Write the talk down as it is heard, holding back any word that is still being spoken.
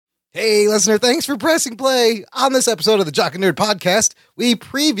Hey, listener, thanks for pressing play. On this episode of the Jock and Nerd podcast, we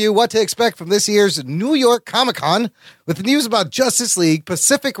preview what to expect from this year's New York Comic-Con with news about Justice League,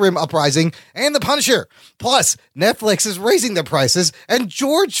 Pacific Rim Uprising, and The Punisher. Plus, Netflix is raising their prices, and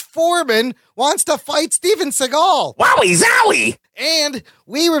George Foreman wants to fight Steven Seagal. Wowie zowie! And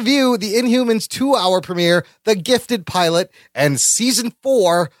we review the InHumans 2-hour premiere, The Gifted Pilot, and Season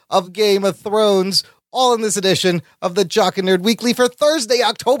 4 of Game of Thrones, all in this edition of the Jock and Nerd Weekly for Thursday,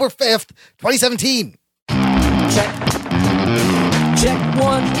 October 5th, 2017. Check. Check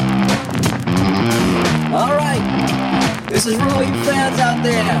one. All right. This is for all you fans out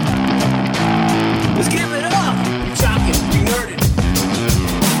there. Let's give it up. We're jocking, we nerding.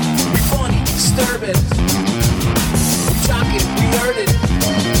 We're funny, disturbing. We're jocking, we nerding.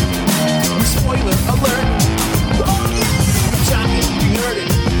 We're spoiler alert. Oh yeah. We're jocking, we nerding.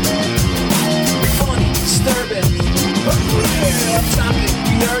 Disturbing. Oh yeah, I'm talking,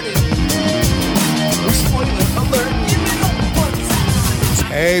 we nerding. We're spoiler alert.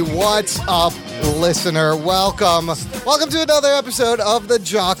 Hey, what's up, listener? Welcome to another episode of the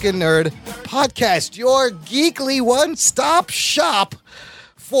Jock and Nerd podcast, your geekly one-stop shop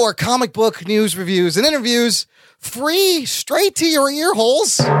for comic book news, reviews, and interviews, free straight to your ear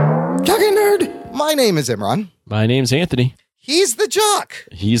holes. Jock and Nerd. My name is Imran. My name's Anthony. He's the Jock.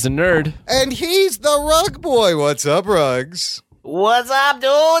 He's the nerd. And he's the Rug Boy. What's up, Rugs? What's up,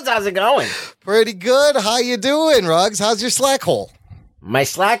 dudes? How's it going? Pretty good. How you doing, Rugs? How's your slack hole? My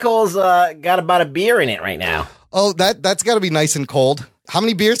slack hole's got about a beer in it right now. Oh, that's got to be nice and cold. How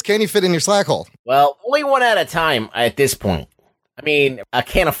many beers can you fit in your slack hole? Well, only one at a time at this point. I mean, a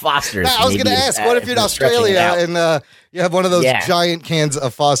can of Foster's. I was going to ask, what if you're in Australia and you have one of those giant cans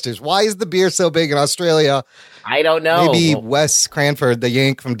of Foster's? Why is the beer so big in Australia? I don't know. Maybe Wes Cranford, the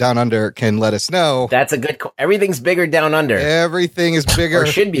Yank from Down Under, can let us know. That's a good... Everything's bigger down under. Everything is bigger. Or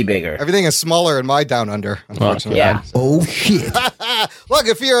should be bigger. Everything is smaller in my Down Under, unfortunately. Yeah. Oh, shit. Look,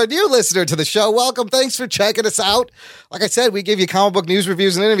 if you're a new listener to the show, welcome. Thanks for checking us out. Like I said, we give you comic book news,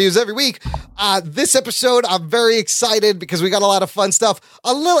 reviews, and interviews every week. This episode, I'm very excited because we got a lot of fun stuff.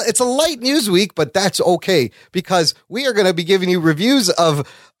 It's a light news week, but that's okay because we are going to be giving you reviews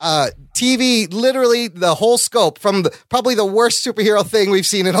of TV, literally the whole scope, from probably the worst superhero thing we've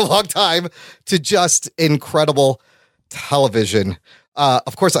seen in a long time to just incredible television.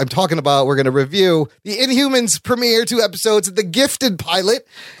 Of course, I'm talking about, we're going to review the InHumans premiere 2 episodes of The Gifted Pilot,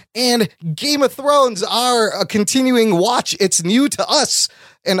 and Game of Thrones, our continuing watch. It's new to us,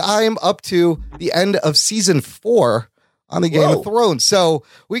 and I'm up to the end of season 4 on the Game of Thrones. So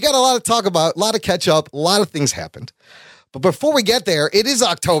we got a lot to talk about, a lot to catch up, a lot of things happened. But before we get there, it is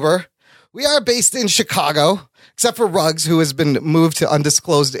October. We are based in Chicago, except for Ruggs, who has been moved to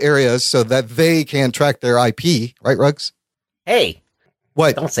undisclosed areas so that they can track their IP. Right, Ruggs? Hey.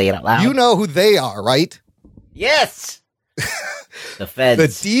 What? Don't say it out loud. You know who they are, right? Yes. The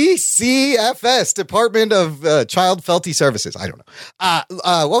feds. The DCFS, Department of Child Felty Services. I don't know.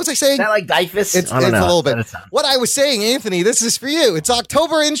 What was I saying? Is that like DIFUS? It's a little bit. What I was saying, Anthony, this is for you. It's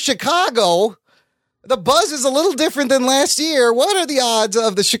October in Chicago. The buzz is a little different than last year. What are the odds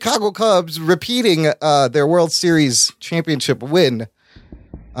of the Chicago Cubs repeating their World Series championship win?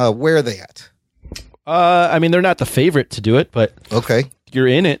 Where are they at? I mean, they're not the favorite to do it, but okay, you're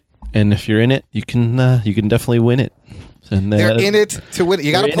in it, and if you're in it, you can definitely win it. And they're in it to win.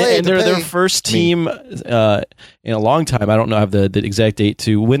 You got to play it. And they're their first team in a long time. I don't know, have the exact date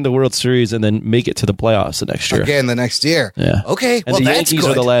to win the World Series and then make it to the playoffs the next year. Again, the next year. Yeah. Okay. And the Yankees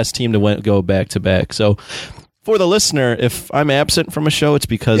are the last team to go back to back. So for the listener, if I'm absent from a show, it's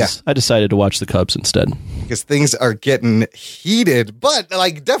because I decided to watch the Cubs instead. Because things are getting heated, but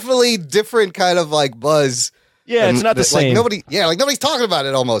like definitely different kind of like buzz. Yeah, it's not the same. Nobody's talking about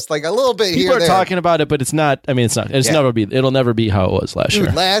it almost. Like a little bit People are talking about it, but it's not. I mean, it's not. It'll never be how it was last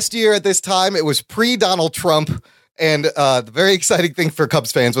year. Last year at this time, it was pre-Donald Trump, and the very exciting thing for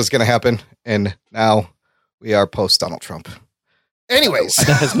Cubs fans was going to happen, and now we are post-Donald Trump. Anyways.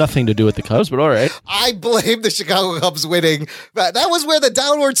 That has nothing to do with the Cubs, but all right. I blame the Chicago Cubs winning. That was where the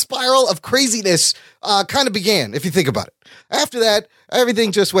downward spiral of craziness kind of began, if you think about it. After that,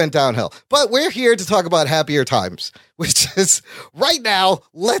 everything just went downhill. But we're here to talk about happier times, which is right now,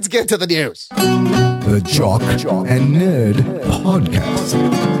 let's get to the news. The Jock and Nerd Podcast.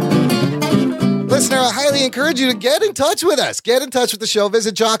 Listener, I highly encourage you to get in touch with us. Get in touch with the show.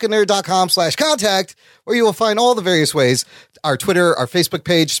 Visit jockandnerd.com/contact, where you will find all the various ways. Our Twitter, our Facebook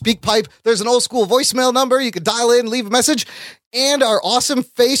page, SpeakPipe. There's an old school voicemail number. You can dial in, leave a message. And our awesome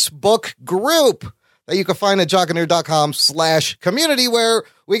Facebook group. that you can find at jockandnerd.com/community, where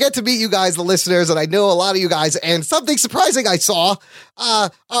we get to meet you guys, the listeners, and I know a lot of you guys. And something surprising I saw,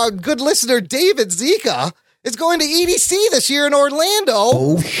 our good listener David Zika is going to EDC this year in Orlando.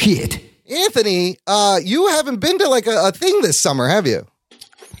 Oh, shit. Anthony, you haven't been to like a thing this summer, have you?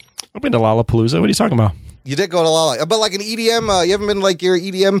 I've been to Lollapalooza. What are you talking about? You did go to Lolla, but like an EDM, you haven't been to like your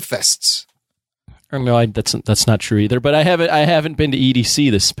EDM fests. No, that's not true either. But I haven't been to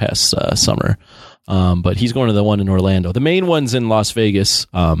EDC this past summer. But he's going to the one in Orlando. The main one's in Las Vegas.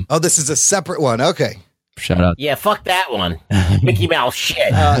 Oh, this is a separate one. Okay. Shout out. Yeah, fuck that one. Mickey Mouse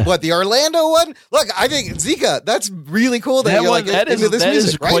shit. What, the Orlando one? Look, I think Zika, that's really cool that, That you're one, like into this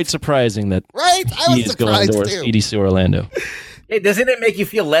music, is right? quite surprising that Right? I he was is going surprised to too. EDC Orlando. Hey, doesn't it make you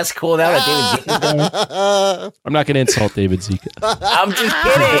feel less cool now that David Zeke's going? I'm not going to insult David Zika. I'm just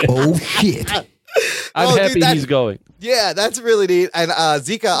kidding. Oh, shit. I'm dude, happy he's going. Yeah, that's really neat. And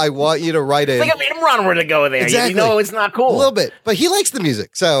Zika, I want you to write in. It's like a him run where to go there. Exactly. You know it's not cool. A little bit, but he likes the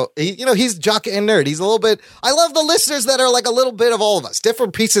music. So, he's jock and nerd. He's a little bit, I love the listeners that are like a little bit of all of us,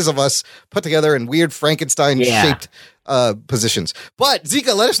 different pieces of us put together in weird Frankenstein-shaped positions. But,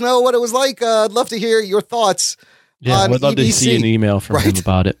 Zika, let us know what it was like. I'd love to hear your thoughts Yeah, on I'd love EDC. to see an email from him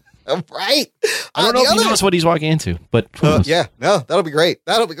about it. Right. I don't know if he knows what he's walking into, but who knows? yeah, no, that'll be great.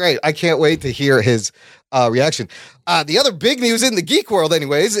 That'll be great. I can't wait to hear his reaction. The other big news in the geek world,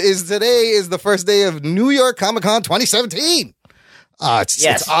 anyways, is today is the first day of New York Comic Con 2017.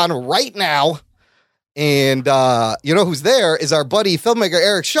 It's on right now. And you know who's there is our buddy filmmaker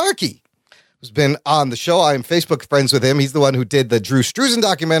Eric Sharkey, who's been on the show. I'm Facebook friends with him. He's the one who did the Drew Struzan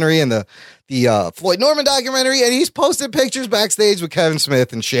documentary and the Floyd Norman documentary, and he's posted pictures backstage with Kevin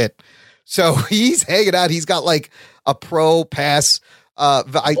Smith and shit. So he's hanging out. He's got like a pro pass.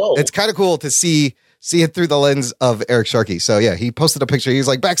 It's kind of cool to see it through the lens of Eric Sharkey. So yeah, he posted a picture. He's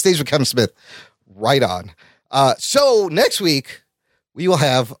like backstage with Kevin Smith. Right on. So next week we will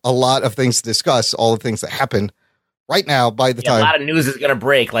have a lot of things to discuss, all the things that happen right now by the time. A lot of news is going to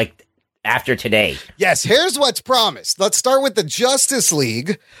break like after today. Yes, here's what's promised. Let's start with the Justice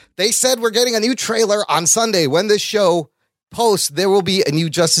League. They said we're getting a new trailer on Sunday. When this show posts, there will be a new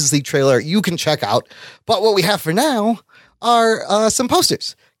Justice League trailer you can check out. But what we have for now are some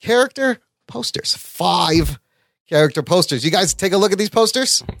posters. Character posters. 5 character posters. You guys take a look at these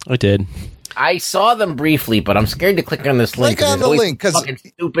posters? I did. I saw them briefly, but I'm scared to click on this link. Click on the link, 'cause fucking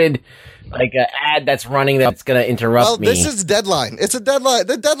stupid, like an ad that's running that's going to interrupt me. Well, this is Deadline. It's a Deadline.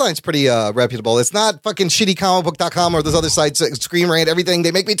 The Deadline's pretty reputable. It's not fucking shittycomicbook.com or those other sites, Screen Rant, everything.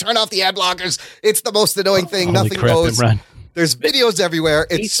 They make me turn off the ad blockers. It's the most annoying thing. Holy Nothing crap, goes. Imran. There's videos everywhere.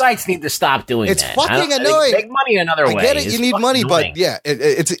 These sites need to stop doing it's that. fucking annoying. Make money another way. I get it. It's You need fucking money, annoying. but yeah,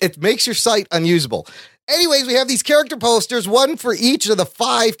 it makes your site unusable. Anyways, we have these character posters, one for each of the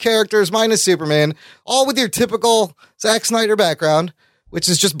 5 characters minus Superman, all with your typical Zack Snyder background, which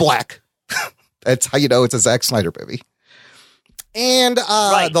is just black. That's how you know it's a Zack Snyder movie. And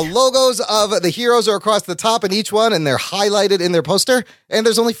the logos of the heroes are across the top in each one, and they're highlighted in their poster. And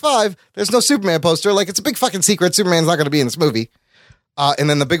there's only 5. There's no Superman poster. Like, it's a big fucking secret. Superman's not going to be in this movie. And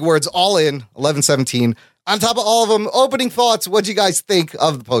then the big words, all in, 11/17. On top of all of them, opening thoughts. What'd you guys think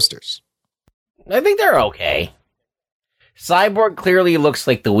of the posters? I think they're okay. Cyborg clearly looks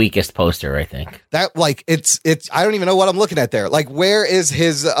like the weakest poster, I think. That, like, it's. I don't even know what I'm looking at there. Like, where is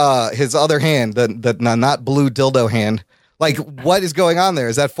his other hand? The not blue dildo hand. Like, what is going on there?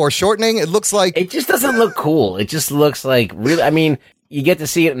 Is that foreshortening? It looks like It just doesn't look cool. It just looks like really. I mean, you get to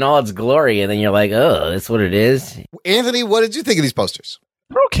see it in all its glory, and then you're like, oh, that's what it is. Anthony, what did you think of these posters?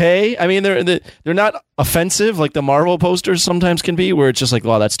 They're okay. I mean, they're not offensive like the Marvel posters sometimes can be, where it's just like,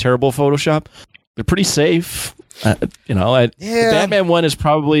 wow, that's terrible Photoshop. They're pretty safe. The Batman one is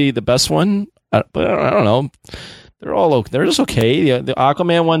probably the best one, but I don't know. They're all okay. They're just okay. The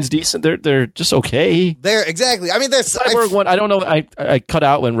Aquaman one's decent. They're just okay. There, exactly. I mean, there's Cyborg one. I don't know. I cut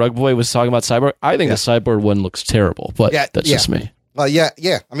out when Rug Boy was talking about Cyborg. I think the Cyborg one looks terrible, but that's just me. Well,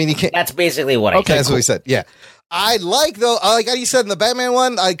 yeah. I mean, you can't. That's basically what I Okay, think. That's what he said. Yeah. I like, though, like you said in the Batman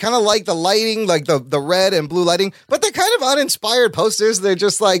one, I kind of like the lighting, like the red and blue lighting, but they're kind of uninspired posters. They're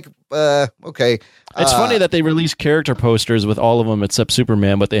just like, okay. It's funny that they release character posters with all of them except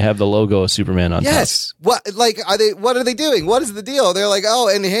Superman, but they have the logo of Superman on top. Yes. What are they doing? What is the deal? They're like,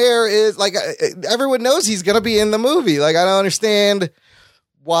 oh, and here is like, everyone knows he's going to be in the movie. Like, I don't understand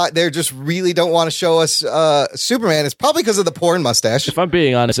why they just really don't want to show us Superman. It's probably because of the porn mustache. If I'm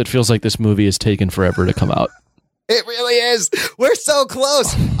being honest, it feels like this movie is taking forever to come out. It really is. We're so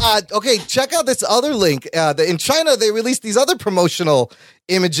close. Okay, check out this other link. In China, they released these other promotional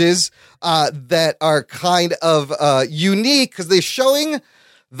images that are kind of unique because they're showing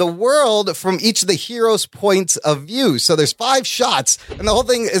the world from each of the heroes' points of view. So there's 5 shots, and the whole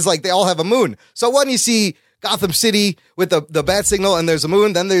thing is like they all have a moon. So one, you see Gotham City with the bat signal, and there's a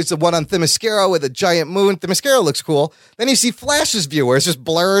moon. Then there's the one on Themyscira with a giant moon. Themyscira looks cool. Then you see Flash's view, where it's just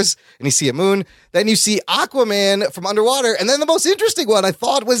blurs, and you see a moon. Then you see Aquaman from underwater. And then the most interesting one I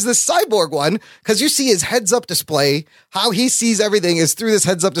thought was the cyborg one, because you see his heads-up display. How he sees everything is through this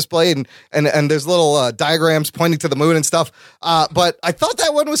heads-up display, and there's little diagrams pointing to the moon and stuff. But I thought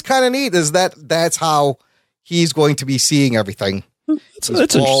that one was kind of neat, is that's how he's going to be seeing everything. That's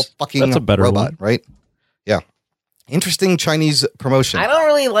a better robot, one. right? Yeah. Interesting Chinese promotion. I don't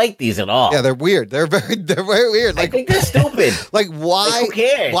really like these at all. Yeah, they're weird. They're very weird. I think they're stupid. Like, why? Like, who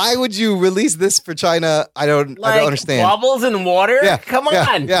cares? Why would you release this for China? I don't understand. Bubbles in water? Yeah, Come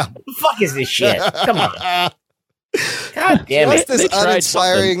on. Yeah. What the fuck is this shit? Come on. God damn it. Just as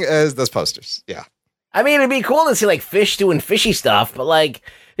uninspiring as those posters. Yeah. I mean, it'd be cool to see like fish doing fishy stuff, but like,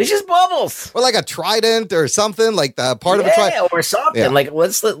 it's just bubbles. Or like a trident or something, like the part of a trident. Or something. Yeah. Like,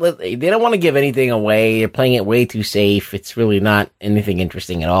 they don't want to give anything away. They're playing it way too safe. It's really not anything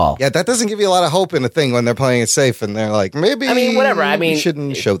interesting at all. Yeah, that doesn't give you a lot of hope in a thing when they're playing it safe and they're like, maybe whatever. we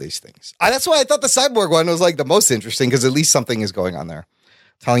shouldn't show these things. That's why I thought the cyborg one was like the most interesting, because at least something is going on there,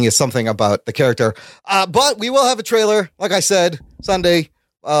 telling you something about the character. But we will have a trailer, like I said, Sunday.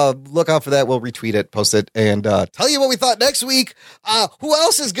 Look out for that. We'll retweet it, post it, and tell you what we thought next week. Who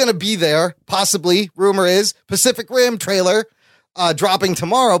else is going to be there? Possibly, rumor is, Pacific Rim trailer dropping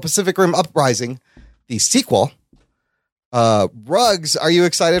tomorrow, Pacific Rim Uprising, the sequel. Ruggs, are you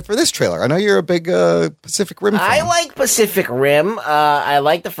excited for this trailer? I know you're a big Pacific Rim fan. I like Pacific Rim. I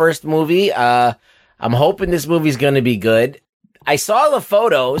like the first movie. I'm hoping this movie's going to be good. I saw the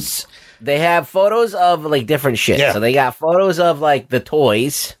photos. They have photos of like different shit. Yeah. So they got photos of like the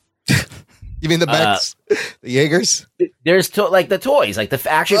toys. You mean the mechs, the Jaegers? There's the toys, like the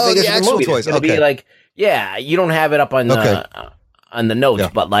action figures the of the actual movie. toys. It's gonna be like, yeah, you don't have it up on the notes,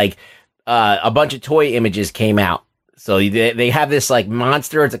 but like a bunch of toy images came out. So they have this like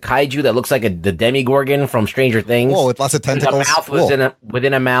monster. It's a kaiju that looks like the Demigorgon from Stranger Things. Whoa, with lots of tentacles. A mouth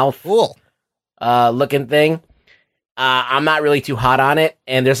within a mouth. Cool. Looking thing. I'm not really too hot on it,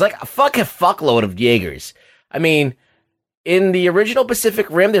 and there's like a fuckload of Jaegers. I mean, in the original Pacific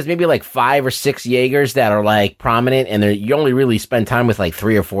Rim, there's maybe like 5 or 6 Jaegers that are like prominent, and you only really spend time with like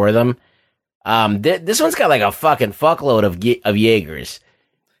 3 or 4 of them. This one's got like a fucking fuckload of Jaegers,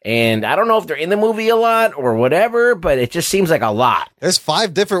 and I don't know if they're in the movie a lot or whatever, but it just seems like a lot. There's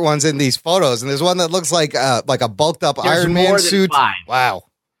 5 different ones in these photos, and there's one that looks like a bulked up Iron Man suit. 5. Wow.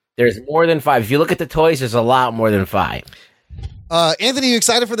 There's more than 5. If you look at the toys, there's a lot more than 5. Anthony, you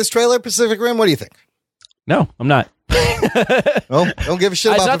excited for this trailer, Pacific Rim? What do you think? No, I'm not. Well, don't give a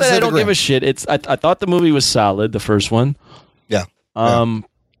shit about It's not that Pacific I don't Rim. give a shit. I thought the movie was solid, the first one. Yeah.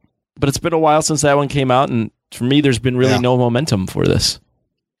 But it's been a while since that one came out, and for me, there's been really no momentum for this.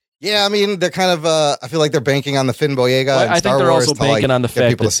 Yeah, I mean, they're kind of, I feel like they're banking on the Finn Boyega and I Star think they're Wars also to banking on the get fact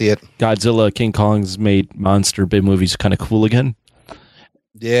people to see it. Godzilla, King Kong's made monster big movies kind of cool again.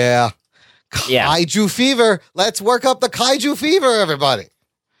 Yeah. Kaiju fever. Let's work up the kaiju fever, everybody.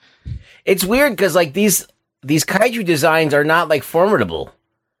 It's weird because like these kaiju designs are not like formidable.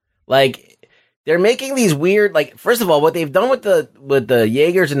 Like they're making these weird, like, first of all, what they've done with the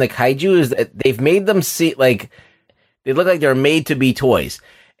Jaegers and the kaiju is that they've made them see like they look like they're made to be toys.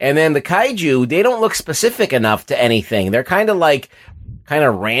 And then the kaiju, they don't look specific enough to anything. They're kind of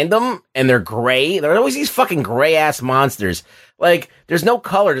random, and they're gray. They're always these fucking gray ass monsters. Like, there's no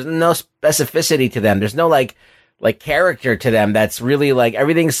color, there's no specificity to them. There's no like character to them. That's really like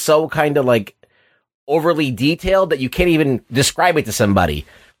everything's so kind of like overly detailed that you can't even describe it to somebody.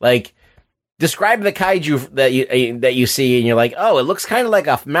 Like, describe the kaiju that you see, and you're like, oh, it looks kind of like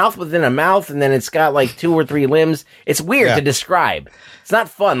a mouth within a mouth, and then it's got like 2 or 3 limbs. It's weird to describe. It's not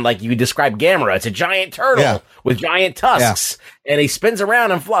fun like you describe Gamera. It's a giant turtle with giant tusks, and he spins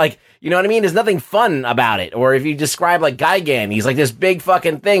around and fly. Like, you know what I mean? There's nothing fun about it. Or if you describe like Gigan, he's like this big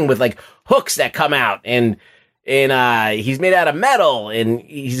fucking thing with like hooks that come out, and he's made out of metal, and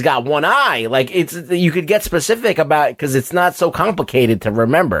he's got one eye. Like, you could get specific about it because it's not so complicated to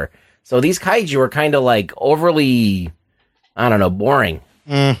remember. So these kaiju are kind of like overly, I don't know, boring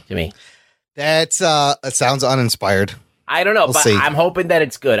to me. That sounds uninspired. I don't know, but see. I'm hoping that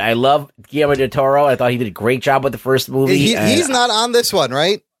it's good. I love Guillermo del Toro. I thought he did a great job with the first movie. He's not on this one,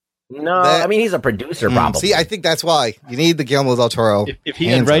 right? No, I mean, he's a producer, probably. See, I think that's why. You need the Guillermo del Toro. If he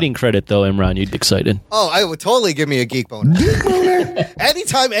had writing credit, though, Imran, you'd be excited. Oh, I would totally give me a geek boner.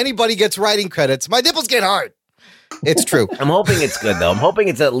 Anytime anybody gets writing credits, my nipples get hard. It's true. I'm hoping it's good, though. I'm hoping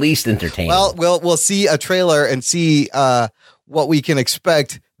it's at least entertaining. Well, we'll see a trailer and see what we can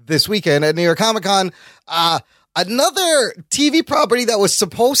expect this weekend at New York Comic Con. Another TV property that was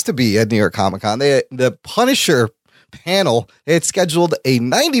supposed to be at New York Comic Con, the Punisher panel, they had scheduled a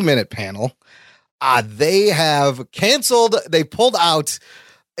 90-minute panel. They have canceled. They pulled out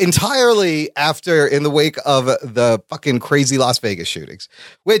entirely in the wake of the fucking crazy Las Vegas shootings,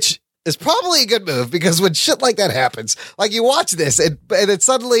 which is probably a good move because when shit like that happens, like you watch this and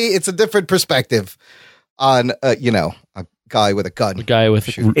suddenly it's a different perspective on, a guy with a gun. A guy with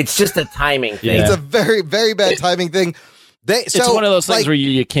It's just a timing thing. Yeah. It's a very, very bad timing thing. It's one of those things where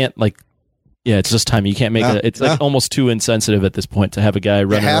you can't it's just timing. You can't make it. It's almost too insensitive at this point to have a guy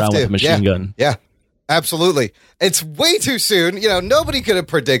running around with a machine gun. Yeah. Absolutely. It's way too soon. Nobody could have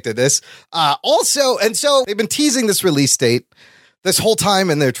predicted this. So they've been teasing this release date this whole time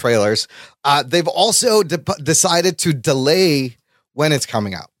in their trailers. They've also decided to delay when it's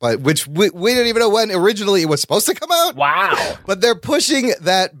coming out, but which we didn't even know when originally it was supposed to come out. Wow. But they're pushing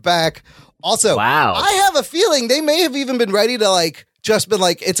that back. Also, wow. I have a feeling they may have even been ready to just been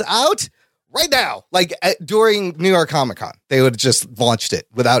it's out right now. During New York Comic Con, they would have just launched it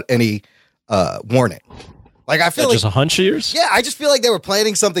without any warning. I feel just a hunch of yours? Yeah, I just feel like they were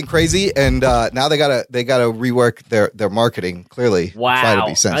planning something crazy, and now they gotta rework their marketing. Clearly, wow. Try to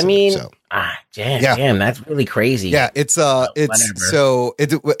be sensitive. I mean, so. Damn, that's really crazy. Yeah, it's so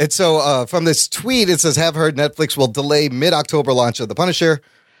from this tweet it says, "Have heard Netflix will delay mid-October launch of The Punisher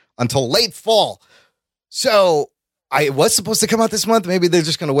until late fall." So it was supposed to come out this month. Maybe they're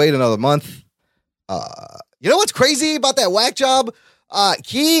just gonna wait another month. You know what's crazy about that whack job?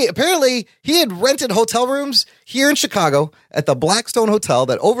 He had rented hotel rooms here in Chicago at the Blackstone Hotel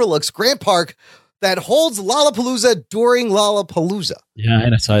that overlooks Grant Park that holds Lollapalooza during Lollapalooza. Yeah,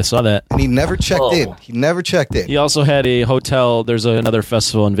 I saw that. And he never checked in. He also had a hotel. There's another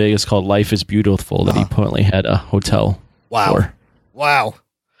festival in Vegas called Life is Beautiful that he apparently had a hotel for. Wow.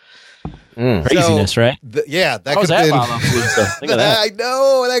 Craziness, right? That could have been Lollapalooza. Think of that. I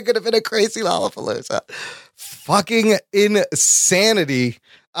know, that could have been a crazy Lollapalooza. Fucking insanity.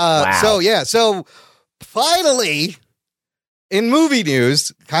 Wow. So finally, in movie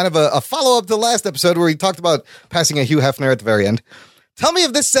news, kind of a follow-up to the last episode where we talked about passing a Hugh Hefner at the very end. Tell me if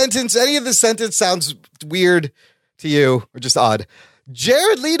any of this sentence sounds weird to you or just odd.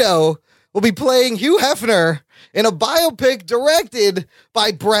 Jared Leto will be playing Hugh Hefner in a biopic directed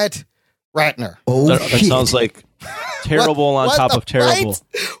by Brett Ratner. Oh, that sounds like terrible on top of terrible.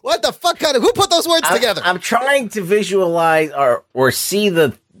 What the fuck who put those words together? I'm trying to visualize or see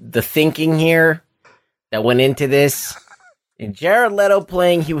the thinking here that went into this. And Jared Leto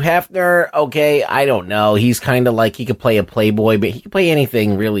playing Hugh Hefner, okay, I don't know. He's kind of like he could play a playboy, but he could play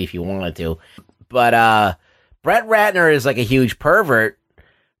anything really if he wanted to. But Brett Ratner is like a huge pervert,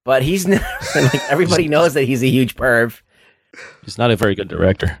 but he's not, everybody knows that he's a huge perv. He's not a very good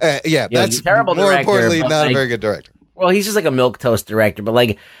director. That's a terrible more director, importantly, not a very good director. Well, he's just like a milquetoast director,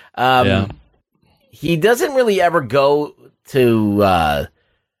 but he doesn't really ever go to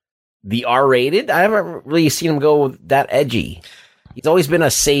the R-rated. I haven't really seen him go that edgy. He's always been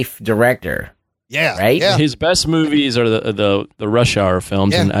a safe director. Yeah, right. Yeah. His best movies are the Rush Hour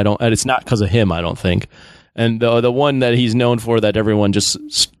films, and it's not because of him. I don't think. And the one that he's known for that everyone just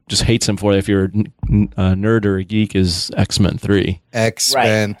hates him for, if you're a nerd or a geek, is X-Men 3.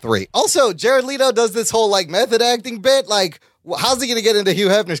 X-Men 3. Also, Jared Leto does this whole method acting bit. How's he going to get into Hugh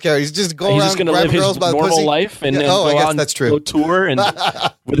Hefner's character? He's just going around going to live his normal life and I guess that's true. Go tour and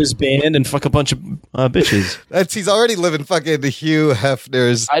with his band and fuck a bunch of bitches. He's already living fucking Hugh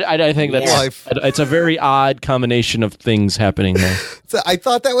Hefner's I think that's life. It's a very odd combination of things happening there. So I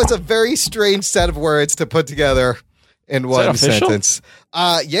thought that was a very strange set of words to put together in one sentence.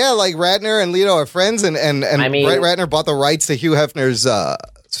 Ratner and Leto are friends, and Brett Ratner bought the rights to Hugh Hefner's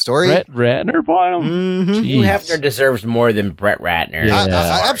story. Brett Ratner bought him? Mm-hmm. Hugh Hefner deserves more than Brett Ratner.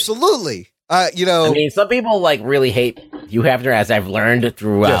 Yeah. Absolutely. Some people really hate Hugh Hefner, as I've learned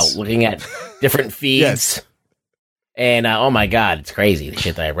through looking at different feeds. Yes. And oh my God, it's crazy the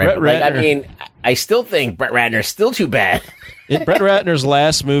shit that I read. I still think Brett Ratner's still too bad. Brett Ratner's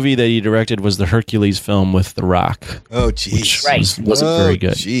last movie that he directed was the Hercules film with The Rock. Oh, jeez. Right. Wasn't very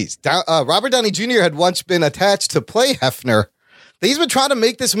good. Jeez. Robert Downey Jr. had once been attached to play Hefner. He's been trying to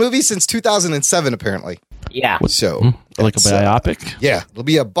make this movie since 2007, apparently. Yeah. So, like a biopic? Yeah. It'll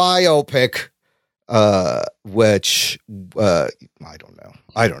be a biopic, which I don't know.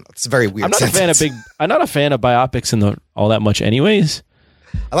 It's a very weird. I'm not a fan of biopics all that much anyways.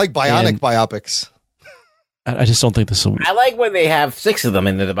 I like biopics. I just don't think this will... I like when they have 6 of them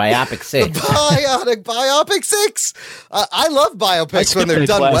in the biopic 6. Biopic 6. I love biopics when they're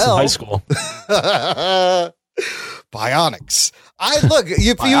done well. In high school. bionics.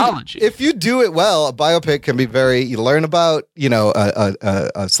 If you do it well, a biopic can be you learn about,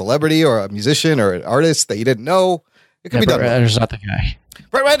 a celebrity or a musician or an artist that you didn't know. It can be done. Brett Ratner's not the guy.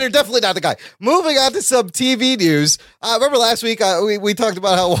 Brett Ratner, definitely not the guy. Moving on to some TV news. Remember last week we talked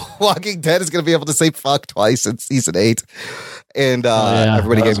about how Walking Dead is going to be able to say fuck twice in season 8. And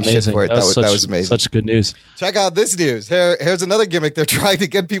everybody gave me shit for it. That was amazing. Such good news. Check out this news. Here's another gimmick. They're trying to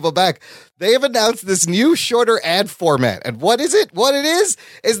get people back. They have announced this new shorter ad format. And what is it? What it is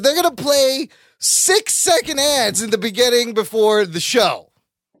they're going to play 6-second ads in the beginning before the show.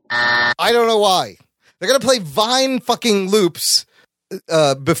 I don't know why. They're going to play Vine fucking loops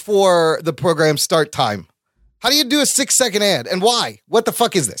before the program start time. How do you do a 6-second ad? And why? What the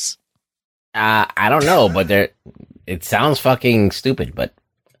fuck is this? I don't know, but it sounds fucking stupid, but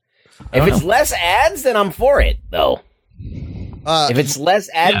if it's less ads, then I'm for it, though. If it's less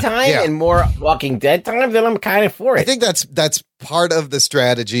ad time and more Walking Dead time, then I'm kind of for it. I think that's part of the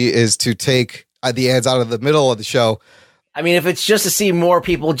strategy is to take the ads out of the middle of the show. I mean, if it's just to see more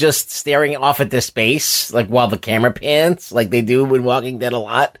people just staring off at the space, like while the camera pans, like they do with Walking Dead a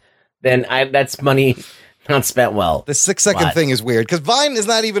lot, then that's money not spent well. The 6-second thing is weird because Vine is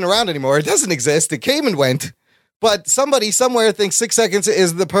not even around anymore. It doesn't exist. It came and went. But somebody somewhere thinks 6 seconds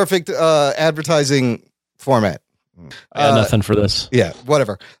is the perfect advertising format. I got nothing for this. Yeah,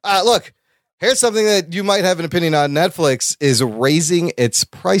 whatever. Look, here's something that you might have an opinion on. Netflix is raising its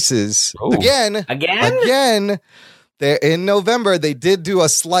prices again. In November, they did do a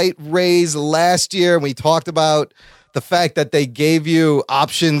slight raise last year. And we talked about the fact that they gave you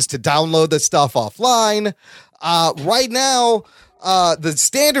options to download the stuff offline. Right now, the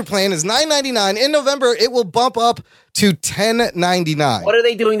standard plan is $9.99. In November, it will bump up to $10.99. What are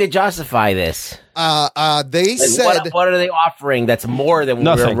they doing to justify this? They said... What are they offering that's more than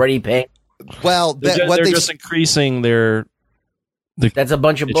we're already paying? Well, they're just increasing their... That's a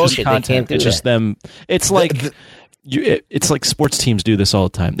bunch of bullshit. They can't do It's just them. It's like... it's like sports teams do this all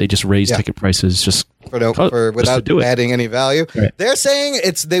the time. They just raise ticket prices without adding any value. Right. They're saying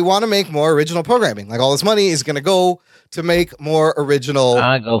they want to make more original programming. Like all this money is going to go to make more original.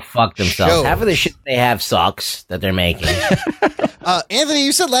 Go fuck themselves. Shows. Half of the shit they have sucks that they're making. Anthony,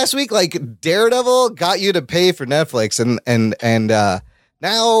 you said last week like Daredevil got you to pay for Netflix, and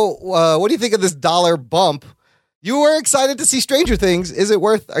now what do you think of this $1 bump? You were excited to see Stranger Things. Is it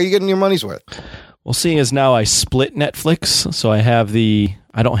worth? Are you getting your money's worth? Well, seeing as now I split Netflix, so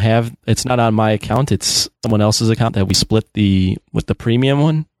it's not on my account, it's someone else's account that we split with the premium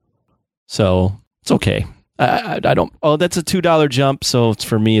one. So it's okay. I don't. Oh, that's a $2 jump. So it's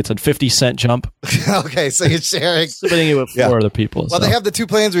for me. It's a 50-cent jump. Okay, so you're sharing. Splitting it with 4 other people. Well, they have the 2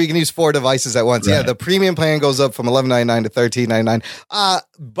 plans where you can use 4 devices at once. Right. Yeah, the premium plan goes up from $11.99 to $13.99.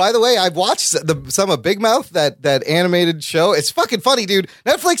 By the way, I've watched some of Big Mouth, that animated show. It's fucking funny, dude.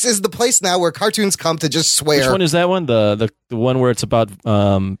 Netflix is the place now where cartoons come to just swear. Which one is that one? The one where it's about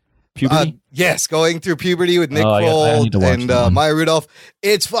puberty? Yes, going through puberty with Nick Kroll and Maya Rudolph.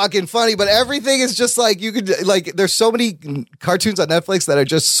 It's fucking funny, but everything is just like there's so many cartoons on Netflix that are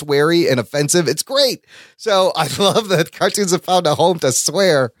just sweary and offensive. It's great. So I love that cartoons have found a home to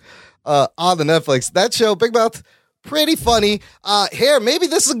swear on the Netflix. That show, Big Mouth, pretty funny. Here, maybe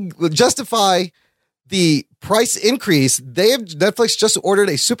this will justify the price increase. Netflix just ordered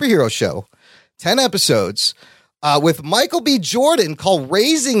a superhero show, 10 episodes, with Michael B. Jordan called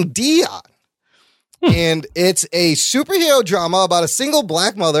Raising Dion. And it's a superhero drama about a single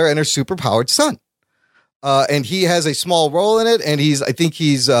black mother and her superpowered son. And he has a small role in it. And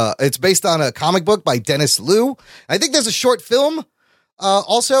it's based on a comic book by Dennis Liu. I think there's a short film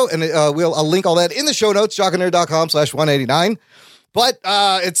also. And I'll link all that in the show notes, jockandnerd.com/189. But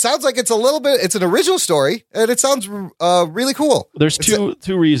it sounds like it's an original story, and it sounds really cool. There's two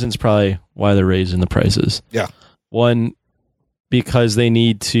reasons probably why they're raising the prices. Yeah. One, because they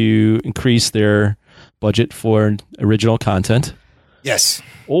need to increase their budget for original content. Yes.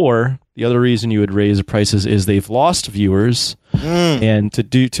 Or the other reason you would raise the prices is they've lost viewers, and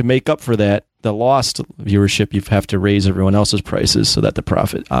to make up for that, the lost viewership, you have to raise everyone else's prices so that the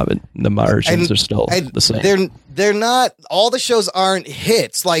profit of it, the margins are still the same. They're not, all the shows aren't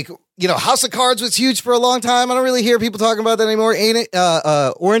hits. Like, House of Cards was huge for a long time. I don't really hear people talking about that anymore. Ain't it?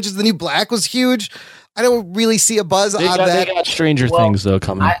 Orange is the New Black was huge. I don't really see a buzz on that. They got Stranger Things though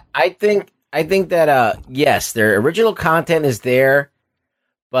coming. I think that yes, their original content is there,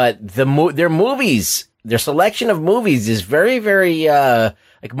 but their movies, their selection of movies is very, very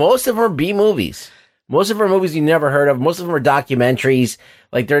like most of them are B movies. Most of them are movies you never heard of. Most of them are documentaries.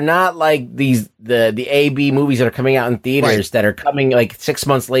 Like, they're not like the A-B movies that are coming out in theaters that are coming like 6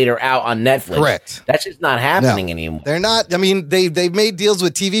 months later out on Netflix. Correct. That's just not happening anymore. They're not. I mean, they've made deals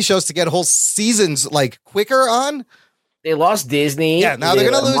with TV shows to get whole seasons like quicker on. They lost Disney. Yeah, now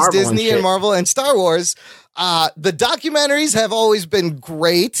they're going to lose Marvel Disney and Marvel and Star Wars. The documentaries have always been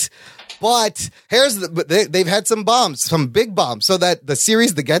great. But they've had some bombs, some big bombs. So that the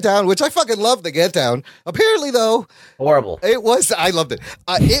series, The Get Down, which I fucking love, The Get Down. Apparently, though, horrible. I loved it.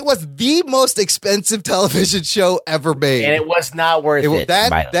 It was the most expensive television show ever made, and it was not worth it.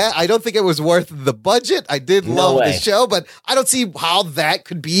 That I don't think it was worth the budget. I did love the show, but I don't see how that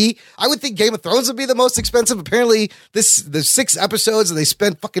could be. I would think Game of Thrones would be the most expensive. Apparently, there's 6 episodes, and they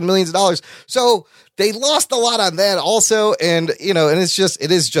spent fucking millions of dollars. So they lost a lot on that also, and and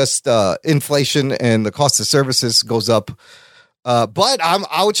it is just inflation, and the cost of services goes up. But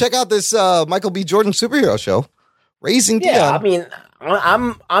I would check out this Michael B. Jordan superhero show, Raising Dion. Yeah, I mean,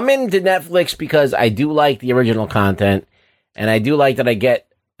 I'm into Netflix because I do like the original content, and I do like that I get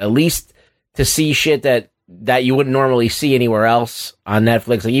at least to see shit that you wouldn't normally see anywhere else on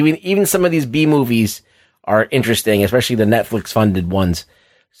Netflix. Like even some of these B movies are interesting, especially the Netflix funded ones.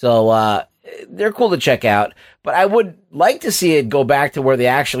 So they're cool to check out, but I would like to see it go back to where they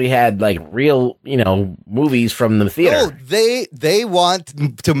actually had like real, movies from the theater. No, they want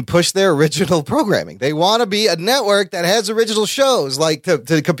to push their original programming. They want to be a network that has original shows, like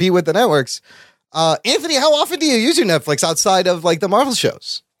to compete with the networks. Anthony, how often do you use your Netflix outside of like the Marvel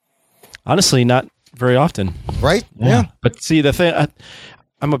shows? Honestly, not very often. Right? Yeah. But see, the thing,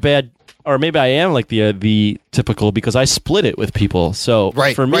 I'm a bad, or maybe I am like the typical, because I split it with people. So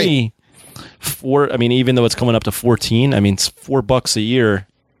for me, even though it's coming up to 14, it's $4 a year.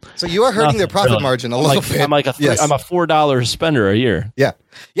 So you are hurting their profit margin a little bit. I'm a $4 spender a year. Yeah.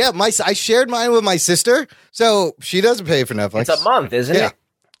 Yeah. I shared mine with my sister, so she doesn't pay for Netflix. It's a month, isn't it?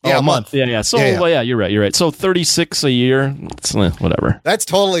 Yeah, a month. Yeah. So, you're right. So 36 a year, it's, whatever. That's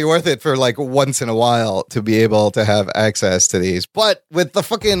totally worth it for like once in a while to be able to have access to these. But with the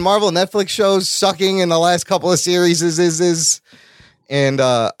fucking Marvel Netflix shows sucking in the last couple of series and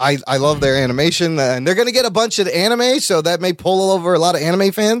I love their animation, and they're going to get a bunch of anime, so that may pull over a lot of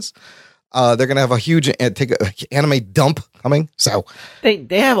anime fans. They're going to have a huge anime dump coming. So they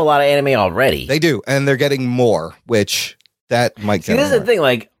have a lot of anime already. They do, and they're getting more, which that might get. See, this is the thing,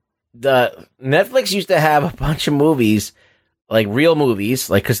 like, the Netflix used to have a bunch of movies, like real movies,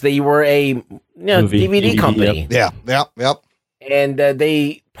 like, because they were a DVD company. Yep. And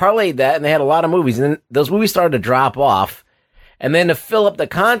they parlayed that, and they had a lot of movies, and then those movies started to drop off. And then to fill up the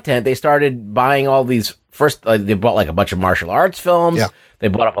content, they started buying all these. First, they bought like a bunch of martial arts films. Yeah. They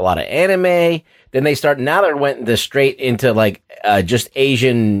bought up a lot of anime. Then they went straight into like just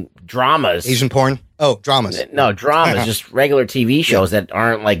Asian dramas. Asian porn? Oh, dramas. No, dramas, just regular TV shows that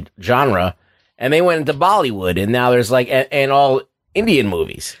aren't like genre. And they went into Bollywood, and now there's like and all Indian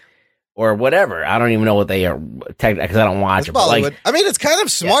movies or whatever. I don't even know what they are technically because I don't watch it. Bollywood. Like, it's kind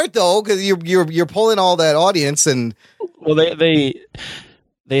of smart though, because you're pulling all that audience and. Well, they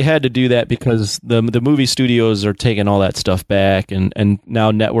had to do that because the movie studios are taking all that stuff back, and now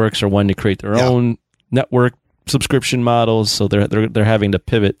networks are wanting to create their own network subscription models, so they're having to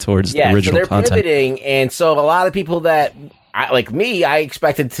pivot towards the original so they're content. Pivoting, and so a lot of people that like me, I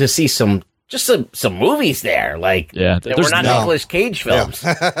expected to see some movies there, like that were not Nicolas Cage films.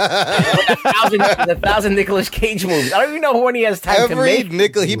 The thousand Nicolas Cage movies. I don't even know when he has time to make.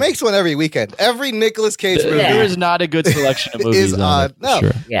 He makes one every weekend. Every Nicolas Cage movie. There is not a good selection of movies.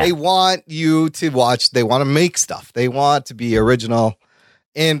 They want you to watch. They want to make stuff. They want to be original.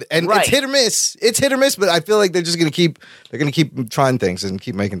 And it's hit or miss. It's hit or miss, but I feel like they're just going to keep trying things and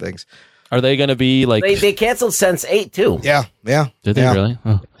keep making things. Are they going to be like they canceled Sense8 too? Yeah. Did they really?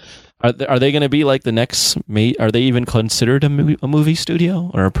 Huh. Are they going to be like the next? Are they even considered a movie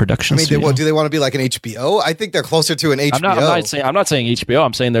studio or a production studio? Do they want to be like an HBO? I think they're closer to an HBO. I'm not saying HBO.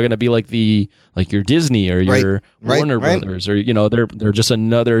 I'm saying they're going to be like your Disney or your Warner Brothers, or they're just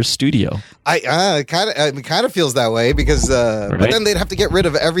another studio. It kind of feels that way because but then they'd have to get rid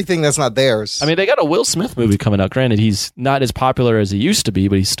of everything that's not theirs. They got a Will Smith movie coming out. Granted, he's not as popular as he used to be,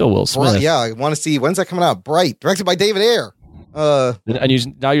 but he's still Will Smith. Well, yeah, I want to see when's that coming out. Bright, directed by David Ayer. Now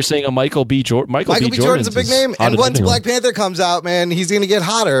you're saying a Michael B. Jordan. Michael B. Jordan's a big name, and once Black Panther comes out, man, he's going to get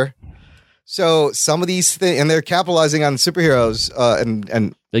hotter. So some of these things, and they're capitalizing on superheroes.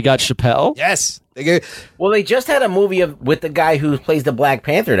 And they got Chappelle. Yes, they just had a movie with the guy who plays the Black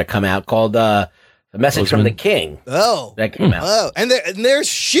Panther to come out called A Message from the King. Oh, that came out. Oh, and there's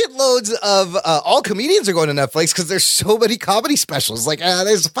shitloads of all comedians are going to Netflix because there's so many comedy specials. Like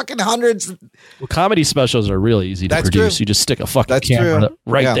there's fucking hundreds. Well, comedy specials are really easy to That's produce. true. You just stick a fucking That's camera true.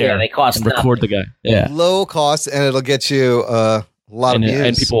 right there. Yeah, they cost and record the guy. Yeah, low cost, and it'll get you a lot of views.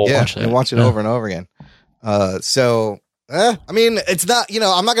 And people will watch that. And watch it over and over again. I mean, it's not,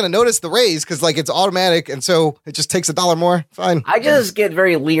 I'm not going to notice the raise because, like, it's automatic, and so it just takes $1 more. Fine. I just get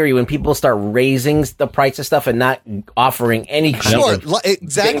very leery when people start raising the price of stuff and not offering any kind of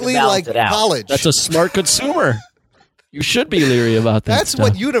exactly like college. That's a smart consumer. You should be leery about that. That's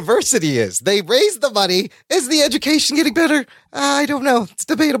what university is. They raise the money. Is the education getting better? I don't know. It's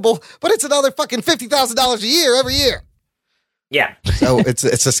debatable, but it's another fucking $50,000 a year every year. Yeah. So it's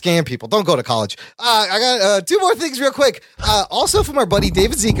a scam, people. Don't go to college. I got 2 more things real quick. Also from our buddy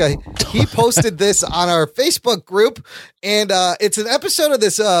David Zika, he posted this on our Facebook group, and it's an episode of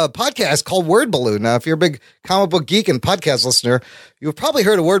this podcast called Word Balloon. Now, if you're a big comic book geek and podcast listener, you've probably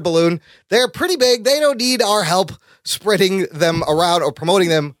heard of Word Balloon. They're pretty big. They don't need our help spreading them around or promoting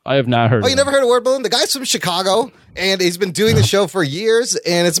them. I have not heard. Oh, you never heard of Word Balloon? The guy's from Chicago, and he's been doing the show for years,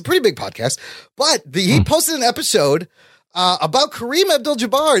 and it's a pretty big podcast. But he posted an episode about Kareem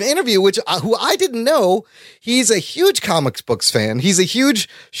Abdul-Jabbar, an interview who I didn't know. He's a huge comics books fan. He's a huge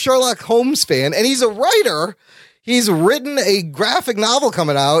Sherlock Holmes fan, and he's a writer. He's written a graphic novel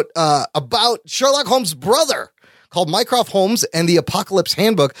coming out about Sherlock Holmes' brother called Mycroft Holmes and the Apocalypse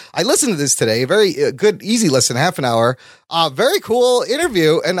Handbook. I listened to this today. Very good, easy listen, half an hour. Very cool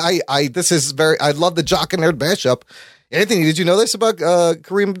interview, and I love the Jock and Nerd mashup. Anthony, did you know this about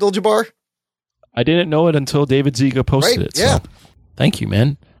Kareem Abdul-Jabbar? I didn't know it until David Zika posted it. Yeah. So thank you,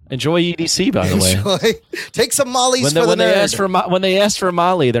 man. Enjoy EDC, by the way. Take some mollies when for the nerd. When they ask for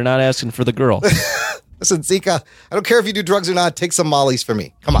Molly, they're not asking for the girl. Listen, Zika, I don't care if you do drugs or not. Take some mollies for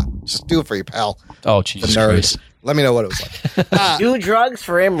me. Come on. Just do it for you, pal. Oh, Jesus the nerd. Christ. Let me know what it was like. Do drugs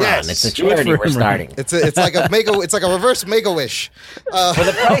for Imran. Yes, it's a charity we're starting. It's like a reverse Make-A-Wish. For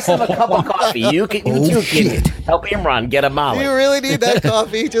the price of a cup of coffee, you can help Imran get a Molly. You really need that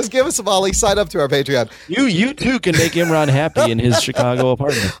coffee? Just give us a Molly. Sign up to our Patreon. You too can make Imran happy in his Chicago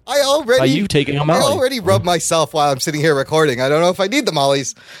apartment. By you taking a Molly. I already rub myself while I'm sitting here recording. I don't know if I need the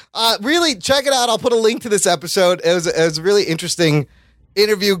Mollies. Really, check it out. I'll put a link to this episode. It was a really interesting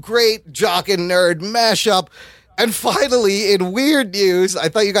interview. Great Jock and Nerd mashup. And finally, in weird news, I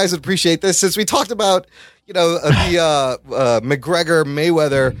thought you guys would appreciate this since we talked about, the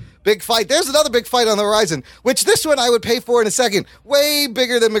McGregor-Mayweather big fight. There's another big fight on the horizon, which this one I would pay for in a second. Way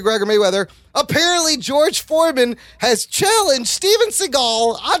bigger than McGregor-Mayweather. Apparently, George Foreman has challenged Steven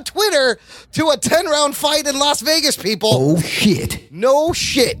Seagal on Twitter to a 10-round fight in Las Vegas, people. Oh, shit. No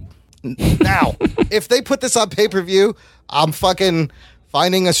shit. Now, if they put this on pay-per-view, I'm fucking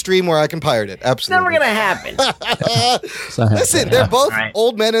finding a stream where I can pirate it. Absolutely. It's never going to happen. Listen, they're both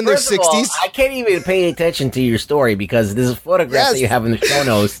old men in their 60s. I can't even pay attention to your story because there's a photograph that you have in the show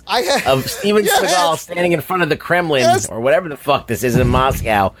notes of Steven Seagal standing in front of the Kremlin or whatever the fuck this is in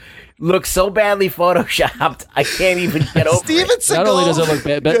Moscow. Looks so badly photoshopped, I can't even get over Steven it. Seagal. Not only does it look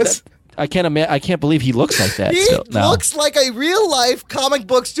bad, but I can't believe he looks like that. He still, looks like a real-life comic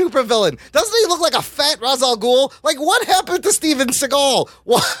book supervillain. Doesn't he look like a fat Ra's al Ghul? Like, what happened to Steven Seagal?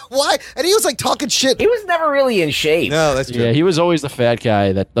 Why? And he was, like, talking shit. He was never really in shape. No, that's true. Yeah, he was always the fat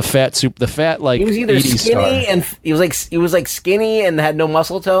guy, like he was either 80s skinny star. and he was like skinny and had no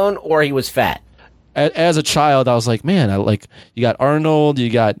muscle tone, or he was fat. As a child, I was like, man, you got Arnold, you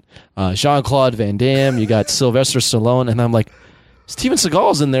got Jean-Claude Van Damme, you got Sylvester Stallone, and I'm like, Steven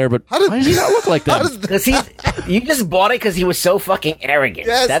Seagal's in there, but why does he not look like that? Because you just bought it because he was so fucking arrogant.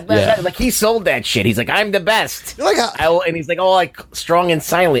 Yes. Like he sold that shit. He's like, I'm the best. You're like and he's like all like strong and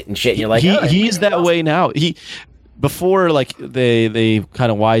silent and shit. And you're like, he's that way now. Before like they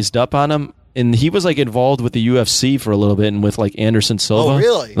kind of wised up on him. And he was like involved with the UFC for a little bit and with like Anderson Silva. Oh,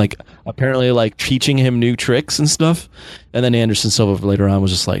 really? Like apparently like teaching him new tricks and stuff. And then Anderson Silva later on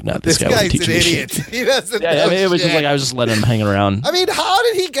was just like, nah, this guy guy's would teach an me idiot. shit. He doesn't know I mean, it was just shit. like I was just letting him hang around. I mean, how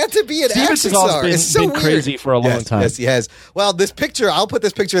did he get to be an Steven action Seagal's star? It's so been weird. crazy for a long time. Yes, he has. Well, this picture, I'll put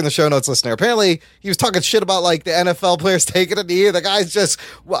this picture in the show notes, listener. Apparently, he was talking shit about like the NFL players taking a knee. The guy's just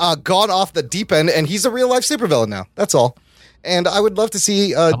gone off the deep end, and he's a real life supervillain now. That's all. And I would love to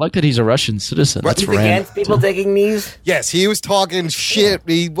see. I like that he's a Russian citizen. That's he's random. against people taking knees. Yes, he was talking shit.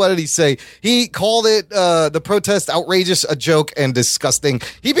 What did he say? He called it the protest outrageous, a joke, and disgusting.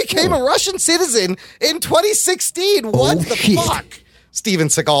 He became a Russian citizen in 2016. What the fuck, Steven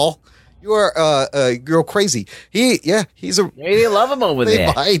Seagal? You're crazy. He's a. Maybe they love him over They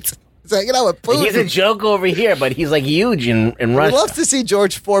there. might. It's like, what, Putin. He's a joke over here, but he's like huge in Russia. I'd love to see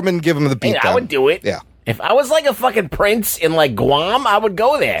George Foreman give him the beatdown. I would do it. Yeah. If I was like a fucking prince in like Guam, I would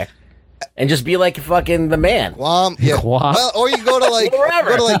go there and just be like fucking the man. Guam, yeah. Guam? Well, or you go to like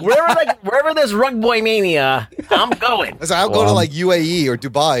wherever there's rug boy mania, I'm going. I'll go to like UAE or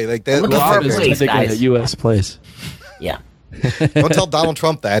Dubai. Like that. looking for a Guam place, is a guys. U.S. place. Yeah. Don't tell Donald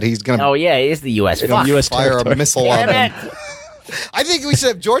Trump that. He's gonna. Oh yeah, it is the U.S. Fuck. U.S. fire territory. a missile Damn on him. it. I think we should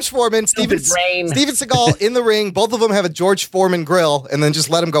have George Foreman, Steven brain. Seagal in the ring. Both of them have a George Foreman grill, and then just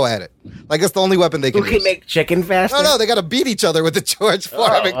let them go at it. Like that's the only weapon they can Who can use. make chicken faster? No, they got to beat each other with the George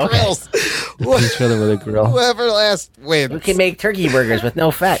Foreman okay. grills. Each other with a grill. Whoever last wins. Who can make turkey burgers with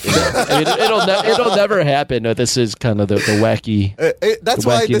no fat? I mean, it'll never happen. This is kind of the wacky. That's the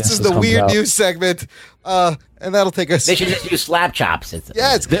why wackiness this is the comes weird out. news segment, and that'll take us. They should just use slap chops.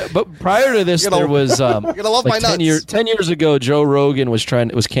 Yes. But prior to this, You're gonna- there was you're gonna love like my 10 nuts. 10 years ago, Joe Rogan was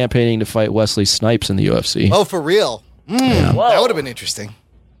campaigning to fight Wesley Snipes in the UFC. Oh, for real? Whoa. That would have been interesting.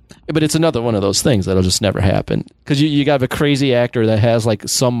 But it's another one of those things that'll just never happen because you got a crazy actor that has like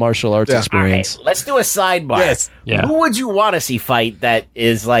some martial arts Yeah. experience. All right, let's do a sidebar. Yes. Yeah. Who would you want to see fight that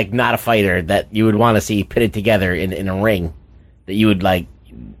is like not a fighter that you would want to see pitted together in a ring that you would like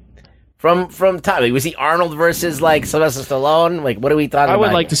from top? Like, was he Arnold versus like Sylvester Stallone? Like, what are we talking about? I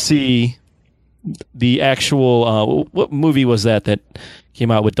would like to see the actual what movie was that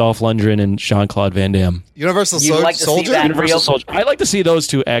came out with Dolph Lundgren and Jean-Claude Van Damme? Universal You'd like to see Soldier? that? Universal real- Soldier. I'd like to see those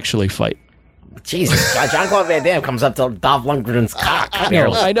two actually fight. Jesus, Jean-Claude Van Damme comes up to Dolph Lundgren's cock.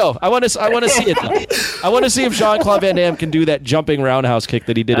 barely. I know. I want to see it. Though. I want to see if Jean-Claude Van Damme can do that jumping roundhouse kick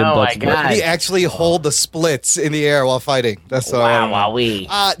that he did in Oh, my Bloodsport. God. He actually hold the splits in the air while fighting. That's Wow, wowee.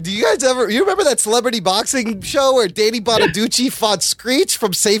 Do you guys you remember that celebrity boxing show where Danny Bonaducci fought Screech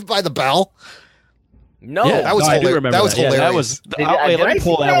from Saved by the Bell? No. Yeah, That was I do hilarious. remember That was Yeah, that hilarious. was. Did Let I me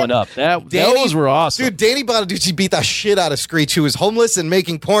pull see that that? one up. Danny- Those were awesome. Dude, Danny Bonaducci beat the shit out of Screech, who was homeless and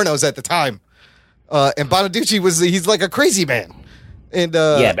making pornos at the time. And Bonaducci he's like a crazy man. And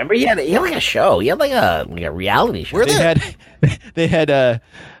Yeah, remember he had like a show. He had like a reality show. Where they had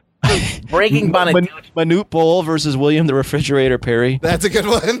Breaking Bonaducci. Manute Bol versus William the Refrigerator Perry. that's a good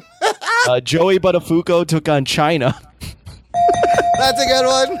one. Joey Buttafuoco took on China. That's a good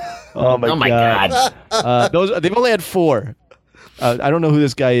one. Oh my God. They've only had 4. I don't know who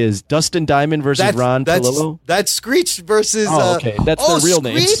this guy is. Dustin Diamond versus Ron Palillo. That's Screech versus. Oh, okay. That's their real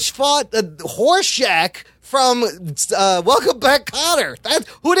names. Screech fought Horseshack from Welcome Back, Kotter.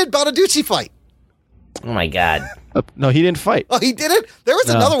 Who did Bonaducci fight? Oh my God. No, he didn't fight. Oh, he did it. There was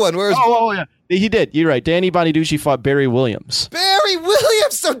another one where it was Oh, yeah. He did. You're right. Danny Bonaducci fought Barry Williams. Barry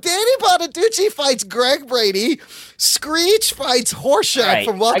Williams. So Danny Bonaducci fights Greg Brady. Screech fights Horseshack All right,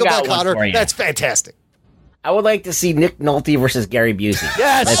 from Welcome I got Back, one for Kotter. you. That's fantastic. I would like to see Nick Nolte versus Gary Busey.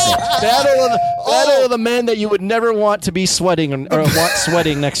 Yes, That's it. that are the men that you would never want to be sweating or want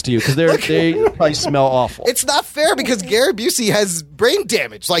sweating next to you because they probably smell awful. It's not fair because Gary Busey has brain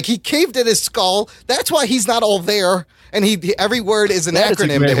damage. Like he caved in his skull. That's why he's not all there. And every word is an That is a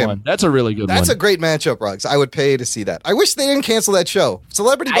acronym great to him. one. That's a really good one. That's a great matchup, Ruggs. I would pay to see that. I wish they didn't cancel that show.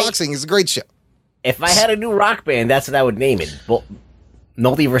 Celebrity I- Boxing is a great show. If I had a new rock band, that's what I would name it.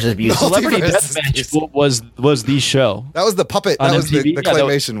 Nolte versus Busey. Celebrity versus Deathmatch was the show. That was the puppet. On That was the MTV? Yeah, that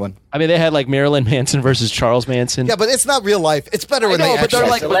claymation one. I mean, they had like Marilyn Manson versus Charles Manson. Yeah, but it's not real life. It's better when I know, they but they're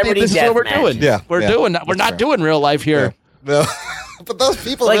actually. like, Celebrity this is what we're Deathmatch. doing. Yeah, we're yeah, doing. that's We're not fair. doing real life here. No. But those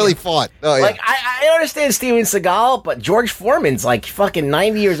people Like- really fought. Oh yeah. Like, I understand Steven Seagal, but George Foreman's like fucking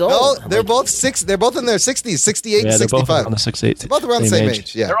 90 years old. no, they're Like, both They're both in their 60s, 68, Yeah, they're both 65. on the 6'8". Both around the same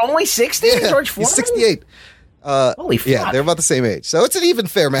age. Yeah. They're only 60, Yeah, George Foreman? he's 68. Holy fuck. Yeah, they're about the same age. So it's an even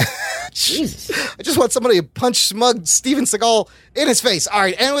fair match. Jesus. I just want somebody to punch smug Steven Seagal in his face. All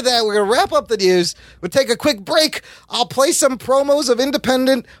right, and with that, we're going to wrap up the news. We'll take a quick break. I'll play some promos of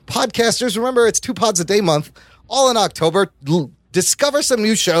independent podcasters. Remember, it's 2 pods a day month, all in October. Discover some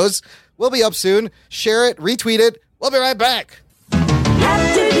new shows. We'll be up soon. Share it, retweet it. We'll be right back.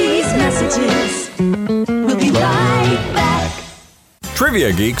 After these messages, we'll be right back.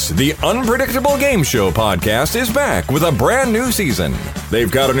 Trivia Geeks, the Unpredictable Game Show podcast, is back with a brand new season. They've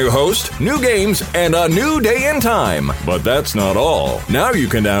got a new host, new games, and a new day and time. But that's not all. Now you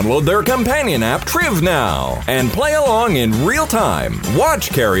can download their companion app, Triv Now, and play along in real time. Watch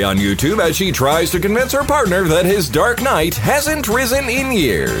Carrie on YouTube as she tries to convince her partner that his Dark Knight hasn't risen in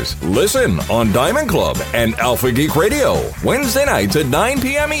years. Listen on Diamond Club and Alpha Geek Radio, Wednesday nights at 9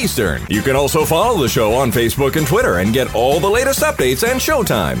 p.m. Eastern. You can also follow the show on Facebook and Twitter and get all the latest updates and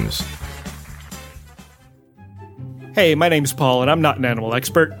showtimes. Hey, my name's Paul, and I'm not an animal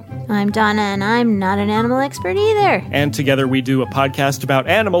expert. I'm Donna, and I'm not an animal expert either. And together we do a podcast about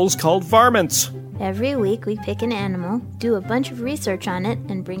animals called Varmints. Every week we pick an animal, do a bunch of research on it,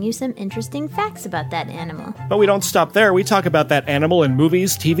 and bring you some interesting facts about that animal. But we don't stop there. We talk about that animal in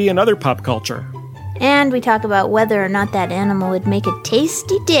movies, TV, and other pop culture. And we talk about whether or not that animal would make a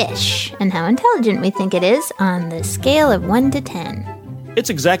tasty dish, and how intelligent we think it is on the scale of 1 to 10. It's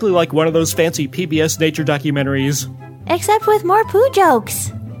exactly like one of those fancy PBS nature documentaries. Except with more poo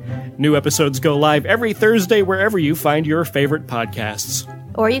jokes. New episodes go live every Thursday wherever you find your favorite podcasts.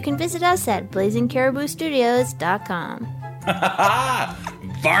 Or you can visit us at blazingcariboustudios.com.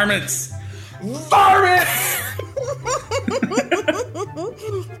 Varmints! Varmints!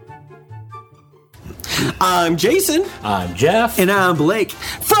 I'm Jason. I'm Jeff. And I'm Blake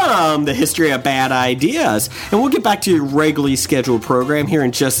from the History of Bad Ideas. And we'll get back to your regularly scheduled program here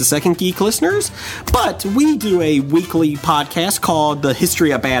in just a second, geek listeners. But we do a weekly podcast called The History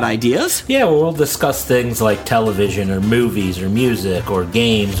of Bad Ideas. Yeah, where we'll discuss things like television or movies or music or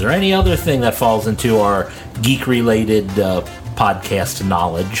games or any other thing that falls into our geek-related podcast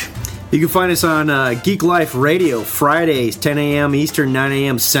knowledge. You can find us on Geek Life Radio, Fridays, 10 a.m. Eastern, 9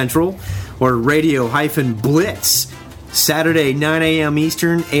 a.m. Central, or Radio-Blitz, Saturday, 9 a.m.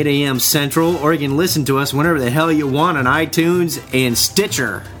 Eastern, 8 a.m. Central, or you can listen to us whenever the hell you want on iTunes and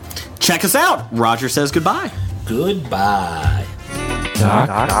Stitcher. Check us out. Roger says goodbye. Goodbye. Doc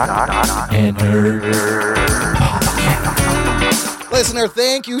and Nerd. Listener,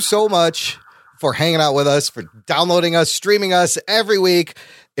 thank you so much for hanging out with us, for downloading us, streaming us every week.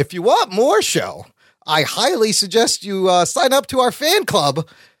 If you want more show, I highly suggest you sign up to our fan club,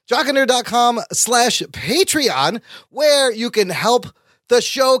 jockandnerd.com/Patreon, where you can help the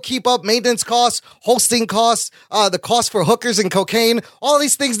show keep up maintenance costs, hosting costs, the cost for hookers and cocaine. All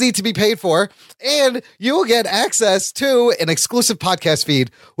these things need to be paid for. And you will get access to an exclusive podcast feed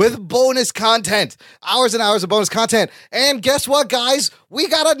with bonus content, hours and hours of bonus content. And guess what, guys? We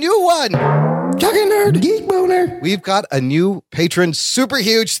got a new one. Jock and Nerd Geek Boner. We've got a new patron, super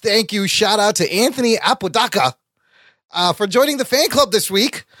huge thank you. Shout out to Anthony Apodaca for joining the fan club this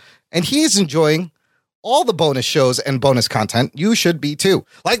week. And he's enjoying all the bonus shows and bonus content. You should be too.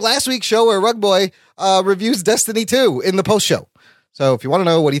 Like last week's show where Rug Boy reviews Destiny 2 in the post show. So if you want to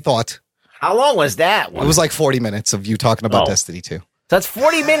know what he thought. How long was that one? It was like 40 minutes of you talking about Destiny 2. So that's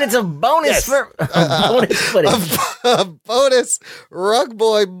 40 minutes of bonus bonus footage. Bonus Rug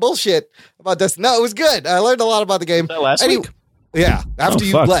Boy bullshit about Destiny. No, it was good. I learned a lot about the game. Last week? Yeah, after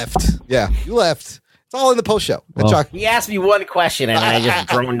you left. Yeah, you left. It's all in the post show. Well, he asked me one question and I just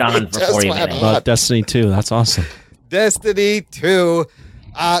droned on for 40 minutes. About Destiny 2. That's awesome. Destiny 2.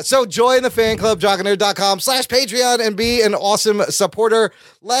 So join the fan club, jockandnerd.com/Patreon, and be an awesome supporter.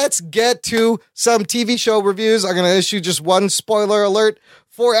 Let's get to some TV show reviews. I'm going to issue just one spoiler alert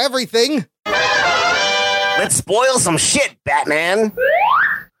for everything. Let's spoil some shit, Batman.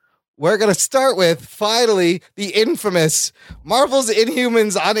 We're going to start with, finally, the infamous Marvel's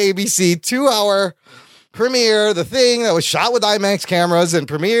InHumans on ABC 2-hour premiere. The thing that was shot with IMAX cameras and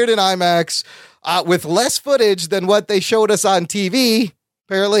premiered in IMAX with less footage than what they showed us on TV.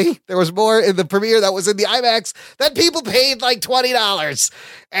 Apparently, there was more in the premiere that was in the IMAX that people paid like $20.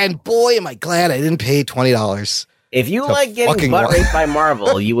 And boy, am I glad I didn't pay $20. If you like getting butt raped by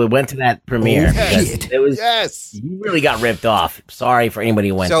Marvel, you would went to that premiere. It was you really got ripped off. Sorry for anybody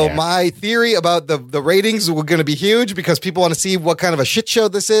who went there. So my theory about the ratings were going to be huge because people want to see what kind of a shit show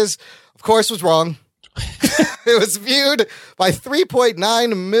this is. Of course, was wrong. It was viewed by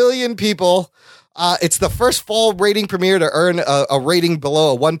 3.9 million people. It's the first fall rating premiere to earn a rating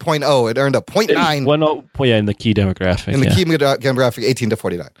below a 1.0. It earned a 0.9. 1.0, yeah, in the key demographic. Key demographic, 18 to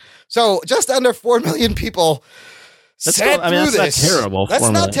 49. So just under 4 million people. That's not terrible. That's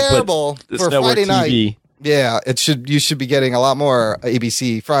not terrible for Friday night. Yeah, you should be getting a lot more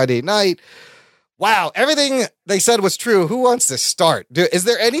ABC Friday night. Wow, everything they said was true. Who wants to start? Is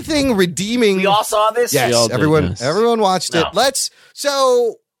there anything redeeming? We all saw this? Yes, everyone watched it. Is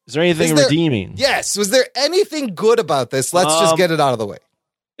there anything redeeming? Yes. Was there anything good about this? Let's just get it out of the way.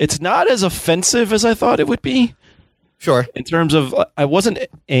 It's not as offensive as I thought it would be. Sure. In terms of, I wasn't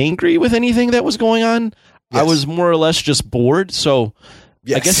angry with anything that was going on. Yes. I was more or less just bored. So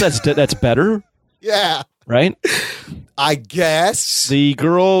I guess that's better. Yeah. Right? I guess. The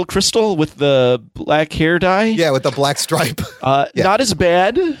girl, Crystal, with the black hair dye. Yeah, with the black stripe. Not as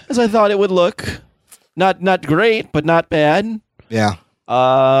bad as I thought it would look. Not great, but not bad. Yeah.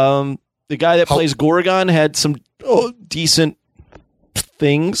 The guy that plays Gorgon had some decent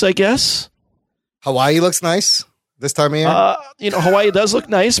things, I guess. Hawaii looks nice this time of year. Hawaii does look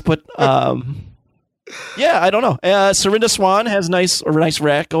nice, but Yeah, I don't know. Serinda Swan has a nice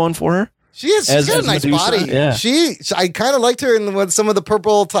rack going for her. She's got a nice Medusa. body. Yeah. I kind of liked her in some of the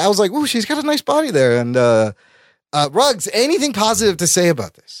purple. I was like, ooh, she's got a nice body there. And Ruggs, anything positive to say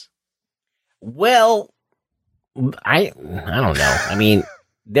about this? Well, I don't know. I mean,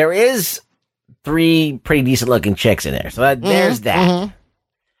 there is 3 pretty decent looking chicks in there, so there's that.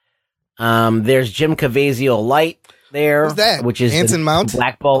 There's Jim Caviezel Light there. Who's that? Which is Anson Mount?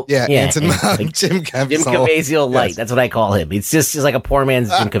 Black Bolt. Yeah, Anson Mount. Like, Jim Caviezel. Jim Caviezel Light. Yes. That's what I call him. It's just like a poor man's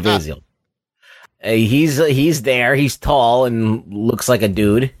Jim Caviezel. He's there. He's tall and looks like a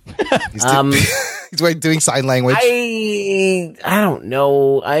dude. He's doing sign language. I don't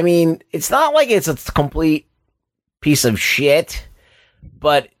know. I mean, it's not like it's a complete piece of shit,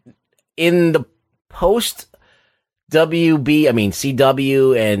 but in the post WB, I mean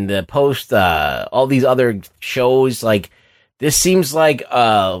CW and the post all these other shows, like this seems like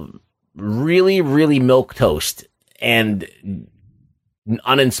really, really milquetoast and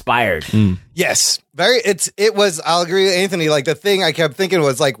uninspired. Yes, it was. I'll agree with Anthony. Like the thing I kept thinking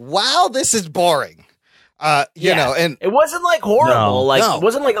was like, wow, this is boring. You know, and it wasn't like horrible, it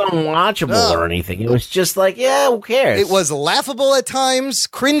wasn't like unwatchable or anything. It was just like, yeah, who cares? It was laughable at times,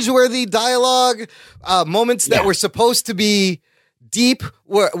 cringeworthy dialogue, moments that were supposed to be deep.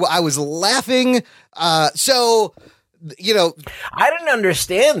 Where I was laughing. So, you know, I didn't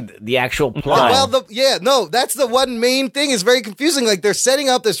understand the actual plot. Well, that's the one main thing is very confusing. Like they're setting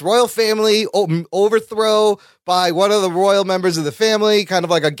up this royal family overthrow by one of the royal members of the family, kind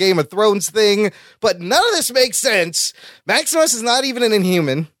of like a Game of Thrones thing. But none of this makes sense. Maximus is not even an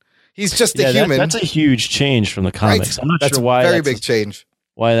Inhuman. He's just a human. That's a huge change from the comics. Right? I'm not That's sure why. Very big change.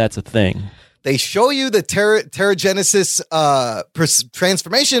 Why that's a thing. They show you the Terrigenesis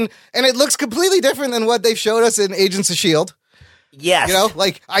transformation, and it looks completely different than what they've showed us in Agents of S.H.I.E.L.D. Yes. You know,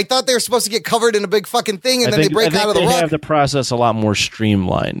 like I thought they were supposed to get covered in a big fucking thing, and then they break out of the They rock. have the process a lot more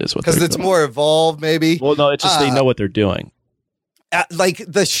streamlined, is what Because it's more evolved, maybe. Well, no, it's just they know what they're doing. Like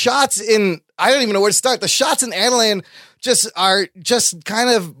the shots in, I don't even know where to start. The shots in Adelan are just kind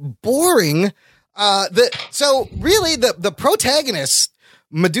of boring. So really, the protagonists,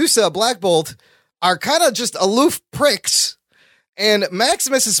 Medusa, Black Bolt, are kind of just aloof pricks, and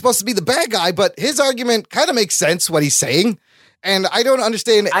Maximus is supposed to be the bad guy, but his argument kind of makes sense, what he's saying, and I don't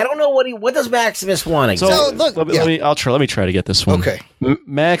understand. I don't know what does Maximus want exactly? So look, let me try to get this one. Okay.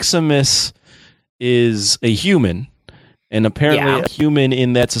 Maximus is a human, and apparently a human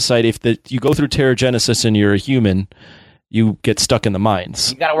in that society, if you go through Terrigenesis and you're a human, you get stuck in the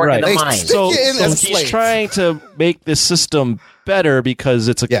mines. You got to work in the mines. So he's trying to make this system better because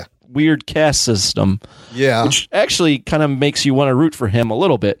it's a weird caste system. Yeah. Which actually kind of makes you want to root for him a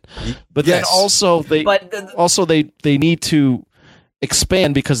little bit. But then also they need to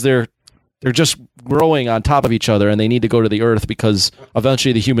expand because they're just growing on top of each other, and they need to go to the Earth because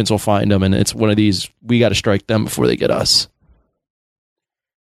eventually the humans will find them, and it's one of these, we got to strike them before they get us.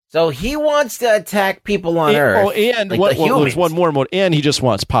 So he wants to attack people on Earth. Oh, and there's one more mode, and he just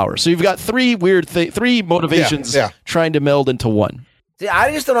wants power. So you've got three motivations trying to meld into one. See,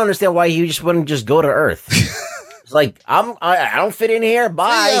 I just don't understand why he just wouldn't just go to Earth. It's like I don't fit in here.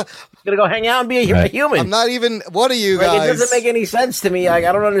 Bye. I'm gonna go hang out and be a human. I'm not even. What are you guys? It doesn't make any sense to me. I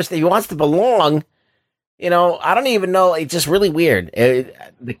don't understand. He wants to belong. You know, I don't even know. It's just really weird.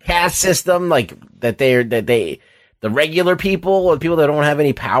 The caste system, like the regular people or people that don't have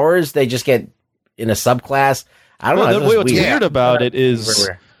any powers, they just get in a subclass. I don't know. What's weird about it is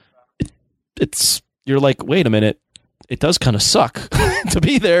it's you're like, wait a minute, it does kind of suck to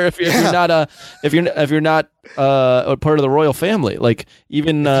be there if you're not a part of the royal family. Like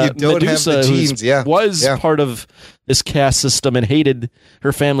even Medusa, who was part of this caste system and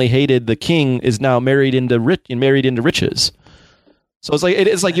her family hated the king, is now married into riches. So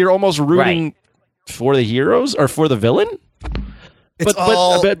it's like you're almost rooting for the heroes or for the villain. But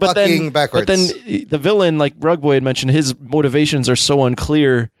then backwards. But then the villain, like Rugboy had mentioned, his motivations are so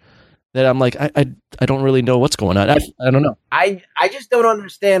unclear that I'm like, I don't really know what's going on. I don't know. I just don't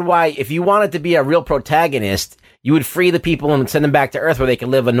understand why, if you wanted to be a real protagonist, you would free the people and send them back to Earth where they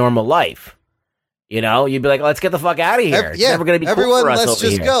can live a normal life. You know, you'd be like, let's get the fuck out of here. It's never going to be cool for us let's over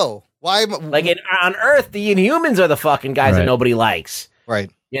just here. go. Why? Like on Earth, the Inhumans are the fucking guys that nobody likes.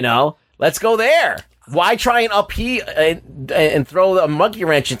 Right. You know, let's go there. Why try and throw a monkey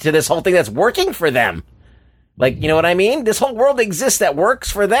wrench into this whole thing that's working for them? Like, you know what I mean? This whole world exists that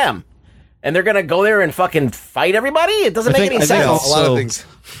works for them. And they're going to go there and fucking fight everybody? It doesn't make any sense. A lot of things.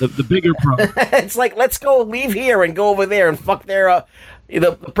 The bigger problem. It's like, let's go leave here and go over there and fuck their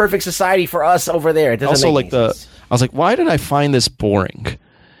the perfect society for us over there. It doesn't make any sense. I was like, why did I find this boring?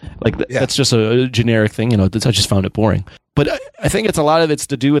 That's just a generic thing. I just found it boring. But I think it's a lot of it's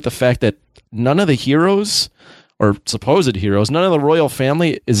to do with the fact that none of the heroes or supposed heroes, none of the royal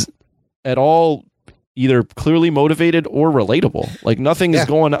family is at all either clearly motivated or relatable. Like nothing is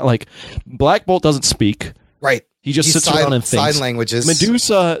going on. Like Black Bolt doesn't speak. Right. He just sits around and thinks. Sign languages.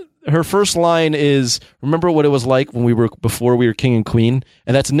 Medusa, her first line is, "Remember what it was like when before we were king and queen,"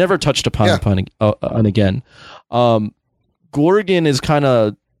 and that's never touched upon again. Gorgon is kind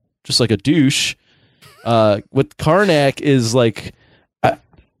of just like a douche. With Karnak is like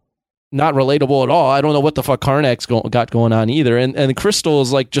not relatable at all. I don't know what the fuck Karnak's got going on either. And Crystal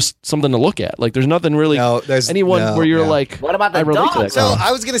is like just something to look at. Like there's nothing really where you're like, what about the I relate to dog? that So guy.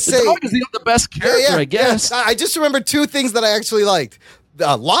 I was gonna say the dog is the best character, I guess. I just remembered two things that I actually liked.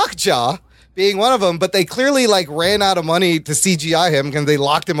 Lockjaw being one of them, but they clearly like ran out of money to CGI him because they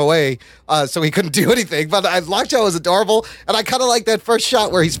locked him away, so he couldn't do anything. But Lockjaw was adorable, and I kind of like that first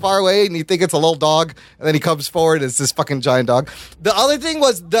shot where he's far away and you think it's a little dog, and then he comes forward and it's this fucking giant dog. The other thing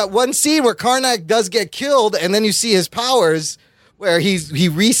was that one scene where Karnak does get killed, and then you see his powers. Where he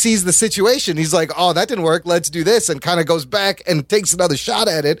re-sees the situation. He's like, oh, that didn't work. Let's do this. And kind of goes back and takes another shot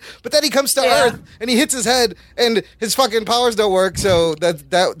at it. But then he comes to Earth and he hits his head and his fucking powers don't work. So that's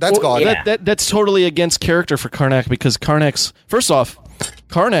gone. That's totally against character for Karnak because first off,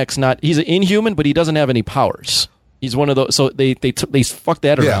 Karnak's he's an inhuman, but he doesn't have any powers. He's one of those. So they fucked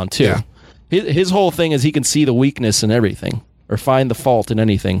that around too. Yeah. His whole thing is he can see the weakness in everything or find the fault in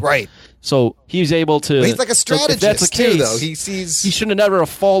anything. Right. So he's able to. But he's like a strategist if that's the case, too, though. He sees. He should have never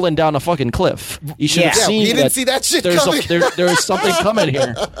fallen down a fucking cliff. He should have seen. He didn't see that shit coming. There's something coming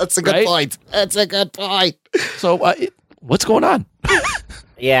here. That's a good point. That's a good point. So what's going on?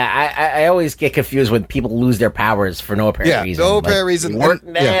 Yeah, I always get confused when people lose their powers for no apparent reason. No apparent reason. They work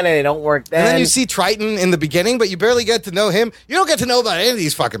then and they don't work then. And then you see Triton in the beginning, but you barely get to know him. You don't get to know about any of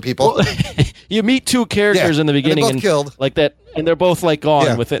these fucking people. Well, you meet two characters in the beginning and they're both killed. Like that, and they're both like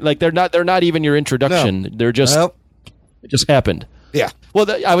gone with it. Like they're not even your introduction. They're just it just happened. Yeah. Well,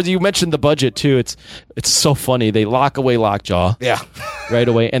 you mentioned the budget too. It's so funny. They lock away Lockjaw. Yeah. Right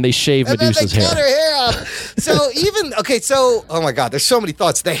away, and they shave and Medusa's then they hair. cut her hair off. So oh my god, there's so many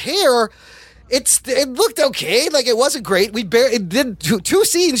thoughts. The hair. It looked okay, like it wasn't great. It did two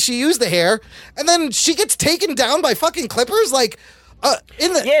scenes. She used the hair, and then she gets taken down by fucking clippers. Like, they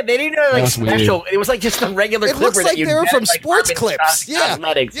didn't know like special. Weird. It was like just a regular clipper. It looks like that they were from like sports clips.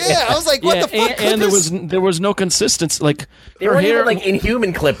 Cosmetics. Yeah. I was like, what the fuck? And there was no consistency. Like they weren't even like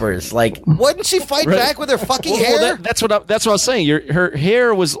inhuman clippers. Like, wouldn't she fight back with her fucking hair? That's what I was saying. Her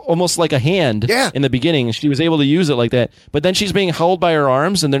hair was almost like a hand. In the beginning, and she was able to use it like that. But then she's being held by her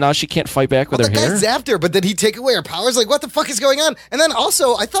arms, and now she can't fight back with her hair. The guy zapped her, but then he take away her powers. Like, what the fuck is going on? And then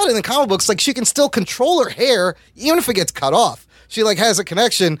also, I thought in the comic books, like she can still control her hair even if it gets cut off. She like has a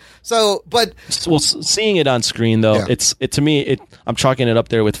connection. So, but seeing it on screen though, I'm chalking it up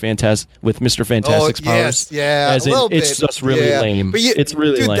there with Mr. Fantastic's powers. Yeah, it's just really lame. But it's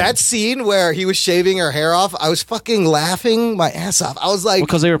really lame. That scene where he was shaving her hair off, I was fucking laughing my ass off. I was like,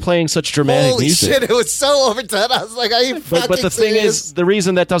 because they were playing such dramatic holy music. Shit, it was so overdone. I was like, are you fucking But the thing is, the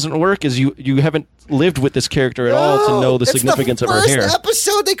reason that doesn't work is you haven't lived with this character at all to know the significance of her hair. First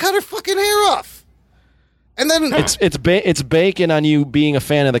episode, they cut her fucking hair off. And then it's banking on you being a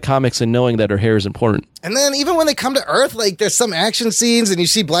fan of the comics and knowing that her hair is important. And then even when they come to Earth, like there's some action scenes and you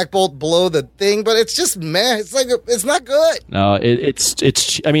see Black Bolt below the thing, but it's just meh. It's like it's not good. No,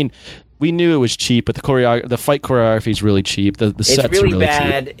 it's. I mean, we knew it was cheap, but the fight choreography is really cheap. The sets it's really, really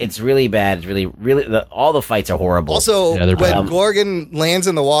bad. Cheap. It's really bad. It's really all the fights are horrible. Also, when Gorgon lands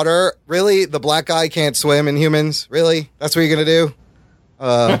in the water, really the black guy can't swim in Humans. Really, that's what you're gonna do?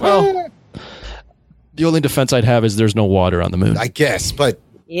 Well. The only defense I'd have is there's no water on the moon. I guess, but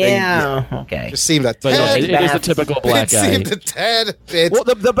okay. Just seemed a tad. It is the typical black guy. It seemed a tad bit. Well,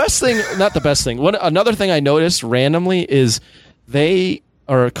 the best thing, not the best thing. Another thing I noticed randomly is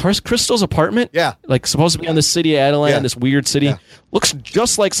Crystal's apartment. Yeah, like supposed to be on the city of Adelan, this weird city, looks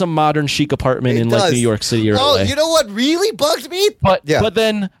just like some modern chic apartment in like New York City or LA. You know what really bugged me? But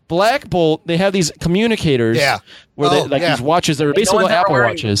then Black Bolt, they have these communicators. Where these watches that are basically Apple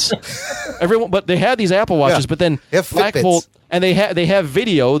watches. But they had these Apple watches, but then Black Bolt, and they have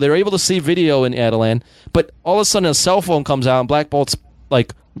video. They're able to see video in Adelan, but all of a sudden a cell phone comes out and Black Bolt's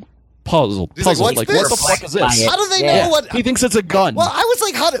like puzzled. He's like, What "What's the this? fuck is this? How do they know what? He thinks it's a gun. Well, I was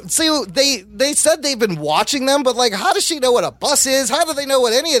like, how do? So they said they've been watching them, but like, how does she know what a bus is? How do they know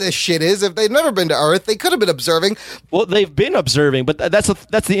what any of this shit is? If they've never been to Earth, they could have been observing. Well, they've been observing, but that's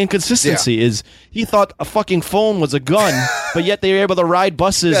the inconsistency. Is he thought a fucking phone was a gun, but yet they were able to ride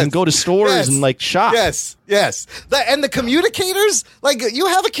buses and go to stores and like shop. Yes. And the communicators, like you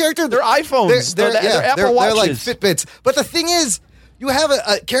have a character. They're iPhones. They're Apple They're like Watches. Fitbits. But the thing is, you have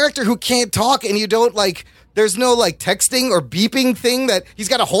a character who can't talk, and you don't like. There's no like texting or beeping thing that he's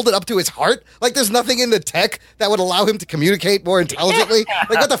got to hold it up to his heart. Like there's nothing in the tech that would allow him to communicate more intelligently.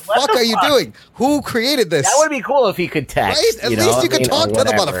 Like what the fuck are you doing? Who created this? That would be cool if he could text. Right? At least you could talk to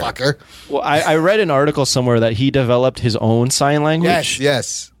the motherfucker. Well, I read an article somewhere that he developed his own sign language.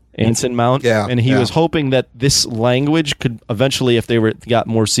 Yes. Anson Mount. Yeah. And he was hoping that this language could eventually, if they got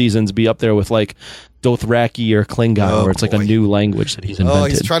more seasons, be up there with like Dothraki or Klingon, where it's like a new language that he's invented. Oh,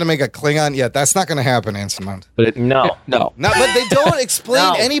 he's trying to make a Klingon? Yeah, that's not going to happen, Anson Mount. But no. But they don't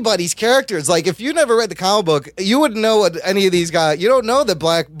explain anybody's characters. Like, if you never read the comic book, you wouldn't know what any of these guys... You don't know that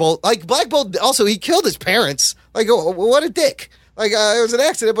Black Bolt... Like, Black Bolt, also, he killed his parents. Like, what a dick. Like, it was an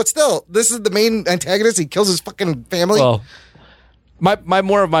accident, but still, this is the main antagonist. He kills his fucking family. Well,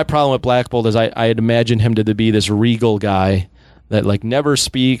 more of my problem with Black Bolt is I had imagined him to be this regal guy that like never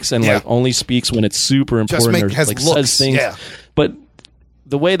speaks and like only speaks when it's super important or like says things. Yeah. But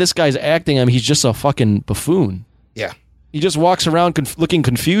the way this guy's acting, I mean, he's just a fucking buffoon. Yeah. He just walks around looking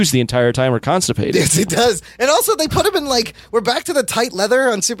confused the entire time or constipated. Yes, he does. And also, they put him in like, we're back to the tight leather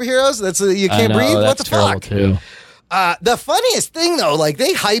on superheroes. That's you can't breathe. What the fuck? Too. The funniest thing, though, like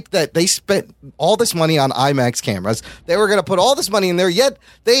they hyped that they spent all this money on IMAX cameras. They were going to put all this money in there, yet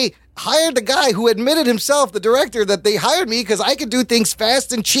they hired the guy who admitted himself, the director, that they hired me because I could do things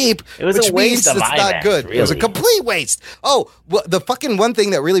fast and cheap, which means it's not good. Really. It was a complete waste. Oh, well, the fucking one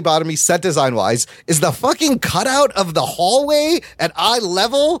thing that really bothered me set design-wise is the fucking cutout of the hallway at eye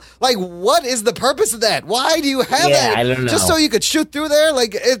level. Like, what is the purpose of that? Why do you have that? I don't know. Just so you could shoot through there?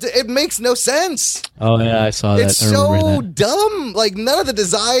 Like, it makes no sense. Oh, yeah, I saw that. It's so dumb. Like, none of the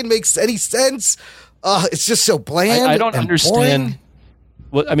design makes any sense. It's just so bland. I don't understand. Boring.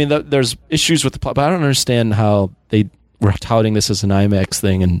 Well, I mean, there's issues with the plot, but I don't understand how they were touting this as an IMAX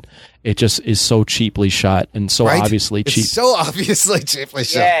thing, and it just is so cheaply shot and so obviously cheap. It's so obviously cheaply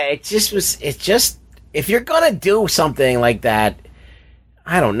shot. Yeah, it just if you're gonna do something like that,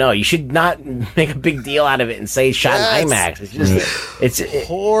 I don't know. You should not make a big deal out of it and say it's shot in IMAX. It's just it's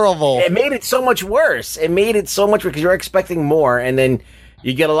horrible. It made it so much worse. It made it so much because you're expecting more, and then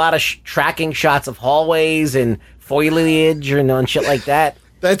you get a lot of tracking shots of hallways and foliage and shit like that.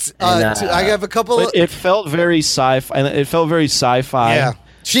 That's I have a couple. But it felt very sci-fi. It felt very sci-fi. Yeah,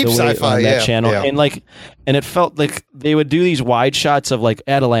 cheap sci-fi. On that channel, and it felt like they would do these wide shots of like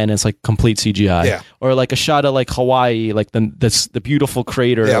Adelan. It's like complete CGI, or like a shot of like Hawaii, like the beautiful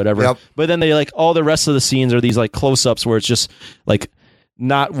crater or whatever. Yep. But then they like all the rest of the scenes are these like close-ups where it's just like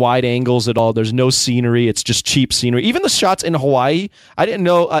not wide angles at all. There's no scenery. It's just cheap scenery. Even the shots in Hawaii, I didn't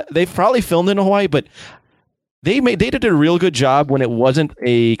know they've probably filmed in Hawaii, but they did a real good job when it wasn't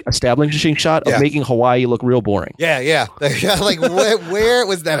a establishing shot of making Hawaii look real boring. Yeah. Like where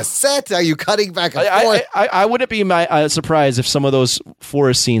was that a set? Are you cutting back and forth? I wouldn't be surprised if some of those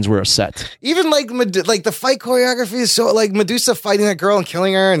forest scenes were a set. Even like the fight choreography is so like Medusa fighting that girl and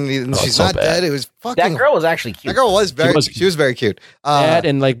killing her, and she's not dead. It was fucking. That girl was actually cute. That girl was she was very cute. That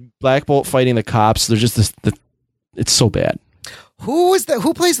and like Black Bolt fighting the cops. There's just it's so bad. Who was that?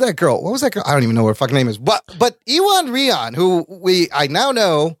 Who plays that girl? What was that girl? I don't even know what her fucking name is. But Ewan Rion, who I now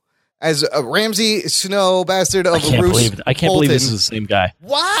know as a Ramsay Snow bastard of Roose. I can't believe this is the same guy.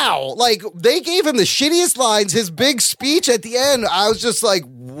 Wow! Like they gave him the shittiest lines. His big speech at the end, I was just like,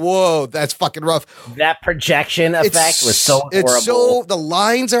 "Whoa, that's fucking rough." That projection effect was so horrible. It's so the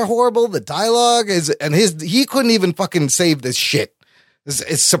lines are horrible. The dialogue is, and he couldn't even fucking save this shit.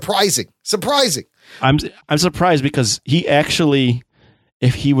 It's surprising. I'm surprised because he actually,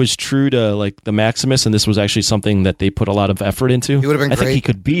 if he was true to like the Maximus, and this was actually something that they put a lot of effort into, he would have been great. I think he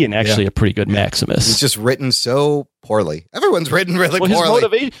could be a pretty good Maximus. He's just written so poorly. Everyone's written really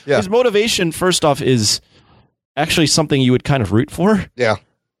poorly. His motivation, first off, is actually something you would kind of root for. Yeah,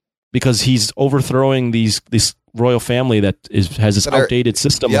 because he's overthrowing this royal family that has this outdated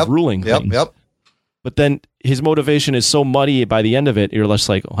system of ruling. Yep. But then his motivation is so muddy by the end of it, you're just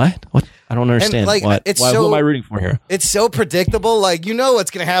like, what? I don't understand. Like, what? Who am I rooting for here? It's so predictable. Like, you know what's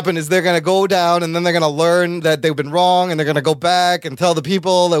going to happen is they're going to go down and then they're going to learn that they've been wrong and they're going to go back and tell the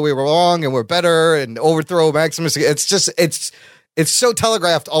people that we were wrong and we're better and overthrow Maximus. It's just, it's so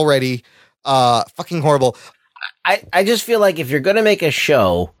telegraphed already. Fucking horrible. I just feel like if you're going to make a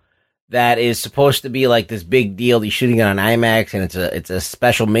show that is supposed to be like this big deal. He's shooting it on IMAX, and it's a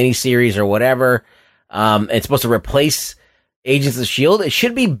special miniseries or whatever. It's supposed to replace Agents of S.H.I.E.L.D. It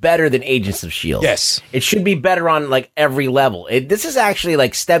should be better than Agents of S.H.I.E.L.D. Yes. It should be better on like every level. This is actually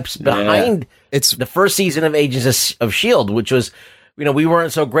like steps behind it's the first season of Agents of S.H.I.E.L.D., which was, we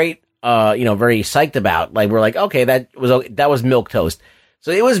weren't so great, very psyched about. Like, we're like, okay, that was milquetoast. So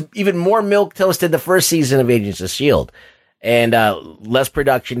it was even more milquetoast than the first season of Agents of S.H.I.E.L.D. And less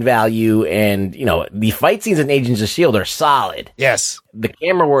production value, and the fight scenes in Agents of S.H.I.E.L.D. are solid. Yes, the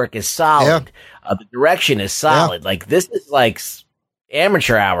camera work is solid. The direction is solid. Like, this is like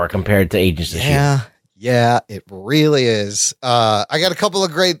amateur hour compared to Agents of S.H.I.E.L.D. Yeah, it really is. I got a couple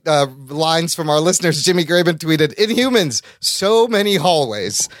of great lines from our listeners. Jimmy Graben tweeted, "InHumans, so many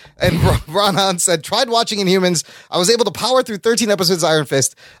hallways." And Ron Hahn said, "Tried watching InHumans. I was able to power through 13 episodes of Iron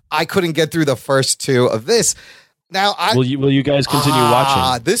Fist. I couldn't get through the first 2 of this." Now, will you guys continue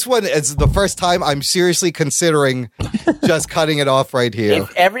watching? This one is the first time I'm seriously considering just cutting it off right here.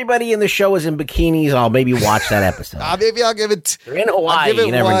 If everybody in the show is in bikinis, I'll maybe watch that episode. Maybe I'll give it. They're in Hawaii. I'll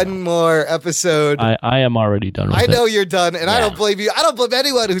give it one more episode. I am already done with I it. know you're done, and I don't blame you. I don't blame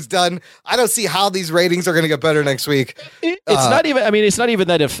anyone who's done. I don't see how these ratings are going to get better next week. It's not even. I mean, it's not even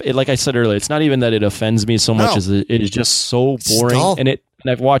that like I said earlier, it's not even that it offends me so much as it is just so boring. And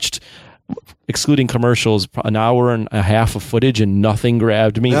I've watched, excluding commercials, an hour and a half of footage, and nothing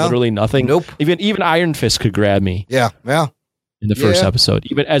grabbed me. Literally nothing. Nope. Even Iron Fist could grab me. Yeah. In the first episode,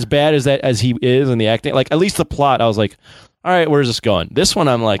 even as bad as he is in the acting, like at least the plot, I was like, all right, where's this going? This one,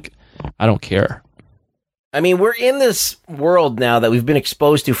 I'm like, I don't care. I mean, we're in this world now that we've been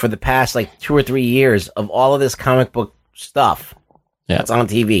exposed to for the past like 2 or 3 years of all of this comic book stuff that's on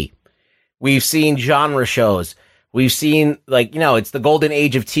TV. We've seen genre shows. We've seen, like, it's the golden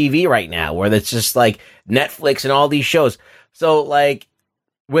age of TV right now, where it's just like Netflix and all these shows. So, like,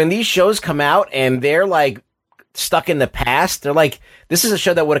 when these shows come out and they're like stuck in the past, they're like, this is a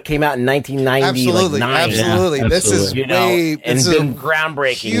show that would have came out in 1990. Absolutely. Yeah, this is way, and this been is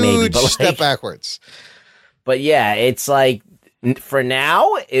groundbreaking, huge maybe. But step backwards. But yeah, it's like, for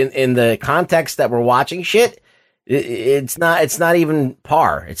now, in the context that we're watching shit, it's not even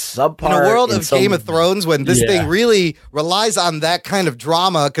par. It's subpar. In a world of Game of Thrones, when this thing really relies on that kind of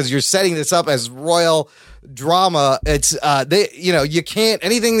drama, because you're setting this up as royal drama, it's you can't,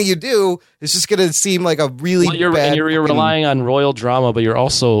 anything that you do is just going to seem like a really bad. You're relying on royal drama, but you're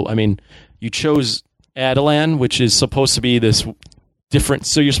also, I mean, you chose Adelan, which is supposed to be this different.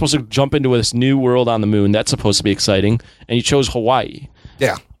 So you're supposed to jump into this new world on the moon. That's supposed to be exciting, and you chose Hawaii.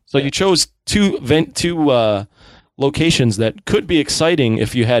 Yeah. So you chose two locations that could be exciting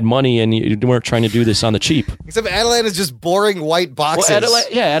if you had money and you weren't trying to do this on the cheap. Except Adelan is just boring white boxes. Well,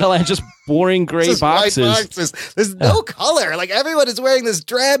 Adelan just boring gray boxes. White boxes. There's no color. Like, everyone is wearing this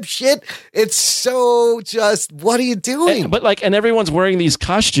drab shit. It's so just, what are you doing? And everyone's wearing these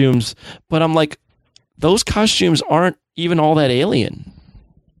costumes, but I'm like, those costumes aren't even all that alien.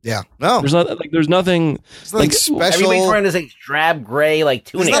 Yeah, no. There's nothing like special. Everybody's wearing this like drab gray like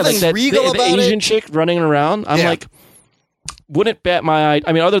tunic. There's nothing regal the about Asian it. chick running around. I'm like, wouldn't bat my eye.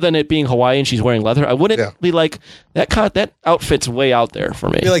 I mean, other than it being Hawaii and she's wearing leather, I wouldn't be like that outfit's way out there for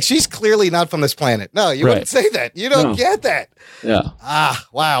me. You're like, she's clearly not from this planet. No, you wouldn't say that. You don't get that. Yeah.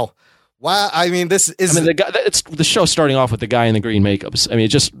 Wow. I mean, this is. I mean, it's the show starting off with the guy in the green makeups. I mean,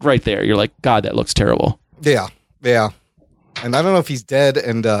 just right there, you're like, God, that looks terrible. Yeah. And I don't know if he's dead.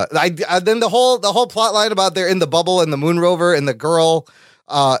 And then the whole plot line about they're in the bubble and the moon rover and the girl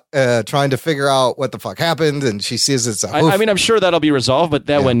trying to figure out what the fuck happened, and she sees it's a hoof. I mean, I'm sure that'll be resolved, but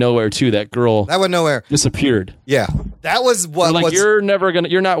that went nowhere too. That girl went nowhere. Disappeared. Yeah, that was what. Like, you're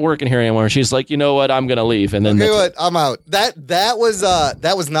not working here anymore. She's like, you know what? I'm gonna leave, and then I'm out. That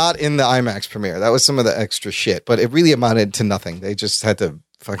was not in the IMAX premiere. That was some of the extra shit, but it really amounted to nothing. They just had to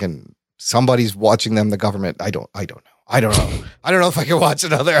fucking. Somebody's watching them. The government. I don't know. I don't know if I can watch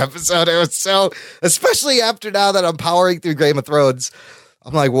another episode. It was so, especially after now that I'm powering through Game of Thrones,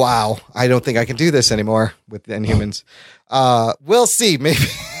 I'm like, wow, I don't think I can do this anymore with InHumans. We'll see.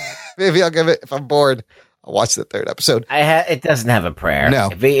 Maybe I'll give it, if I'm bored, I'll watch the 3rd episode. It doesn't have a prayer.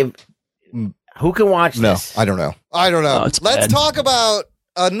 No. Who can watch this? I don't know. Let's talk about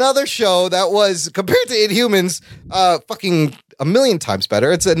another show that was, compared to InHumans, fucking a million times better.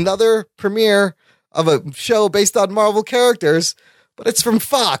 It's another premiere of a show based on Marvel characters, but it's from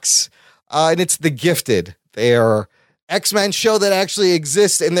Fox, and it's The Gifted. Their X-Men show that actually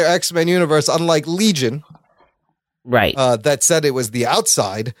exists in their X-Men universe, unlike Legion. Right. That said it was The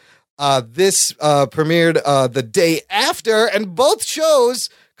Outside. This premiered the day after, and both shows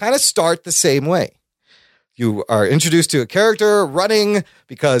kind of start the same way. You are introduced to a character running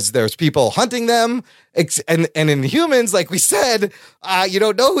because there's people hunting them. And in Humans, like we said, you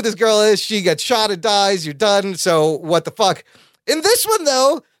don't know who this girl is. She gets shot and dies. You're done. So what the fuck? In this one,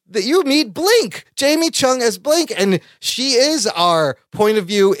 though, that you meet Blink, Jamie Chung as Blink, and she is our point of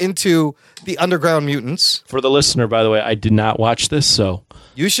view into the underground mutants. For the listener, by the way, I did not watch this, so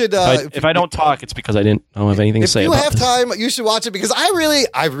you should. If I don't talk, it's because I don't have anything to say. If you about have this. time, you should watch it because I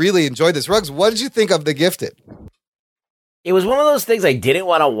really enjoyed this. Ruggs, what did you think of The Gifted? It was one of those things I didn't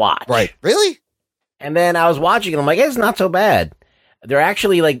want to watch. Right? Really? And then I was watching it. I'm like, it's not so bad. They're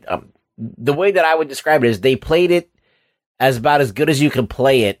actually like the way that I would describe it is they played it as about as good as you can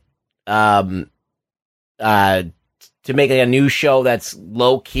play it. To make like a new show that's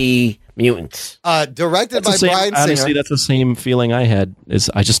low key mutants. Directed by Bryan Singer. Honestly, that's the same feeling I had.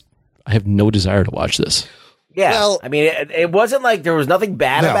 I have no desire to watch this. Yeah, well, I mean, it wasn't like there was nothing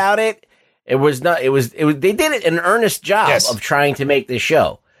bad about it. It was not. It was. They did an earnest job of trying to make this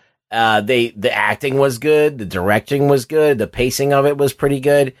show. The acting was good. The directing was good. The pacing of it was pretty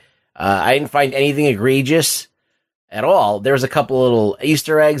good. I didn't find anything egregious at all. There's a couple little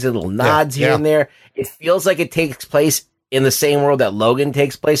Easter eggs and little nods here and there. It feels like it takes place in the same world that Logan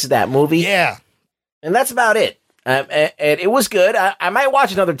takes place in that movie. Yeah. And that's about it. And it was good. I might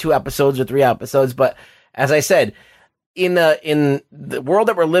watch another 2 episodes or 3 episodes, but as I said, in the world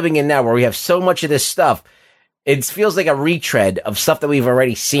that we're living in now, where we have so much of this stuff, it feels like a retread of stuff that we've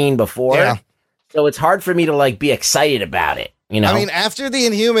already seen before. Yeah. So it's hard for me to like be excited about it. You know? I mean, after the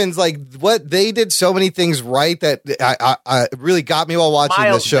Inhumans, like what they did so many things right that I really got me while watching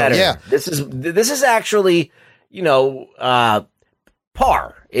this show. Better. Yeah, this is actually,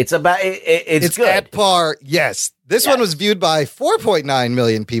 par. It's about it's good. At par. Yes, this one was viewed by 4.9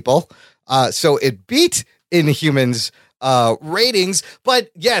 million people, so it beat Inhumans ratings. But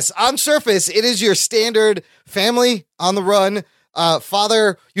yes, on surface, it is your standard family on the run.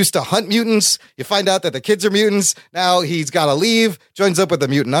 Father used to hunt mutants. You find out that the kids are mutants. Now he's got to leave, joins up with the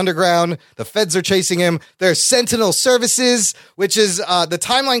mutant underground. The feds are chasing him. There's Sentinel Services, which is, the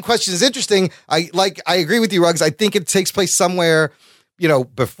timeline question is interesting. I agree with you, Ruggs. I think it takes place somewhere,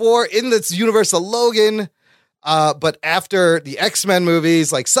 before in this universe of Logan, but after the X-Men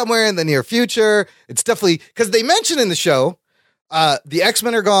movies, like somewhere in the near future. It's definitely, because they mention in the show, the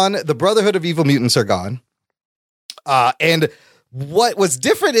X-Men are gone. The Brotherhood of Evil Mutants are gone. And what was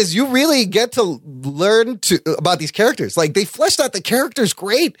different is you really get to learn about these characters. Like they fleshed out the characters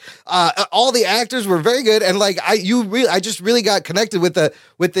great. All the actors were very good, and like I just really got connected with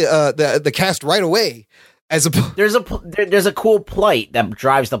the cast right away. There's a cool plight that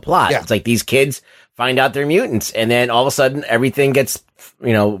drives the plot. Yeah. It's like these kids find out they're mutants, and then all of a sudden everything gets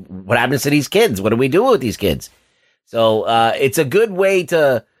what happens to these kids? What do we do with these kids? So it's a good way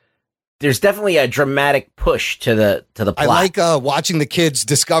to. There's definitely a dramatic push to the plot. I like watching the kids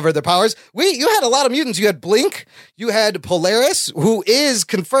discover their powers. You had a lot of mutants. You had Blink. You had Polaris, who is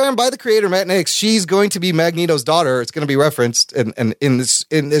confirmed by the creator Matt Nix. She's going to be Magneto's daughter. It's going to be referenced in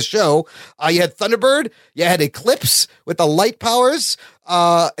this show. You had Thunderbird. You had Eclipse with the light powers,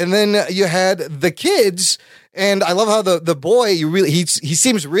 and then you had the kids. And I love how the boy, he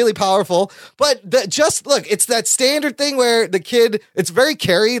seems really powerful, but it's that standard thing where the kid, it's very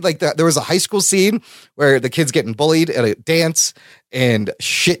Carrie, like that. There was a high school scene where the kid's getting bullied at a dance and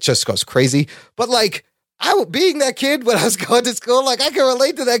shit just goes crazy. But like, being that kid when I was going to school, like I can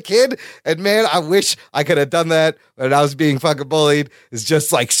relate to that kid. And man, I wish I could have done that when I was being fucking bullied. It's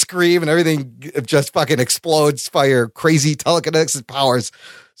just like scream and everything just fucking explodes by your crazy telekinesis powers.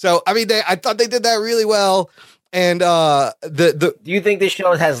 So, I mean, I thought they did that really well. And do you think this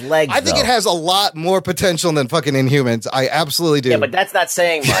show has legs? I think it has a lot more potential than fucking Inhumans. I absolutely do. Yeah, but that's not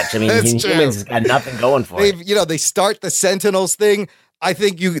saying much. I mean, Inhumans has got nothing going for it. They start the Sentinels thing. I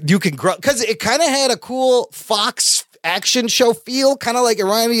think you can grow because it kind of had a cool Fox action show feel, kind of like it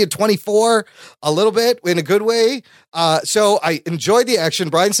reminded me of 24 a little bit in a good way. So I enjoyed the action.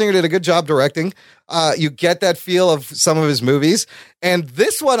 Bryan Singer did a good job directing. You get that feel of some of his movies. And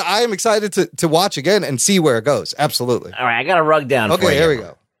this one I am excited to watch again and see where it goes. Absolutely. All right, I got a rug down for you. Okay, here we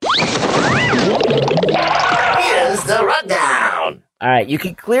go. Here's the rundown. All right, you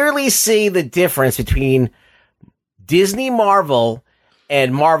can clearly see the difference between Disney Marvel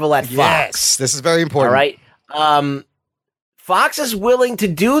and Marvel at Fox. Yes, this is very important. All right. Fox is willing to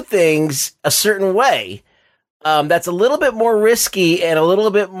do things a certain way that's a little bit more risky and a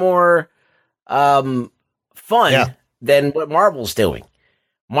little bit more fun than what Marvel's doing.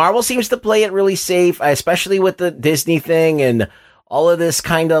 Marvel seems to play it really safe, especially with the Disney thing and all of this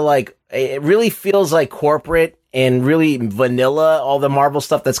kind of like, it really feels like corporate and really vanilla, all the Marvel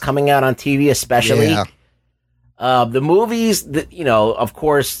stuff that's coming out on TV especially. Yeah. The movies, of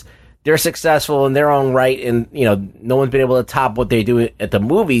course, they're successful in their own right, and no one's been able to top what they do at the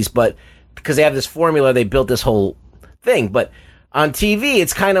movies, but because they have this formula, they built this whole thing. But on TV,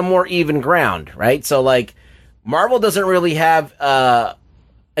 it's kind of more even ground, right? So like Marvel doesn't really have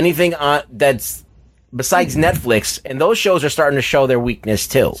anything on that's besides Netflix, and those shows are starting to show their weakness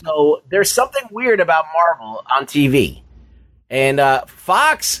too. So there's something weird about Marvel on TV. And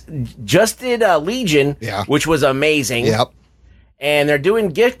Fox just did Legion, which was amazing. Yep. And they're doing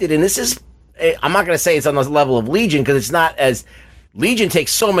Gifted, and this is, I'm not going to say it's on the level of Legion, because it's not as, Legion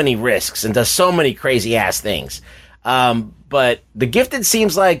takes so many risks and does so many crazy-ass things. But the Gifted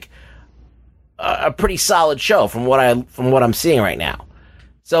seems like a pretty solid show from what I'm seeing right now.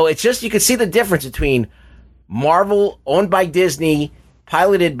 So it's just, you can see the difference between Marvel, owned by Disney,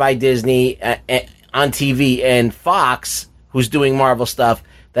 piloted by Disney on TV, and Fox, who's doing Marvel stuff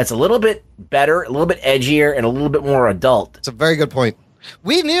that's a little bit better, a little bit edgier, and a little bit more adult. It's a very good point.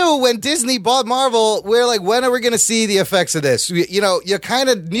 We knew when Disney bought Marvel, we're like, when are we going to see the effects of this? You kind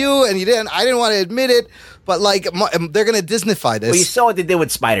of knew, and I didn't want to admit it, but like, they're going to Disneyfy this. Well, you saw what they did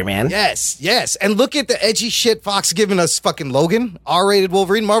with Spider-Man. Yes. And look at the edgy shit Fox giving us fucking Logan, R-rated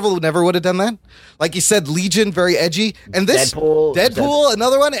Wolverine. Marvel never would have done that. Like you said, Legion, very edgy. And this, Deadpool,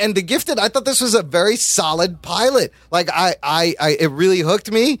 another one. And The Gifted, I thought this was a very solid pilot. Like, it really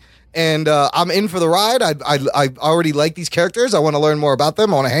hooked me. And I'm in for the ride. I already like these characters. I want to learn more about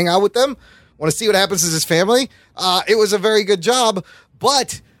them. I want to hang out with them. I want to see what happens to his family. It was a very good job,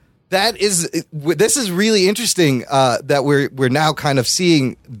 but this is really interesting that we're now kind of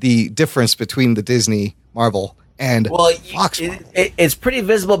seeing the difference between the Disney Marvel and Fox. It's pretty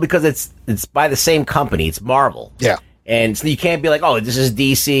visible because it's by the same company. It's Marvel. Yeah. And so you can't be like, oh, this is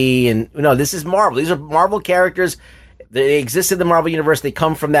DC, and no, this is Marvel. These are Marvel characters. They exist in the Marvel universe. They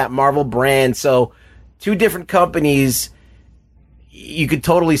come from that Marvel brand. So two different companies, you could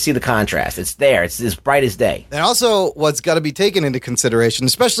totally see the contrast. It's there. It's as bright as day. And also what's got to be taken into consideration,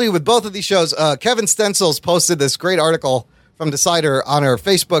 especially with both of these shows, Kevin Stencils posted this great article from Decider on our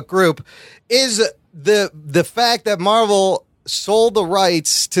Facebook group, is the fact that Marvel sold the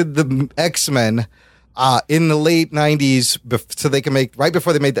rights to the X-Men in the late 90s, so they can make, right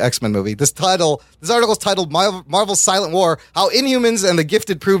before they made the X-Men movie. This article is titled Marvel's Silent War, How Inhumans and the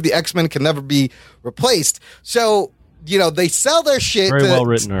Gifted Prove the X-Men Can Never Be Replaced. So, they sell their shit. Very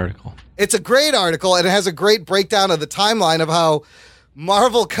well-written article. It's a great article, and it has a great breakdown of the timeline of how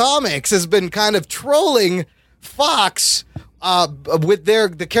Marvel Comics has been kind of trolling Fox with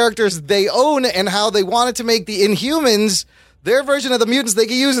the characters they own, and how they wanted to make the Inhumans their version of the mutants they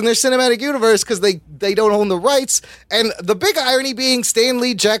can use in their cinematic universe because they don't own the rights. And the big irony being Stan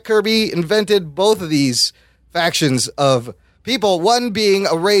Lee, Jack Kirby invented both of these factions of people. One being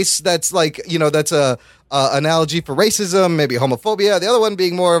a race that's like, that's a analogy for racism, maybe homophobia. The other one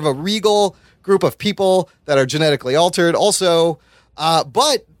being more of a regal group of people that are genetically altered also.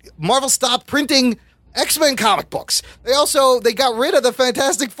 But Marvel stopped printing X-Men comic books. They got rid of the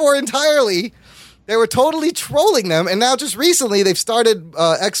Fantastic Four entirely. They were totally trolling them, and now just recently they've started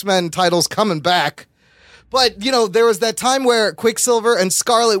X-Men titles coming back. But, there was that time where Quicksilver and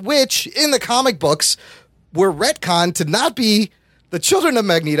Scarlet Witch in the comic books were retconned to not be the children of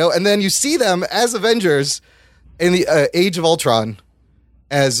Magneto, and then you see them as Avengers in the Age of Ultron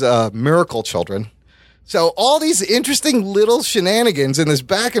as miracle children. So all these interesting little shenanigans in this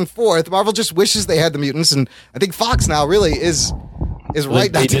back and forth, Marvel just wishes they had the mutants, and I think Fox now really is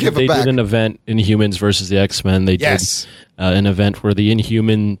right not to give it back. They did an event, Inhumans versus the X-Men. They did an event where the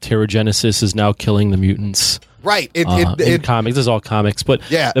Inhuman Terrigenesis is now killing the mutants. Right. In comics. This is all comics. But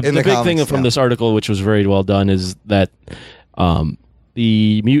the big thing from this article, which was very well done, is that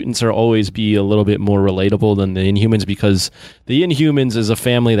the mutants are always be a little bit more relatable than the Inhumans, because the Inhumans is a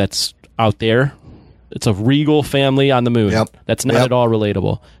family that's out there. It's a regal family on the moon. Yep. That's not at all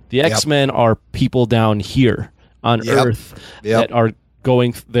relatable. The X-Men are people down here on Earth that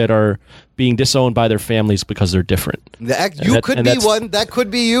are being disowned by their families because they're different. You could be one. That could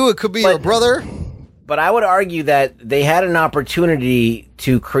be you. It could be your brother. But I would argue that they had an opportunity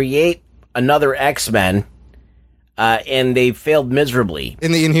to create another X-Men, and they failed miserably.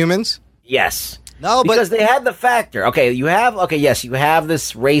 In the Inhumans? Yes. No, because they had the factor. You have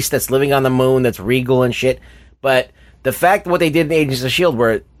this race that's living on the moon that's regal and shit, but the fact what they did in Agents of S.H.I.E.L.D.,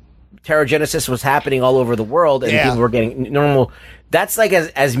 where Terrigenesis was happening all over the world and people were getting normal, that's like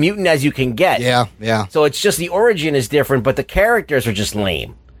as mutant as you can get. Yeah. So it's just the origin is different, but the characters are just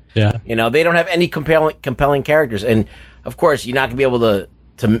lame. Yeah. They don't have any compelling characters. And of course, you're not going to be able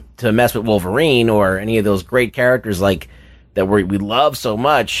to mess with Wolverine or any of those great characters like that we love so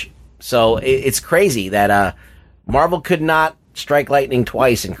much. So it's crazy that Marvel could not strike lightning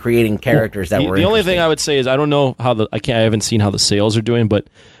twice in creating characters that were the only thing I would say is I don't know how I haven't seen how the sales are doing, but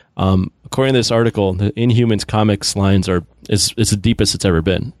according to this article, the Inhumans comics lines is the deepest it's ever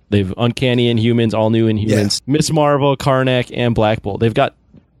been. They've Uncanny Inhumans, All New Inhumans, Miss Marvel, Karnak, and Black Bolt. They've got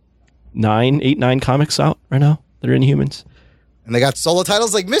 9 comics out right now that are Inhumans. And they got solo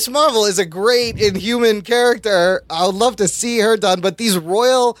titles. Like Miss Marvel is a great Inhuman character. I would love to see her done, but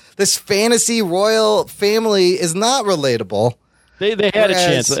this fantasy royal family is not relatable. They had a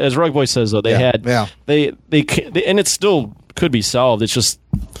chance, as Rug Boy says, though. They and it still could be solved. It's just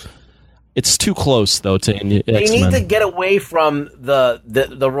it's too close though to X-Men. They need to get away from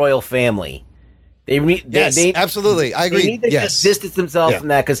the royal family. They absolutely. I agree. They need to just distance themselves from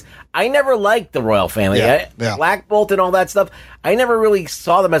that, because I never liked the royal family. Black Bolt and all that stuff, I never really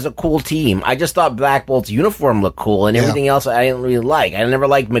saw them as a cool team. I just thought Black Bolt's uniform looked cool, and everything else I didn't really like. I never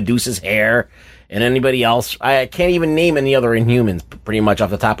liked Medusa's hair, and anybody else. I can't even name any other Inhumans pretty much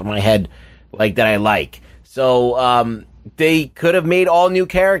off the top of my head like that I like. So they could have made all new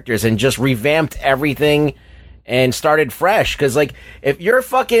characters and just revamped everything and started fresh. Because like if you're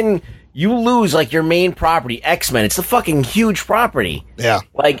you lose like your main property, X-Men. It's a fucking huge property. Yeah.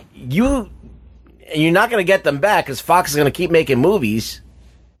 Like you're not going to get them back because Fox is going to keep making movies.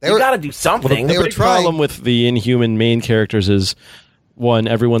 You got to do something. The big problem with the Inhuman main characters is, one,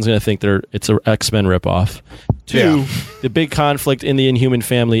 everyone's going to think it's an X-Men ripoff. Two, the big conflict in the Inhuman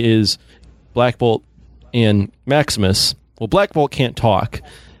family is Black Bolt and Maximus. Well, Black Bolt can't talk.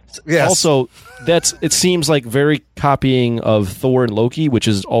 Yes. Also, it seems like very copying of Thor and Loki, which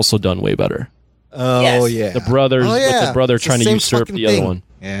is also done way better. Oh, yeah. The brothers, with the brother trying to usurp the other one.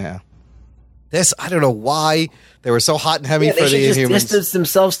 Yeah. I don't know why they were so hot and heavy for the Inhumans. They should just distance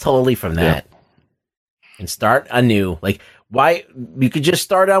themselves totally from that and start anew. Like, why? You could just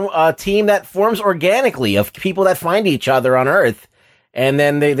start a team that forms organically of people that find each other on Earth, and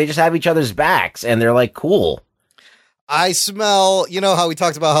then they just have each other's backs, and they're like, cool. I smell, you know how we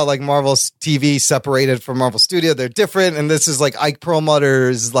talked about how like Marvel's TV separated from Marvel Studio, they're different, and this is like Ike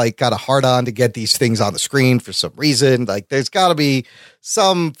Perlmutter's like got a hard on to get these things on the screen for some reason. Like there's got to be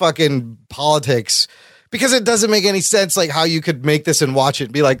some fucking politics, because it doesn't make any sense like how you could make this and watch it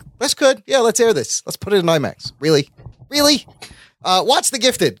and be like, that's good, yeah, let's air this, let's put it in IMAX. Really? Watch The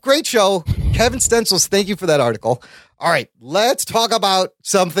Gifted, great show. Kevin Stencils, thank you for that article. All right, let's talk about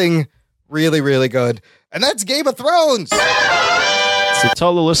something really, really good. And that's Game of Thrones. So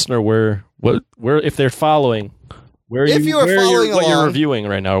tell the listener where if they're following, what you're reviewing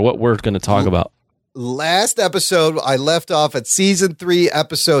right now, or what we're going to talk about. Last episode, I left off at season 3,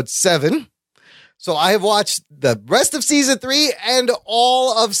 episode 7. So I have watched the rest of season 3 and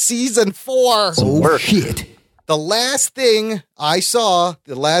all of season 4. Oh shit! The last thing I saw,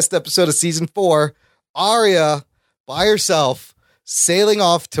 the last episode of season 4, Arya by herself sailing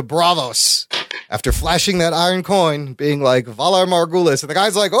off to Bravos. After flashing that iron coin, being like, Valar Morghulis. And the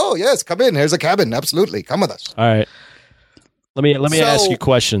guy's like, oh, yes, come in. Here's a cabin. Absolutely. Come with us. All right. Let me ask you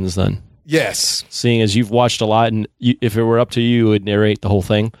questions then. Yes. Seeing as you've watched a lot, and if it were up to you would narrate the whole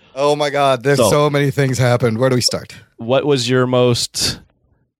thing. Oh, my God. There's so many things happened. Where do we start? What was your most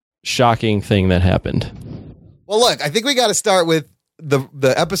shocking thing that happened? Well, look, I think we got to start with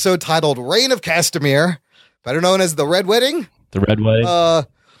the episode titled Reign of Castamere, better known as The Red Wedding. The Red Wedding?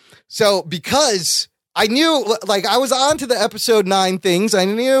 So because I knew, like, I was on to the episode 9 things. I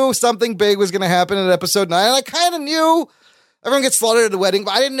knew something big was going to happen in episode 9. And I kind of knew everyone gets slaughtered at the wedding,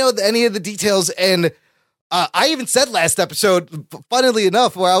 but I didn't know any of the details. And I even said last episode, funnily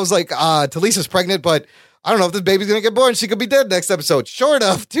enough, where I was like, Talisa's pregnant, but I don't know if this baby's going to get born. She could be dead next episode. Sure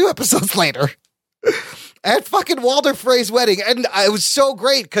enough, 2 episodes later, at fucking Walder Frey's wedding. And it was so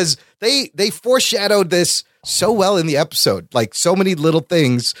great because they foreshadowed this so well in the episode. Like, so many little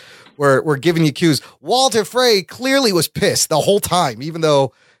things were giving you cues. Walder Frey clearly was pissed the whole time, even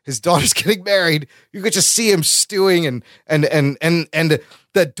though his daughter's getting married. You could just see him stewing, and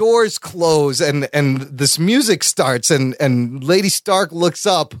the doors close, and this music starts, and Lady Stark looks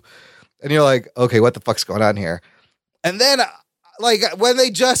up, and you're like, okay, what the fuck's going on here? And then, like, when they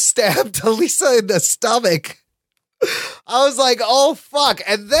just stabbed Talisa in the stomach, I was like, oh, fuck.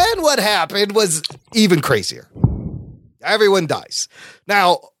 And then what happened was even crazier. Everyone dies.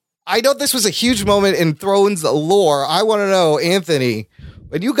 Now, I know this was a huge moment in Thrones lore. I want to know, Anthony,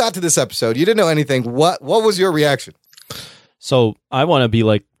 when you got to this episode, you didn't know anything. What was your reaction? So I'm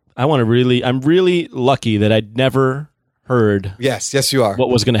really lucky that I'd never heard. Yes, you are. What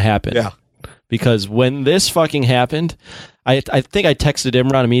was going to happen. Yeah. Because when this fucking happened, I think I texted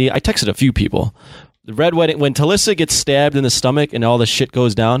Imran immediately. I texted a few people. The Red Wedding, when Talisa gets stabbed in the stomach and all the shit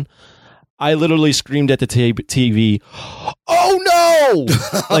goes down, I literally screamed at the TV, "Oh no!"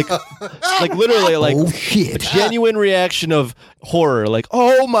 like literally, like a genuine reaction of horror, like,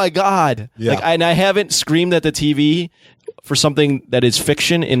 "Oh my god!" Yeah. Like, and I haven't screamed at the TV for something that is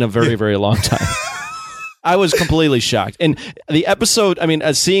fiction in a very, very long time. I was completely shocked, and the episode. I mean,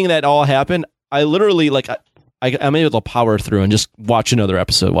 seeing that all happen, I literally like. I'm able to power through and just watch another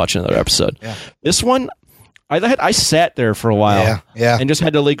episode. Yeah. This one, I sat there for a while, and just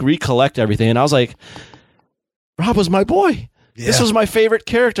had to like recollect everything. And I was like, Rob was my boy. Yeah. This was my favorite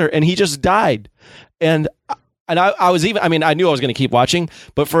character, and he just died. And I was even. I mean, I knew I was going to keep watching,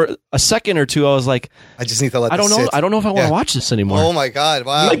 but for a second or two, I was like, I just need to let. I don't know. Sit. I don't know if I want to watch this anymore. Oh my god!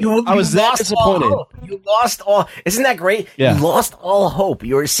 Wow. Like, I was that disappointed. You lost all. Isn't that great? Yeah. You lost all hope.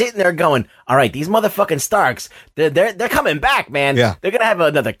 You were sitting there going, "All right, these motherfucking Starks, they're coming back, man. Yeah. They're gonna have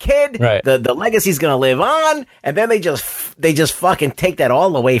another kid. Right. The legacy's gonna live on." And then they just fucking take that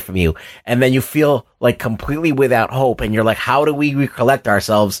all away from you, and then you feel like completely without hope. And you're like, "How do we recollect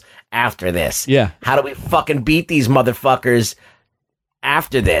ourselves after this? Yeah. How do we fucking beat these motherfuckers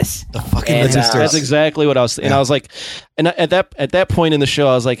after this?" The fucking And, Lannisters. That's exactly what I was. And I was like, and at that point in the show,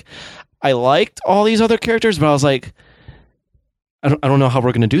 I was like, I liked all these other characters, but I was like, I don't know how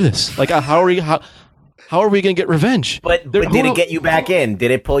we're going to do this. Like, how are we going to get revenge? But did it get you back in?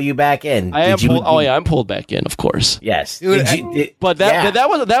 Did it pull you back in? I am pulled. Oh yeah, I'm pulled back in, of course. Yes. Dude, But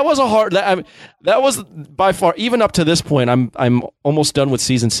that was a hard. That was by far, even up to this point. I'm almost done with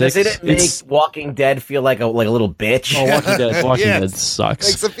season 6. Does it make Walking Dead feel like a little bitch? Oh, Walking Dead sucks.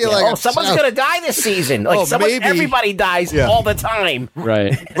 Makes it feel like someone's gonna die this season. Like maybe. everybody dies all the time.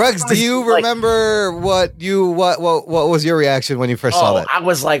 Right. Rex, do you remember what was your reaction when you first saw that? I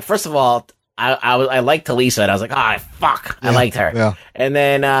was like, first of all, I liked Talisa, and I was like, fuck, I liked her. Yeah. And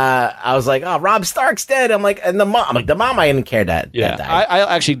then I was like, Rob Stark's dead. I'm like, and the mom, I didn't care that died.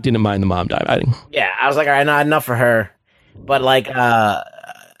 I actually didn't mind the mom dying. Yeah, I was like, all right, not enough for her. But like, I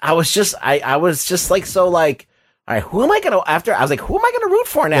was just like, so like, all right, who am I gonna after? I was like, who am I gonna root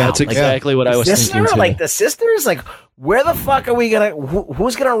for now? Yeah, that's exactly what I was thinking too. Like the sisters, like where the fuck are we gonna?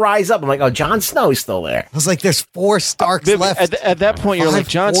 Who's gonna rise up? I'm like, oh, Jon Snow's still there. I was like, there's 4 Starks left. At that point, you're like,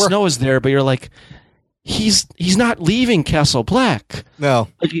 Jon Snow is there, but you're like, he's not leaving Castle Black. No,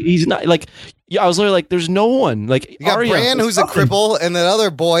 like he's not like. Yeah, I was literally like, there's no one. Like you got Arya, Bran, who's a cripple, and that other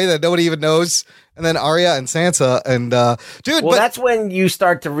boy that nobody even knows, and then Arya and Sansa, and dude. Well, that's when you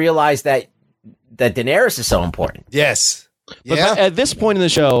start to realize that Daenerys is so important. Yes. But at this point in the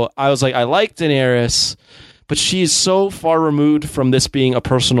show, I was like, I like Daenerys, but she's so far removed from this being a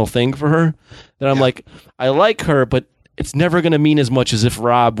personal thing for her that I'm like, I like her, but it's never going to mean as much as if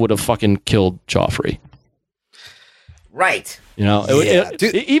Rob would have fucking killed Joffrey. Right. You know,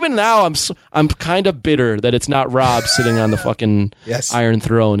 even now I'm kind of bitter that it's not Rob sitting on the fucking Iron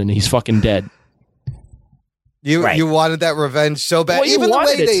Throne and he's fucking dead. You wanted that revenge so bad. Well, even the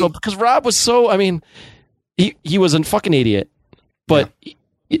way because Rob was so. I mean, he was a fucking idiot, but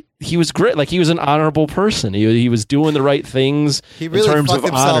he was great. Like he was an honorable person. He was doing the right things in terms of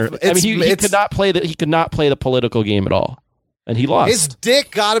honor. I mean, he could not play the political game at all, and he lost. His dick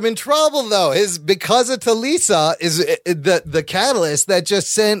got him in trouble though. Because of Talisa is the catalyst that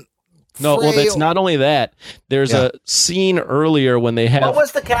just sent. No, well, that's not only that. There's a scene earlier when they have. What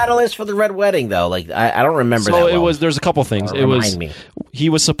was the catalyst for the Red Wedding, though? Like, I don't remember. So that well. There's a couple things. He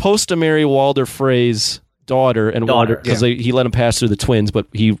was supposed to marry Walder Frey's daughter, and Walder because he let him pass through the twins, but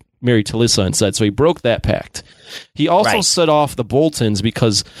he married Talisa instead. So he broke that pact. He also set off the Boltons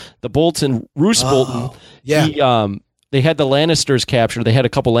because the Roose Bolton. They had the Lannisters captured. They had a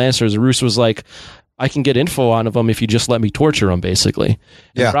couple Lannisters. Roose was like, I can get info on them if you just let me torture them, basically.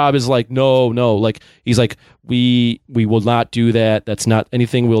 And Rob is like, no. Like, he's like, we will not do that. That's not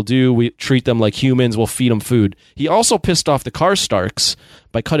anything we'll do. We treat them like humans. We'll feed them food. He also pissed off the Karstarks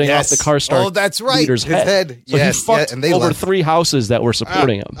by cutting off the Karstark leader's head. So he fucked over 3 houses that were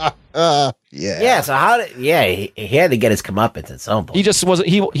supporting him. Yeah. So he had to get his comeuppance at some point. He just wasn't.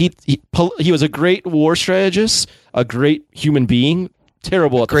 He was a great war strategist, a great human being.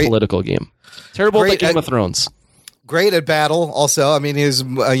 Terrible at the political game. Terrible at Game of Thrones. Great at battle, also. I mean, he was, a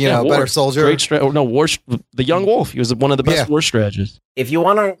better soldier. The Young Wolf. He was one of the best war strategists. If you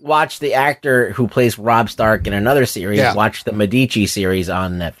want to watch the actor who plays Robb Stark in another series, watch the Medici series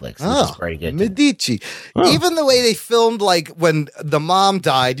on Netflix. It's very good. Medici. Even the way they filmed, like, when the mom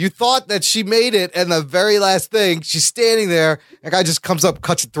died, you thought that she made it, and the very last thing, she's standing there, and a guy just comes up,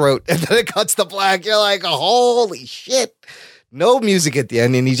 cuts her throat, and then it cuts to black. You're like, holy shit. No music at the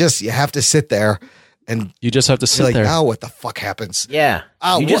end, and you have to sit there, and you just have to sit there. Now what the fuck happens? Yeah,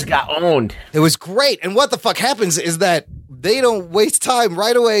 you just got owned. It was great, and what the fuck happens is that they don't waste time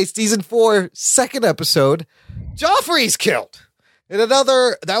right away. Season 4, second episode. Joffrey's killed. And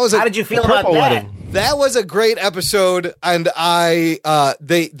another, how did you feel about that? Wedding. That was a great episode, and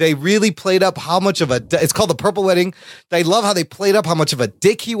they really played up how much of a, it's called The Purple Wedding. They love how they played up how much of a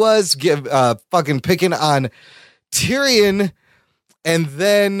dick he was, fucking picking on Tyrion, and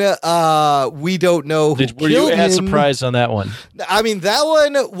then we don't know who Were you killed as him. surprised on that one? I mean, that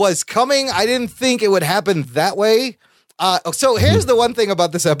one was coming. I didn't think it would happen that way. So here's the one thing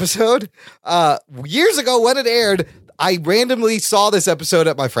about this episode. Years ago when it aired, I randomly saw this episode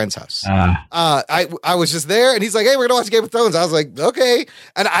at my friend's house. I was just there, and he's like, "Hey, we're gonna watch Game of Thrones." I was like, "Okay,"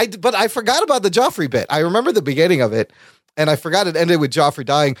 but I forgot about the Joffrey bit. I remember the beginning of it, and I forgot it ended with Joffrey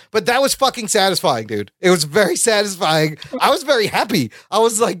dying. But that was fucking satisfying, dude. It was very satisfying. I was very happy. I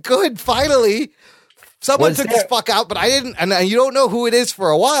was like, "Good, finally, someone took this fuck out." But I didn't, and you don't know who it is for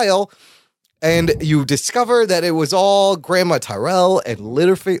a while. And you discover that it was all Grandma Tyrell and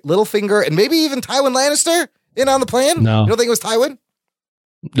Littlefinger and maybe even Tywin Lannister in on the plan. No. You don't think it was Tywin?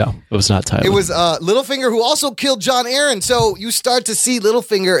 No, it was not Tywin. It was Littlefinger, who also killed Jon Arryn. So you start to see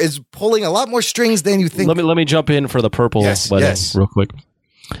Littlefinger is pulling a lot more strings than you think. Let me jump in for the purple wedding real quick.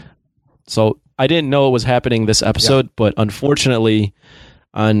 So I didn't know it was happening this episode, but unfortunately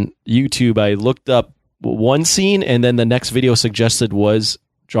on YouTube I looked up one scene and then the next video suggested was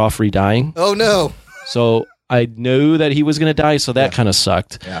Joffrey dying. Oh no. So I knew that he was going to die, so that kind of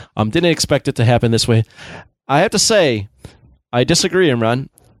sucked. Yeah. Didn't expect it to happen this way. I have to say, I disagree, Imran.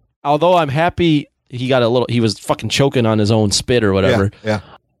 Although I'm happy he was fucking choking on his own spit or whatever. Yeah.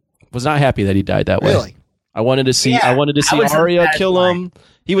 Was not happy that he died that way. Really? I wanted to see Arya kill him.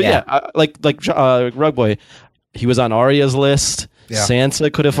 He was like Rug Boy. He was on Arya's list. Yeah.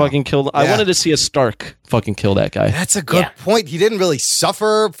 Sansa could have fucking killed him. I wanted to see a Stark fucking kill that guy. That's a good point. He didn't really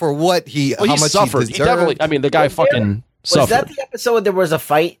suffer for what how much suffered. he He definitely. I mean, the guy fucking suffered. Was that the episode there was a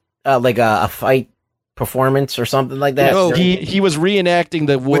fight, like a fight performance or something like that? No, he was reenacting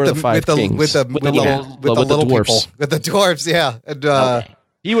the War of the Five Kings with the little dwarfs. people, with the dwarves. Yeah, and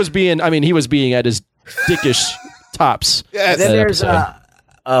he was being at his dickish tops. Yes. Then there's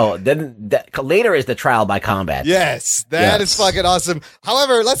later is the trial by combat. Yes, that is fucking awesome.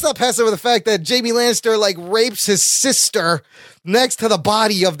 However, let's not pass over the fact that Jaime Lannister rapes his sister next to the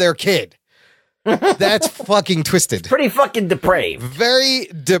body of their kid. That's fucking twisted. Pretty fucking depraved. Very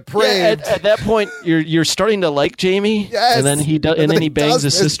depraved. At that point, you're starting to like Jamie, and then he bangs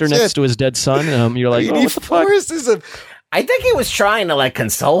his sister next to his dead son. You're like, what the fuck? I think he was trying to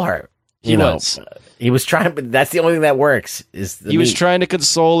console her. He was trying, but that's the only thing that works. He was trying to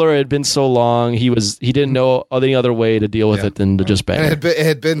console her. It had been so long. He didn't know any other way to deal with it than to just bang her. It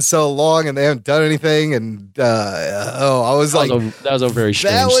had been so long, and they haven't done anything. And I was that was a very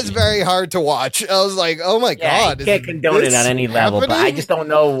strange. That was very hard to watch. I was like, oh my god, you can't condone it on any level. But I just don't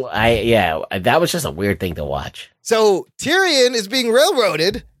know. That was just a weird thing to watch. So Tyrion is being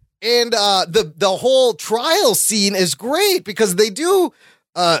railroaded, and the whole trial scene is great because they do.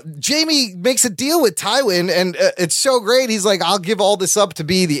 Jamie makes a deal with Tywin, and it's so great. He's like, I'll give all this up to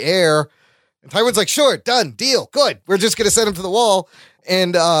be the heir. And Tywin's like, sure, done, deal, good. We're just going to send him to the wall.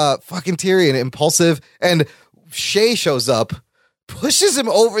 And fucking Tyrion, impulsive. And Shay shows up, pushes him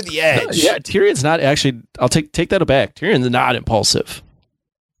over the edge. Yeah, Tyrion's not actually, I'll take that back. Tyrion's not impulsive.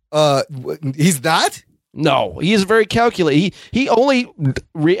 He's not? No, he is very calculated. He only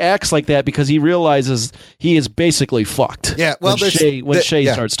reacts like that because he realizes he is basically fucked. Yeah, well, when Shay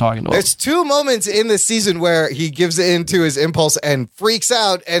starts talking to him. There's 2 moments in this season where he gives in to his impulse and freaks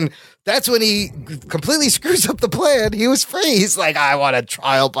out, and that's when he completely screws up the plan. He was free. He's like, I want a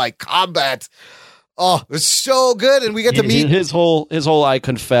trial by combat. Oh, it was so good, and we get to meet his whole. I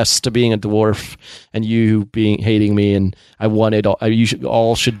confess to being a dwarf, and you hating me, and I wanted you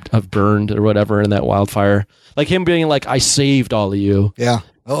should have burned or whatever in that wildfire. Like him being like, I saved all of you. Yeah.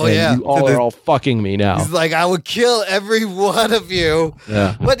 Oh yeah. You all are all fucking me now. He's like, I would kill every one of you.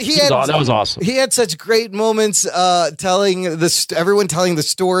 Yeah. But that was awesome. He had such great moments everyone telling the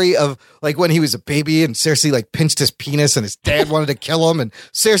story of when he was a baby and Cersei pinched his penis and his dad wanted to kill him and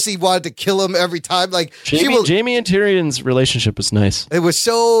Cersei wanted to kill him every time. Jamie and Tyrion's relationship was nice. It was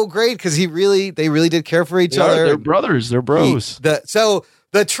so great because they really did care for each other. They're brothers. They're bros.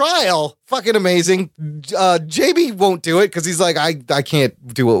 The trial, fucking amazing. JB won't do it because he's like, I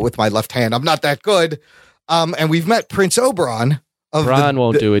can't do it with my left hand. I'm not that good. And we've met Prince Oberyn. Bronn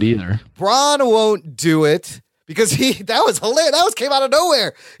won't do it either. Bronn won't do it because that was hilarious. That came out of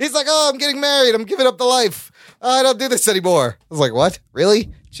nowhere. He's like, oh, I'm getting married. I'm giving up the life. I don't do this anymore. I was like, what? Really?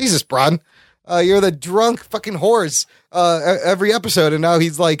 Jesus, Bronn. You're the drunk fucking whores every episode. And now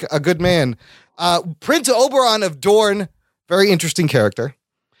he's like a good man. Prince Oberyn of Dorne. Very interesting character.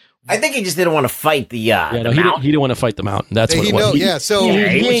 I think he just didn't want to fight the no, he didn't want to fight the mountain. That's what it was. He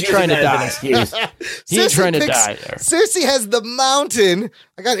ain't trying to die. He ain't trying to die there. Cersei has the mountain.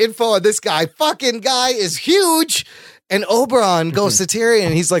 I got info on this guy. Fucking guy is huge. And Oberyn goes to Tyrion,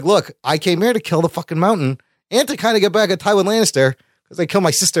 and he's like, look, I came here to kill the fucking mountain and to kind of get back at Tywin Lannister because they killed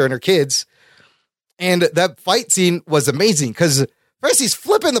my sister and her kids. And that fight scene was amazing because first he's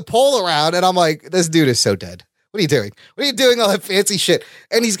flipping the pole around, and I'm like, this dude is so dead. What are you doing? What are you doing all that fancy shit?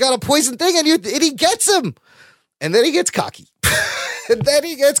 And he's got a poison thing, and he gets him. And then he gets cocky.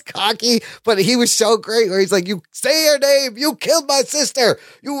 But he was so great where he's like, you say your name. You killed my sister.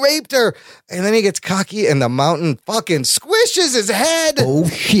 You raped her. And then he gets cocky, and the mountain fucking squishes his head. Oh,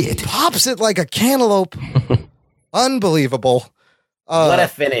 shit. Pops it like a cantaloupe. Unbelievable. What a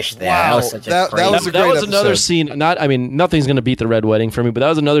finish there. Wow. That was such a crazy. That was another scene. Nothing's going to beat the Red Wedding for me, but that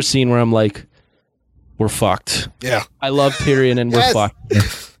was another scene where I'm like, we're fucked. Yeah. I love Tyrion, and we're fucked.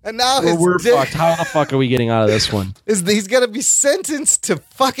 And now we're fucked. How the fuck are we getting out of this one? He's going to be sentenced to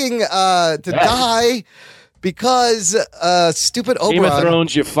fucking die because stupid Oberyn. Game of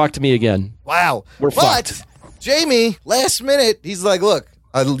Thrones, you fucked me again. Wow. We're fucked. Jaime, last minute, he's like, look,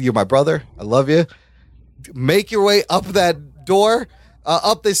 you're my brother. I love you. Make your way up that door.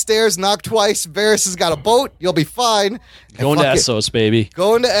 Up the stairs, knock twice. Varys has got a boat. You'll be fine. Going to Essos, baby.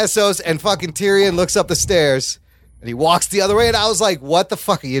 Going to Essos, and fucking Tyrion looks up the stairs, and he walks the other way, and I was like, what the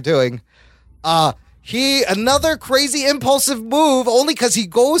fuck are you doing? Another crazy impulsive move, only because he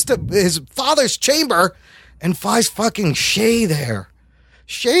goes to his father's chamber and finds fucking Shay there.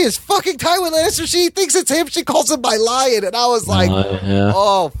 Shay is fucking Tywin Lannister. She thinks it's him. She calls him my lion, and I was like,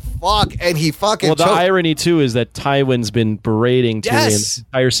 oh, fuck. And he fucking the irony, too, is that Tywin's been berating Tyrion the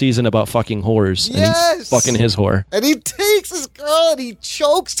entire season about fucking whores. Yes. And he's fucking his whore. And he takes his girl and he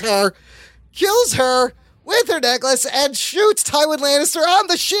chokes her, kills her with her necklace, and shoots Tywin Lannister on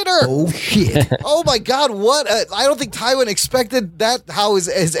the shitter. Oh, shit. Oh, my God. I don't think Tywin expected that, how his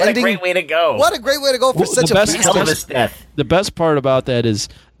what ending. What a great way to go. What a great way to go for such a death. The best part about that is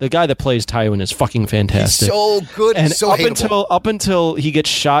the guy that plays Tywin is fucking fantastic. He's so good and so hateable. Up until he gets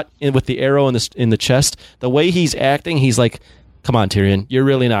shot with the arrow in the chest, the way he's acting, he's like, come on, Tyrion, you're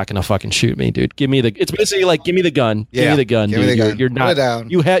really not going to fucking shoot me, dude. It's basically like, give me the gun. Give me the gun, dude. Me the gun. You're not, put it down.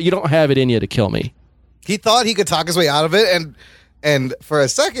 You don't have it in you to kill me. He thought he could talk his way out of it, and for a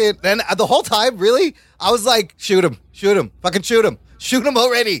second, and the whole time, really, I was like, shoot him, fucking shoot him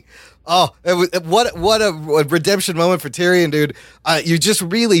already. Oh, what a redemption moment for Tyrion, dude. You just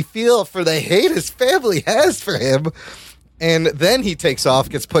really feel for the hate his family has for him, and then he takes off,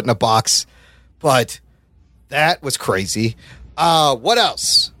 gets put in a box, but that was crazy. What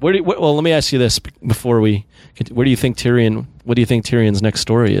else? Well, let me ask you this before what do you think Tyrion's next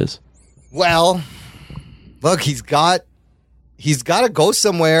story is? Well, look, he's got to go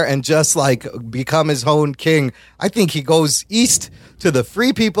somewhere and just like become his own king. I think he goes east to the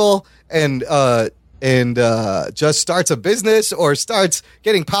free people and just starts a business or starts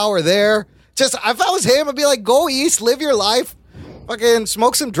getting power there. Just if I was him, I'd be like, go east, live your life, fucking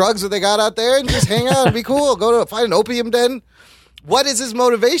smoke some drugs that they got out there, and just hang out and be cool. Go to find an opium den. What is his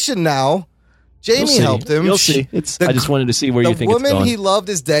motivation now? Jaime helped him. You'll see. I just wanted to see where you think it's going. The woman he loved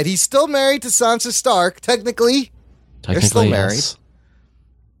is dead. He's still married to Sansa Stark, technically. They're still married. Yes.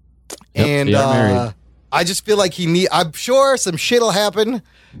 Yep, and married. I just feel like I'm sure some shit will happen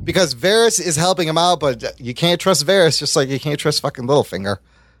because Varys is helping him out, but you can't trust Varys just like you can't trust fucking Littlefinger.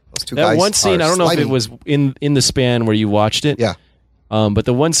 Those two guys. That one scene, I don't know if it was in the span where you watched it. Yeah. But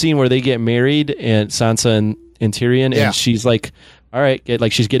the one scene where they get married and Sansa and Tyrion, and she's like, all right,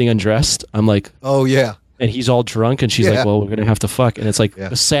 she's getting undressed. I'm like, oh yeah. And he's all drunk, and she's like, well, we're going to have to fuck. And it's like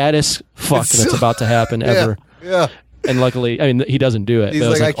the saddest fuck that's about to happen ever. Yeah. And luckily, I mean, he doesn't do it. He's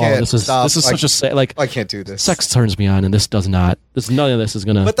like, I can't stop. This is such a sad, like, I can't do this. Sex turns me on, and this does not. None of this is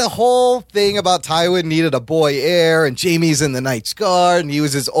going to. But the whole thing about Tywin needed a boy heir, and Jaime's in the Knight's Guard, and he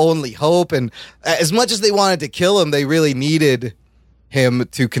was his only hope. And as much as they wanted to kill him, they really needed him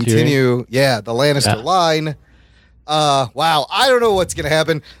to continue, the Lannister line. Wow, I don't know what's going to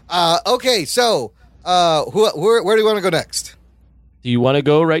happen. Okay, so where do you want to go next? Do you want to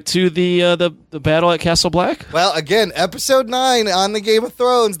go right to the battle at Castle Black? Well, again, episode 9 on the Game of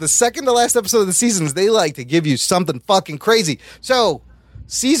Thrones, the second to last episode of the seasons, they like to give you something fucking crazy. So,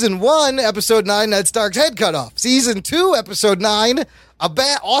 season 1, episode 9, Ned Stark's head cut off. Season 2, episode 9,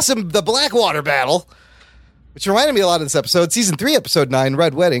 the Blackwater battle, which reminded me a lot of this episode. Season 3, episode 9,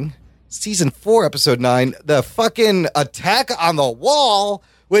 Red Wedding. Season 4, episode 9, the fucking attack on the wall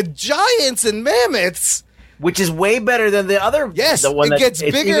with giants and mammoths. which is way better than the other. Yes, the one it gets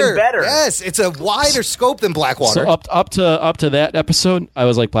it's bigger. Even better. Yes, it's a wider scope than Blackwater. So up to that episode, I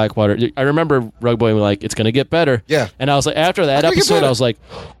was like Blackwater. I remember Rug Boy was like, "It's gonna get better." Yeah, and I was like, after that episode, I was like,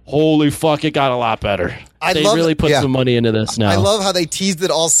 "Holy fuck, it got a lot better." They really put some money into this now. I love how they teased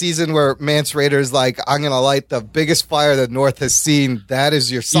it all season. Where Mance Rayder's like, "I'm gonna light the biggest fire the North has seen. That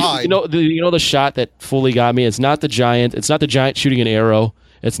is your sign." You know the shot that fully got me. It's not the giant. It's not the giant shooting an arrow.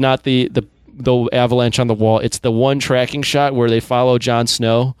 It's not the avalanche on the wall. It's the one tracking shot where they follow Jon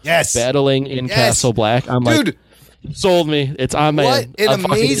Snow battling in Castle Black. I'm like, sold me. It's on my What an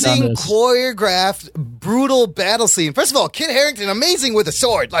amazing choreographed, brutal battle scene. First of all, Kit Harington, amazing with a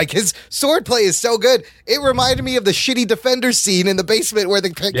sword. Like, his sword play is so good. It reminded me of the shitty Defenders scene in the basement where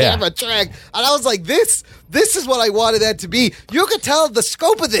the camera tracked. And I was like, this is what I wanted that to be. You could tell the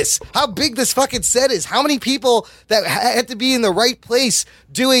scope of this, how big this fucking set is, how many people that had to be in the right place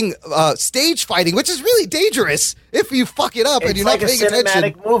doing stage fighting, which is really dangerous if you fuck it up and you're not paying attention. It's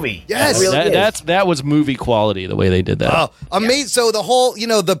like a cinematic movie. Yes. That was movie quality, the way they did that. Oh, amazing. So the whole,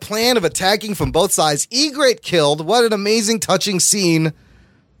 the plan of attacking from both sides, Egret killed. What an amazing, touching scene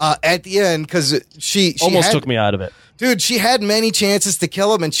at the end, because she almost took me out of it. Dude, she had many chances to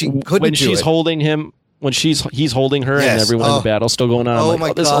kill him, and she couldn't when she's holding him, when he's holding her, and everyone in the battle's still going on. Oh, I'm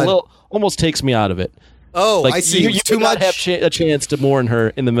like, my God. Almost takes me out of it. Oh, like, I see. You too much have a chance to mourn her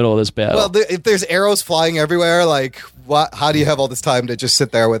in the middle of this battle. Well, if there's arrows flying everywhere, like, what? How do you have all this time to just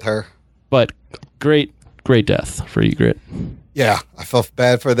sit there with her? But great death for Egret. Yeah, I felt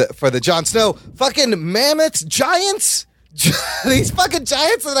bad for the Jon Snow. Fucking mammoths, giants. These fucking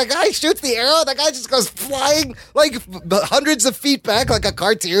giants, and the guy shoots the arrow, and the guy just goes flying like hundreds of feet back like a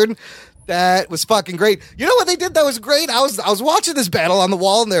cartoon. That was fucking great. You know what they did that was great? I was watching this battle on the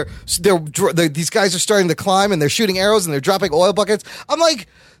wall, and these guys are starting to climb, and they're shooting arrows, and they're dropping oil buckets. I'm like,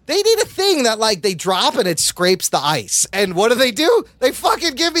 they need a thing that, like, they drop and it scrapes the ice. And what do? They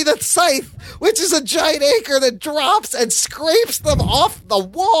fucking give me the scythe, which is a giant anchor that drops and scrapes them off the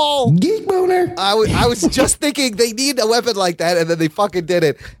wall. Geek boner. I was just thinking they need a weapon like that, and then they fucking did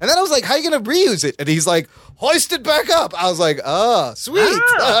it. And then I was like, how are you going to reuse it? And he's like, hoist it back up. I was like, oh, sweet.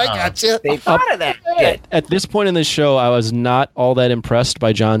 I gotcha. They thought of that. At this point in the show, I was not all that impressed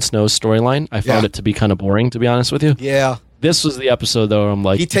by Jon Snow's storyline. I found it to be kind of boring, to be honest with you. Yeah. This was the episode, though, where I'm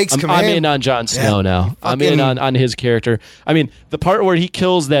like, he takes I'm in on Jon Snow now. I'm in on his character. I mean, the part where he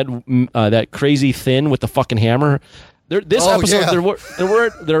kills that crazy Thin with the fucking hammer. There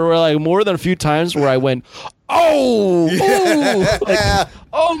were like more than a few times where I went, oh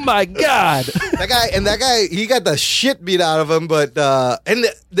my God. That guy, he got the shit beat out of him, but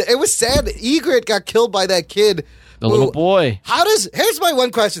it was sad. Egret got killed by that kid. The little boy. Here's my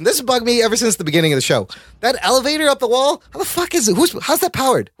one question. This has bugged me ever since the beginning of the show. That elevator up the wall, how the fuck is it? How's that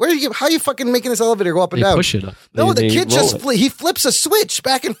powered? How are you fucking making this elevator go up and down? Push it up. No, the kid he flips a switch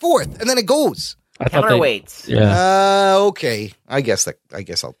back and forth, and then it goes. Counterweights. Yeah. Okay. I guess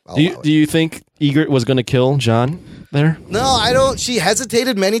I'll do you think Egret was going to kill Jon there? No, I don't. She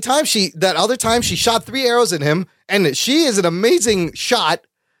hesitated many times. That other time she shot 3 arrows at him, and she is an amazing shot.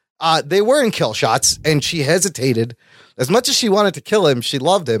 They weren't kill shots, and she hesitated. As much as she wanted to kill him, she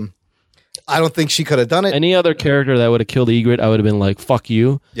loved him. I don't think she could have done it. Any other character that would have killed Egret, I would have been like, fuck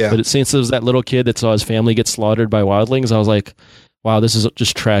you. Yeah. But since it was that little kid that saw his family get slaughtered by wildlings, I was like, wow, this is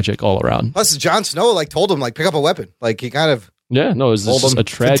just tragic all around. Plus, Jon Snow told him pick up a weapon. He kind of it was just a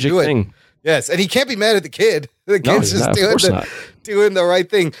tragic thing. Yes, and he can't be mad at the kid. The kid's just doing the right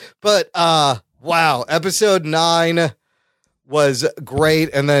thing. But wow, episode 9 was great,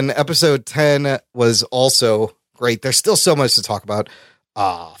 and then episode 10 was also great. There's still so much to talk about.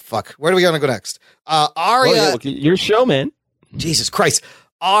 Fuck. Where do we want to go next? Arya. Your show, man. Jesus Christ.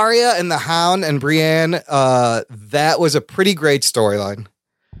 Arya and the Hound and Brienne, that was a pretty great storyline.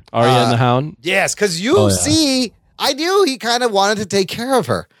 Arya and the Hound? Yes, because see, I knew he kind of wanted to take care of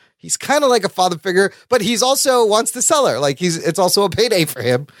her. He's kind of like a father figure, but he's also wants to sell her. It's also a payday for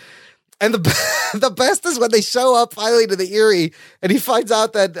him. And the best is when they show up finally to the Eyrie, and he finds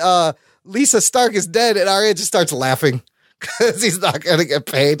out that Lisa Stark is dead, and Arya just starts laughing because he's not going to get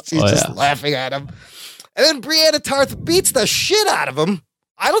paid. She's just laughing at him. And then Brienne of Tarth beats the shit out of him.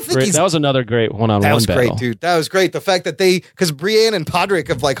 I don't think that was another great one-on-one battle. That was great, dude. That was great. The fact that because Brienne and Podrick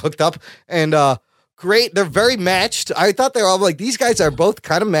have hooked up, and great. They're very matched. I thought they were all these guys are both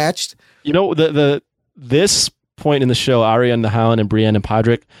kind of matched. You know, this point in the show, Arya and the Hound and Brienne and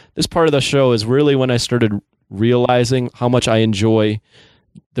Podrick, this part of the show is really when I started realizing how much I enjoy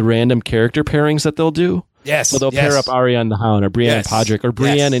the random character pairings that they'll do. Yes. So they'll pair up Arya and the Hound, or Brienne and Podrick, or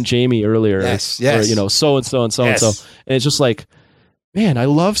Brienne and Jamie earlier. Yes. Or so and so and so and so. And it's just like, man, I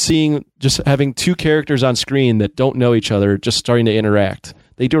love seeing just having two characters on screen that don't know each other just starting to interact.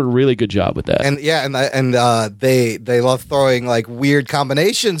 They do a really good job with that. And they love throwing like weird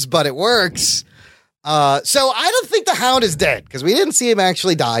combinations, but it works. So I don't think the Hound is dead because we didn't see him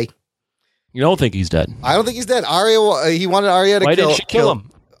actually die. You don't think he's dead? I don't think he's dead. Arya, he wanted Arya to Why didn't she kill him?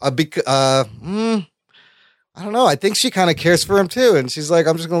 I don't know. I think she kind of cares for him too, and she's like,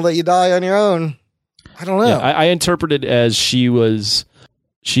 "I'm just going to let you die on your own." I don't know. Yeah, I interpreted as she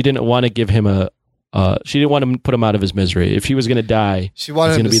didn't want to give him she didn't want to put him out of his misery. If he was going to die, she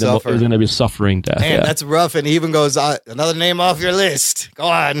wanted him to suffer. It was going to be a suffering death. Man, that's rough. And he even goes, another name off your list. Go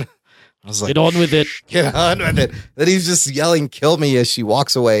on. I was like, get on with it. Get on with it. Then he's just yelling, "Kill me," as she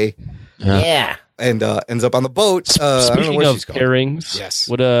walks away. Yeah. And ends up on the boat. Speaking I don't know where of she's going. pairings, yes.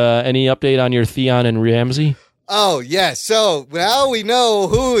 What any update on your Theon and Ramsay? Oh, yes. So now we know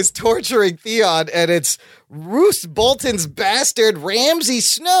who is torturing Theon, and it's Roose Bolton's bastard, Ramsay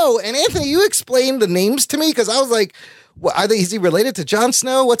Snow. And Anthony, you explained the names to me because I was like, is he related to Jon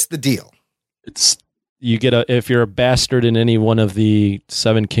Snow? What's the deal? It's if you're a bastard in any one of the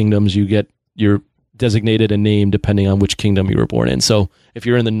 7 kingdoms, you're designated a name depending on which kingdom you were born in. So if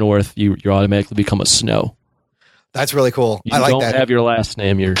you're in the north, you automatically become a Snow. That's really cool. I like that. You don't have your last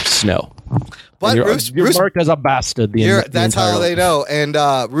name, you're Snow. But you're Roose marked as a bastard. That's how they know. And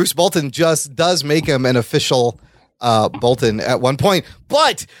Roose Bolton just does make him an official Bolton at one point.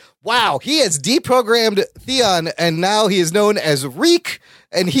 But wow, he has deprogrammed Theon, and now he is known as Reek,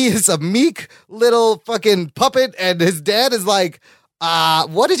 and he is a meek little fucking puppet. And his dad is like,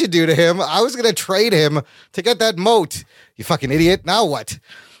 what did you do to him? I was going to trade him to get that moat. You fucking idiot. Now what?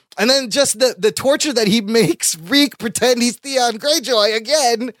 And then just the torture that he makes Reek pretend he's Theon Greyjoy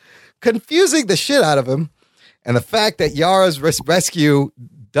again, confusing the shit out of him. And the fact that Yara's rescue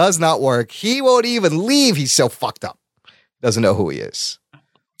does not work. He won't even leave. He's so fucked up. Doesn't know who he is.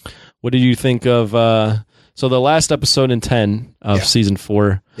 What did you think of so the last episode in 10 of season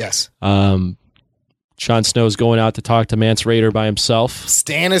 4? Yes. Jon Snow's going out to talk to Mance Rayder by himself.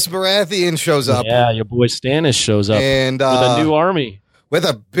 Stannis Baratheon shows up. Yeah, your boy Stannis shows up and with a new army. With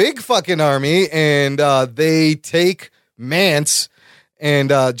a big fucking army, and they take Mance, and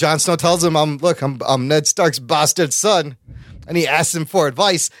Jon Snow tells him, I'm Ned Stark's bastard son, and he asks him for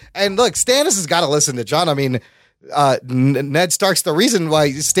advice. And look, Stannis has got to listen to Jon. I mean, Ned Stark's the reason why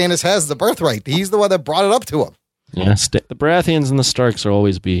Stannis has the birthright. He's the one that brought it up to him. Yeah, the Baratheons and the Starks will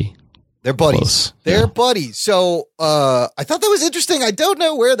always be. They're buddies. Close. They're buddies. So I thought that was interesting. I don't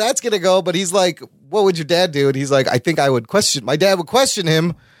know where that's going to go, but he's like, what would your dad do? And he's like, I think my dad would question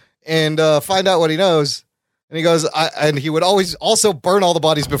him and find out what he knows. And he goes, and he would always also burn all the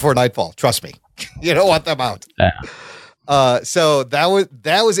bodies before nightfall. Trust me. You don't want them out. Yeah. So that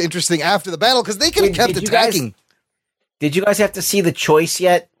was interesting after the battle because they could have kept attacking. Did you guys have to see the choice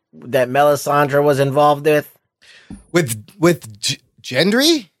yet that Melisandre was involved with? With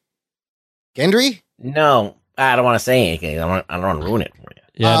Gendry? Gendry? No, I don't want to say anything. I don't want to ruin it for you.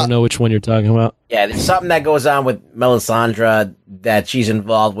 Yeah, I don't know which one you're talking about. Yeah, there's something that goes on with Melisandre that she's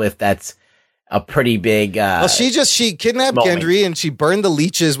involved with that's a pretty big... well, she kidnapped moment. Gendry and she burned the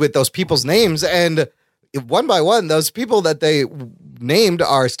leeches with those people's names, and one by one, those people that they named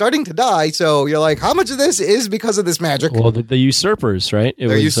are starting to die, so you're like, how much of this is because of this magic? Well, the usurpers, right?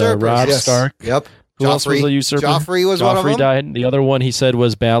 They're usurpers, Robb yes. Stark. Yep. Who else was a usurper? Joffrey was one of them. Died. The other one he said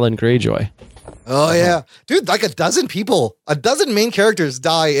was Balin Greyjoy. Oh, yeah. Dude, like a dozen main characters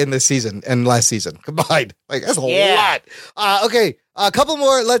die in this season and last season combined. Like, that's a lot. Okay, a couple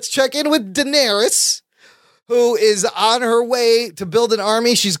more. Let's check in with Daenerys, who is on her way to build an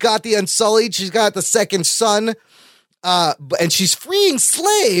army. She's got the Unsullied. She's got the Second Son. And she's freeing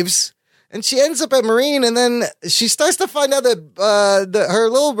slaves. And she ends up at Marine, and then she starts to find out that her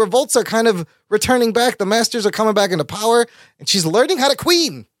little revolts are kind of returning back. The masters are coming back into power, and she's learning how to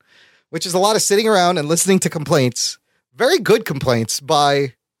queen, which is a lot of sitting around and listening to complaints. Very good complaints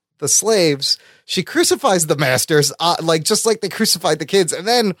by the slaves. She crucifies the masters, just like they crucified the kids. And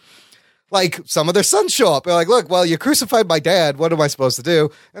then, like, some of their sons show up. They're like, look, well, you crucified my dad. What am I supposed to do?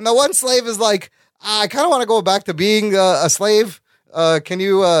 And the one slave is like, I kind of want to go back to being a slave. Can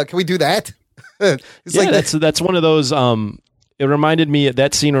we do that? That's one of those. That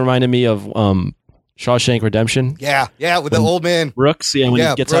scene reminded me of Shawshank Redemption. Yeah, with the old man Brooks. Yeah, when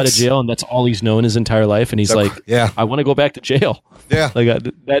he gets out of jail and that's all he's known his entire life, and he's I want to go back to jail. Yeah, like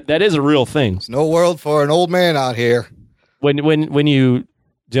that is a real thing. There's no world for an old man out here. When you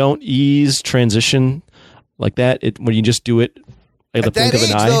don't ease transition like that, when you just do it at the blink of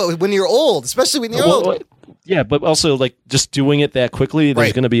an eye. Though, when you're old, especially when you're old. Yeah, but also like just doing it that quickly,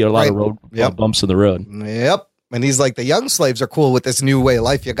 there's going to be a lot of road bumps in the road. Yep. And he's like, the young slaves are cool with this new way of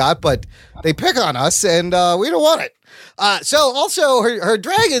life you got, but they pick on us, and we don't want it. So also, her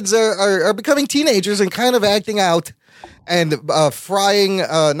dragons are becoming teenagers and kind of acting out and frying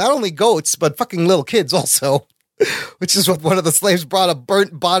not only goats, but fucking little kids also, which is what one of the slaves brought a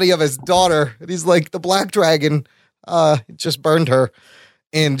burnt body of his daughter. And he's like, the black dragon just burned her.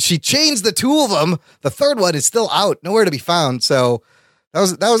 And she changed the two of them. The third one is still out, nowhere to be found. So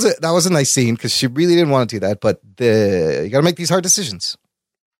that was a nice scene because she really didn't want to do that. But you got to make these hard decisions.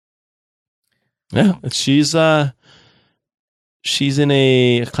 Yeah, she's in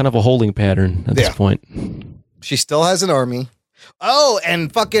a kind of a holding pattern at this point. She still has an army. Oh,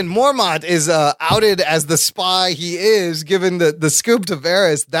 and fucking Mormont is outed as the spy he is, given the scoop to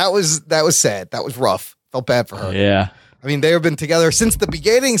Varys. That was sad. That was rough. Felt bad for her. Yeah. I mean, they have been together since the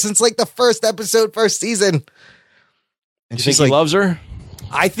beginning, since like the first episode, first season. And you think he loves her?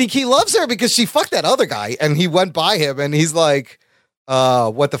 I think he loves her because she fucked that other guy and he went by him and he's like,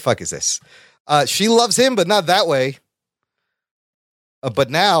 what the fuck is this? She loves him, but not that way. But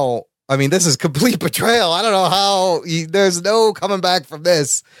now, I mean, this is complete betrayal. I don't know how there's no coming back from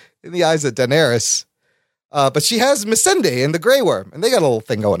this in the eyes of Daenerys. But she has Missandei and the Grey Worm, and they got a little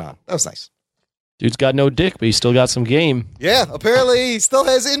thing going on. That was nice. Dude's got no dick, but he's still got some game. Yeah, apparently he still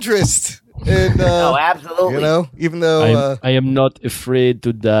has interest. And, oh, absolutely. You know, even though I am not afraid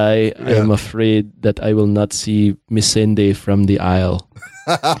to die. I am afraid that I will not see Missandei from the aisle.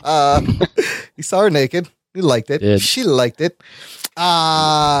 He saw her naked. He liked it. She liked it.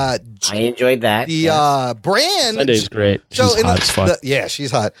 I enjoyed that. The Bran. Sunday's great. She's hot as fuck. Yeah, she's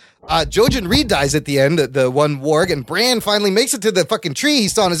hot. Jojen Reed dies at the end, the one warg, and Bran finally makes it to the fucking tree he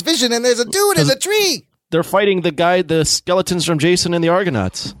saw in his vision, and there's a dude in the tree. They're fighting the skeletons from Jason and the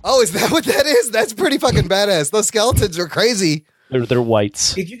Argonauts. Oh, is that what that is? That's pretty fucking badass. Those skeletons are crazy. They're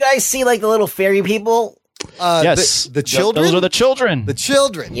whites. Did you guys see like the little fairy people? Yes, the children. Those are the children. The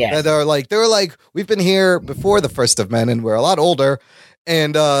children. Yeah, they're like we've been here before the first of men, and we're a lot older.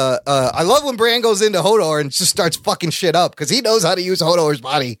 And I love when Bran goes into Hodor and just starts fucking shit up because he knows how to use Hodor's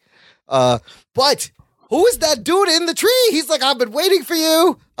body. But who is that dude in the tree? He's like, I've been waiting for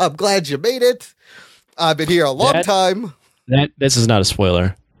you. I'm glad you made it. I've been here a long time. This is not a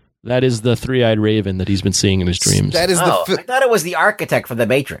spoiler. That is the three-eyed raven that he's been seeing in his dreams. That is I thought it was the architect for the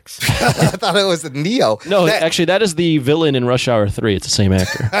Matrix. I thought it was the Neo. No, actually, that is the villain in Rush Hour 3. It's the same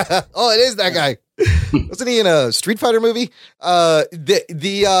actor. Oh, it is that guy. Wasn't he in a Street Fighter movie?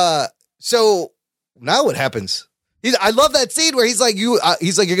 So now what happens? I love that scene where he's like, you're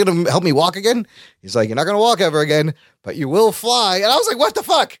going to help me walk again? He's like, you're not going to walk ever again, but you will fly. And I was like, what the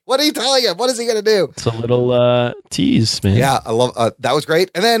fuck? What are you telling him? What is he going to do? It's a little tease, man. Yeah, I love that was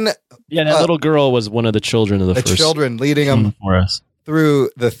great. And then that little girl was one of the children of the first children leading him for us through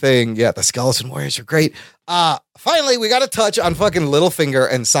the thing. Yeah, the skeleton warriors are great. Finally, we got to touch on fucking Littlefinger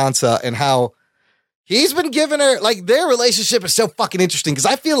and Sansa and how he's been giving her, like, their relationship is so fucking interesting because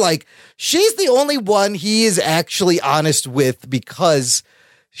I feel like she's the only one he is actually honest with because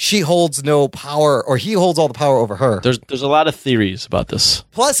she holds no power, or he holds all the power over her. There's a lot of theories about this.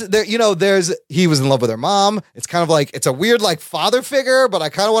 Plus, he was in love with her mom. It's kind of like, it's a weird, like, father figure, but I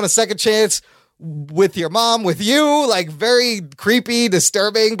kind of want a second chance with your mom, with you. Like, very creepy,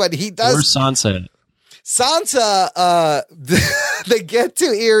 disturbing, but he does. Where's Sansa? Sansa, they get to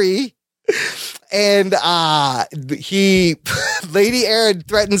Erie. And Lady Aaron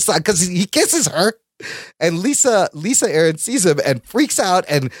threatens, because he kisses her, and Lisa Aaron sees him and freaks out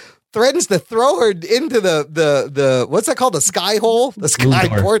and threatens to throw her into the what's that called, the sky hole, the sky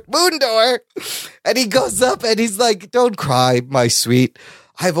port, moon door. And he goes up and he's like, don't cry, my sweet,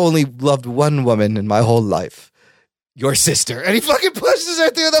 I've only loved one woman in my whole life, your sister. And he fucking pushes her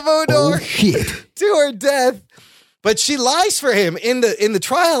through the moon door to her death. But she lies for him in the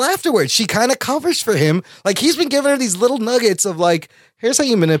trial afterwards. She kind of covers for him. Like, he's been giving her these little nuggets of like, here's how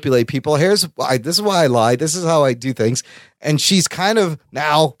you manipulate people. This is why I lie. This is how I do things. And she's kind of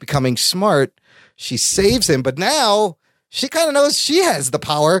now becoming smart. She saves him, but now she kind of knows she has the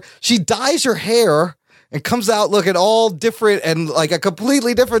power. She dyes her hair and comes out looking all different and like a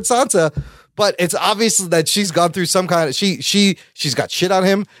completely different Sansa. But it's obvious that she's gone through some kind of, she's got shit on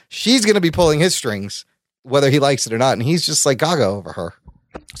him. She's going to be pulling his strings, whether he likes it or not. And he's just like gaga over her.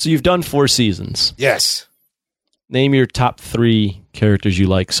 So you've done 4 seasons. Yes. Name your top 3 characters you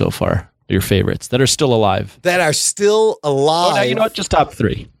like so far. Your favorites that are still alive. That are still alive. Oh, no, you know what? Just top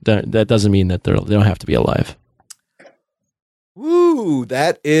 3. That doesn't mean that they don't have to be alive. Woo,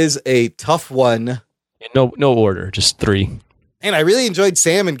 that is a tough one. No order, just 3. And I really enjoyed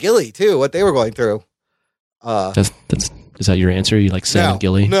Sam and Gilly too, what they were going through. That's Is that your answer? You like Sam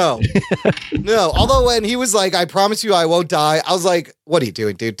Gilly? No. No. Although when he was like, I promise you I won't die, I was like, what are you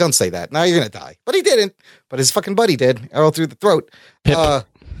doing, dude? Don't say that. Now you're going to die. But he didn't. But his fucking buddy did. Arrow through the throat. Pip.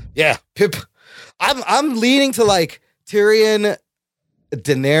 Yeah, Pip. I'm leaning to like Tyrion,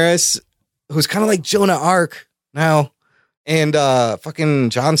 Daenerys, who's kind of like Joan of Arc now, and fucking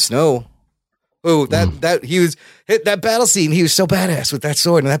Jon Snow. Oh, that he was hit that battle scene. He was so badass with that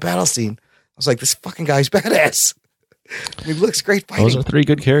sword in that battle scene. I was like, this fucking guy's badass. He looks great fighting. Those are 3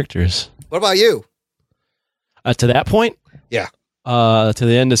 good characters. What about you? To that point? Yeah. To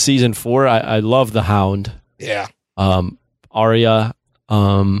the end of season 4, I love the Hound. Yeah. Arya.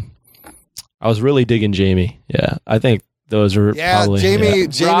 I was really digging Jamie. Yeah. I think those are probably Jamie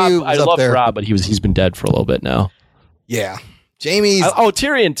Robb, was I up love there. Robb, but he's been dead for a little bit now. Yeah. Jamie's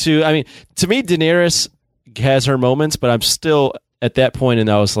Tyrion too. I mean, to me, Daenerys has her moments, but I'm still at that point,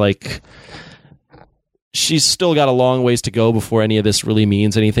 and I was like, she's still got a long ways to go before any of this really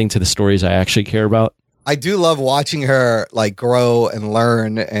means anything to the stories I actually care about. I do love watching her like grow and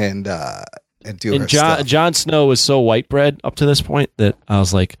learn and do her stuff. Jon Snow was so white bread up to this point that I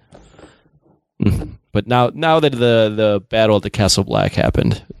was like, but now that the battle at the Castle Black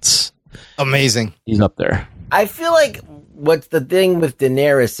happened, it's amazing. He's up there. I feel like what's the thing with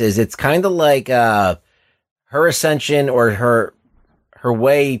Daenerys is it's kind of like her ascension or her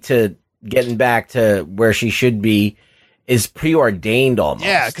way to getting back to where she should be is preordained almost.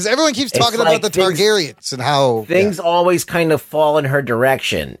 Yeah, because everyone keeps talking about the Targaryens and how things always kind of fall in her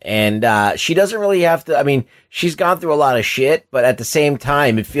direction, and she doesn't really have to. I mean, she's gone through a lot of shit, but at the same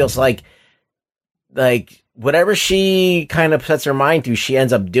time, it feels like whatever she kind of sets her mind to, she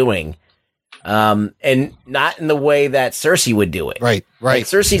ends up doing. And not in the way that Cersei would do it. Right. Like,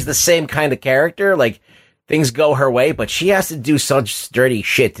 Cersei's the same kind of character. Like, things go her way, but she has to do such dirty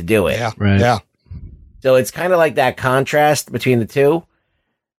shit to do it. Yeah. Right. Yeah. So it's kind of like that contrast between the two.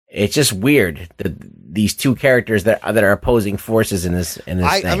 It's just weird that these two characters that are opposing forces in this thing.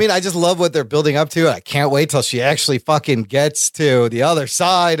 I mean, I just love what they're building up to. I can't wait till she actually fucking gets to the other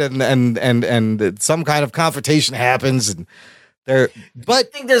side and some kind of confrontation happens and but I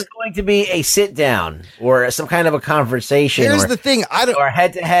think there's going to be a sit down or some kind of a conversation. Here's the thing, or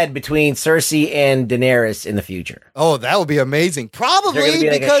head to head between Cersei and Daenerys in the future. Oh, that would be amazing. Probably be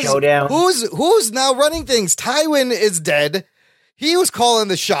like because a showdown? who's now running things? Tywin is dead. He was calling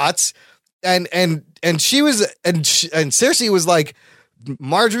the shots, and she was and Cersei was like,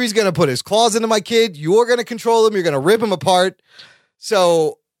 Marjorie's gonna put his claws into my kid. You're gonna control him. You're gonna rip him apart.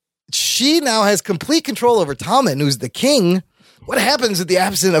 So she now has complete control over Tommen, who's the king. What happens with the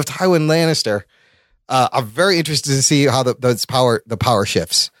absence of Tywin Lannister? I'm very interested to see how the power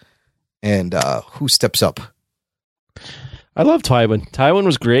shifts and who steps up. I love Tywin. Tywin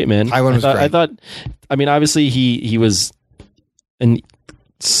was great, man. Tywin was great. I thought, I mean, obviously he was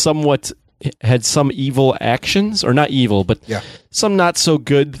somewhat had some evil actions, or not evil, but some not so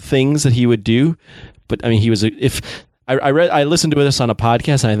good things that he would do. But I mean, he was I listened to this on a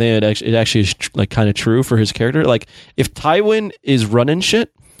podcast, and I think it actually is like kind of true for his character. Like, if Tywin is running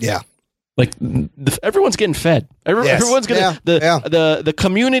shit, like everyone's getting fed. Everyone's gonna the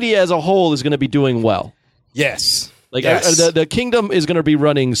community as a whole is going to be doing well. Yes, like the kingdom is going to be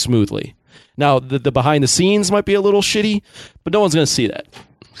running smoothly. Now the behind the scenes might be a little shitty, but no one's going to see that.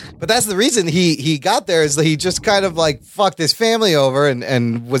 But that's the reason he got there, is that he just kind of like fucked his family over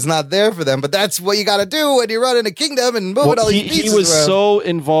and was not there for them. But that's what you got to do when you're running a kingdom and moving all these pieces He was around. so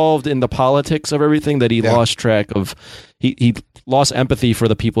involved in the politics of everything that he lost track of. He lost empathy for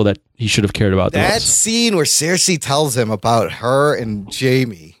the people that he should have cared about. That scene where Cersei tells him about her and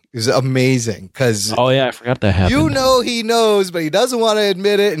Jaime is amazing, because I forgot that happened. He knows, but he doesn't want to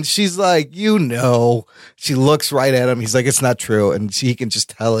admit it, and she's like, she looks right at him, he's like, it's not true, and he can just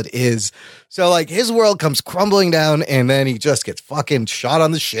tell it is. So like his world comes crumbling down, and then he just gets fucking shot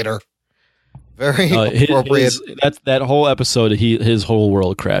on the shitter. Very appropriate. That whole episode, his whole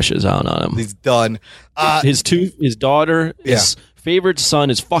world crashes out on him. He's done. His daughter, his favorite son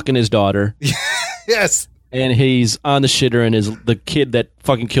is fucking his daughter. Yes. And he's on the shitter, and the kid that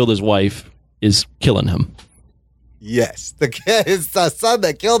fucking killed his wife is killing him. Yes, the kid is the son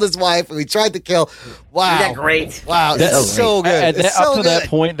that killed his wife, who he tried to kill. Wow, isn't that great? Wow, that's so good. Up to that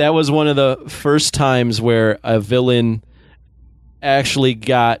point, that was one of the first times where a villain actually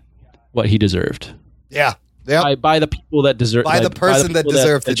got what he deserved. Yeah, by the people that deserve, by the person that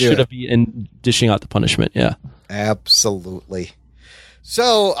deserved to do should it. have been dishing out the punishment. Yeah, absolutely.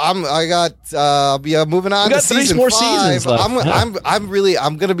 So I'll be moving on We got to 3 season more 5. seasons left.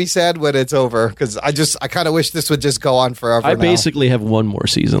 I'm gonna be sad when it's over because I kind of wish this would just go on forever. I now. basically have 1 more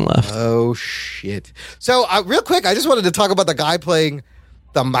season left. Oh shit! So real quick, I just wanted to talk about the guy playing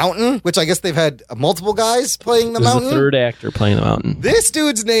the Mountain, which I guess they've had multiple guys playing the There's Mountain. a 3rd actor playing the Mountain. This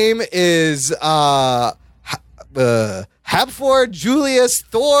dude's name is Habfor Julius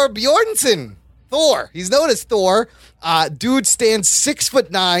Thor Bjornsson. Thor. He's known as Thor. Dude stands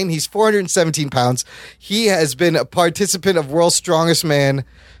 6'9". He's 417 pounds. He has been a participant of World's Strongest Man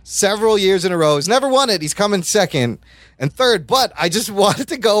several years in a row. He's never won it. He's coming 2nd and 3rd. But I just wanted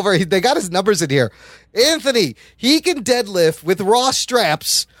to go over. They got his numbers in here. Anthony, he can deadlift with raw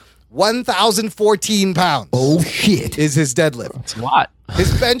straps 1,014 pounds. Oh, shit. Is his deadlift. That's a lot.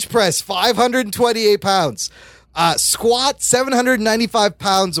 His bench press, 528 pounds. Squat, 795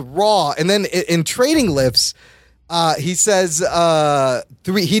 pounds raw. And then in training lifts, he says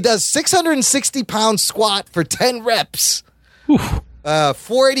he does 660 pound squat for 10 reps.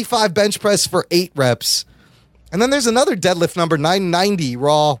 485 bench press for 8 reps. And then there's another deadlift number, 990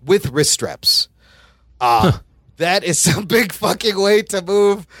 raw with wrist straps. That is some big fucking weight to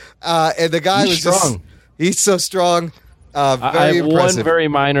move. And the guy He's was strong. He's so strong. I Very have impressive. one very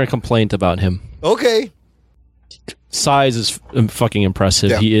minor complaint about him. Okay. Size is fucking impressive.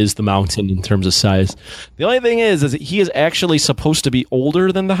 Yeah. He is the Mountain in terms of size. The only thing is that he is actually supposed to be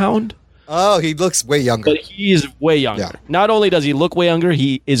older than the Hound. Oh, he looks way younger. But he is way younger. Yeah. Not only does he look way younger,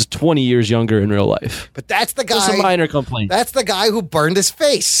 he is 20 years younger in real life. But that's the guy. Just a minor complaint. That's the guy who burned his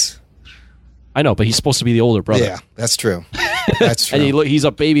face. I know, but he's supposed to be the older brother. Yeah, that's true. That's true. And he's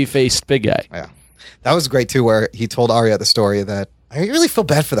a baby-faced big guy. Yeah. That was great, too, where he told Arya the story that I really feel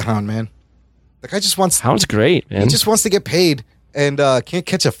bad for the Hound, man. The guy just wants... Hound's great, man. He just wants to get paid and can't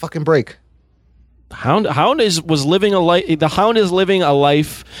catch a fucking break. Hound is living a life. The Hound is living a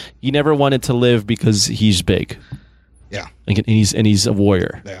life he never wanted to live because he's big. Yeah. And he's a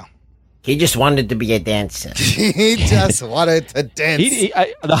warrior. Yeah. He just wanted to be a dancer. He just wanted to dance.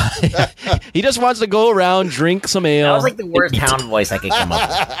 He just wants to go around, drink some ale. That was like the worst Hound voice I could come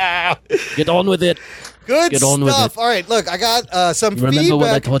up with. Get on with it. Good Get on stuff. with it. All right, look, I got some You remember feedback. what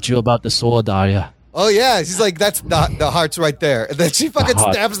I taught you about the sword, Arya? Oh, yeah. He's like, that's not the heart's right there. And then she fucking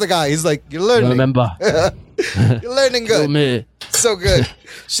heart. stabs the guy. He's like, you're learning. Remember? You're learning Kill good. me. So good.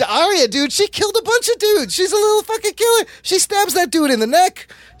 Arya, dude, she killed a bunch of dudes. She's a little fucking killer. She stabs that dude in the neck.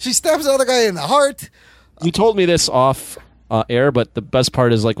 She stabs the other guy in the heart. You told me this off air, but the best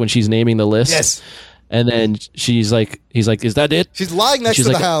part is like when she's naming the list. Yes. And then he's like, is that it? She's lying next She's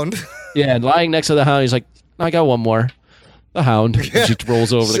to like- the Hound. Yeah, and lying next to the Hound, he's like, I got one more. The Hound. And she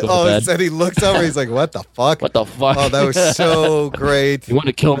rolls over to go to bed. And he looks over. He's like, what the fuck? What the fuck? Oh, that was so great. You want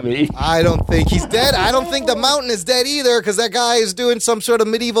to kill me? I don't think he's dead. I don't think the Mountain is dead either because that guy is doing some sort of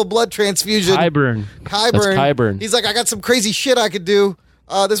medieval blood transfusion. Qyburn. That's Qyburn. Qyburn. He's like, I got some crazy shit I could do.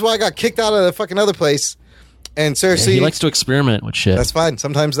 This is why I got kicked out of the fucking other place. And seriously, He likes to experiment with shit. that's fine.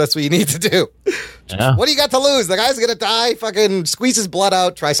 Sometimes that's what you need to do. Yeah. What do you got to lose? The guy's gonna die. Fucking squeeze his blood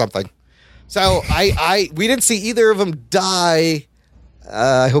out. Try something. So we didn't see either of them die.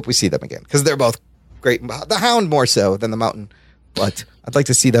 I hope we see them again because they're both great. The Hound more so than the Mountain, but I'd like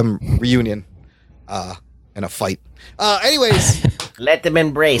to see them reunion in a fight. Anyways, Let them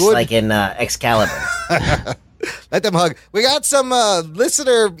embrace Good. like in Excalibur. let them hug. We got some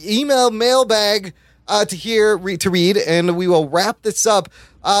listener email mailbag to read, and we will wrap this up.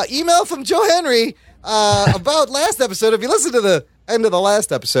 Email from Joe Henry about last episode. If you listen to the end of the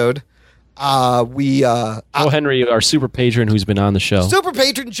last episode, Joe Henry, our super patron who's been on the show. super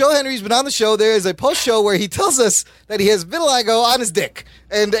patron Joe Henry's been on the show. There is a post show where he tells us that he has vitiligo on his dick,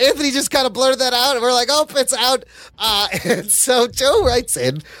 and Anthony just kind of blurted that out, and we're like, "Oh, it's out." And so Joe writes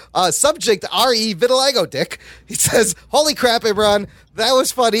in, subject RE vitiligo dick. He says, "Holy crap, Imran, that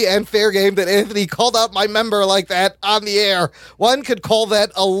was funny and fair game that Anthony called out my member like that on the air. One could call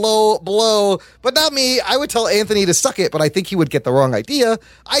that a low blow, but not me. I would tell Anthony to suck it, but I think he would get the wrong idea.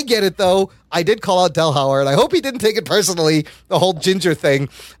 I get it, though. I did call out Delhauer, and I hope he didn't take it personally, the whole ginger thing.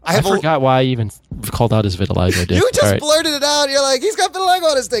 I forgot why I even called out his vitiligo dick. You just All right. blurted it out. You're like, he's got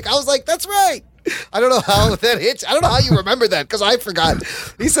vitiligo on his dick. I was like, that's right. I don't know how that hits. I don't know how you remember that because I forgot.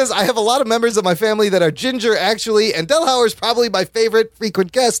 He says, I have a lot of members of my family that are ginger, actually, and Delhauer is probably my favorite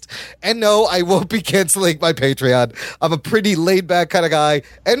frequent guest. And no, I won't be canceling my Patreon. I'm a pretty laid-back kind of guy,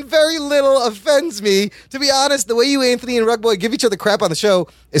 and very little offends me. To be honest, the way you, Anthony, and Rugboy give each other crap on the show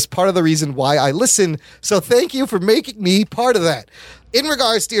is part of the reason why I listen. So thank you for making me part of that. In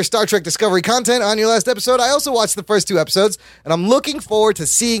regards to your Star Trek Discovery content on your last episode, I also watched the first 2 episodes, and I'm looking forward to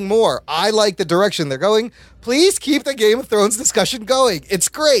seeing more. I like the direction they're going. Please keep the Game of Thrones discussion going. It's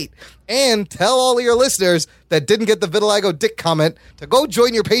great. And tell all of your listeners that didn't get the Vitiligo Dick comment to go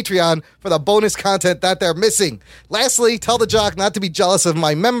join your Patreon for the bonus content that they're missing. Lastly, tell the jock not to be jealous of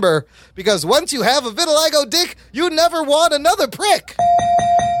my member, because once you have a Vitiligo Dick, you never want another prick.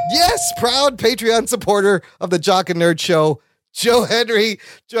 Yes, proud Patreon supporter of the Jock and Nerd Show, Joe Henry.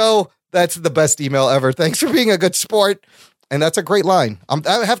 Joe, that's the best email ever. Thanks for being a good sport. And that's a great line.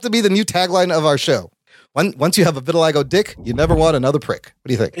 That have to be the new tagline of our show. Once you have a vitiligo dick, you never want another prick. What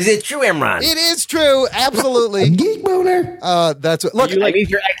do you think? Is it true, Imran? It is true. Absolutely. Geek boner. That's what. Look, I need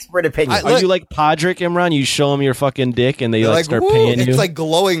your expert opinion. Are you like Podrick, Imran? You show them your fucking dick and they like start paying you. It's like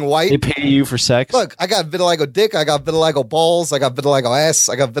glowing white. They pay you for sex. Look, I got vitiligo dick. I got vitiligo balls. I got vitiligo ass.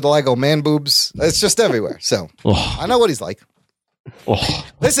 I got vitiligo man boobs. It's just everywhere. So I know what he's like.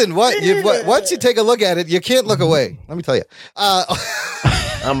 Listen, once you take a look at it, you can't look away. Let me tell you.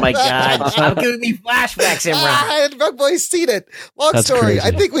 Oh my God! Stop giving me flashbacks, Imran. Rug Boy's seen it. Long That's story. crazy.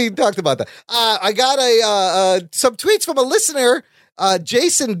 I think we talked about that. I got some tweets from a listener,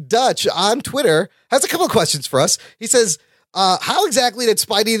 Jason Dutch on Twitter. Has a couple of questions for us. He says, "How exactly did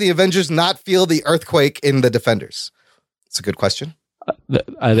Spidey and the Avengers not feel the earthquake in the Defenders?" It's a good question.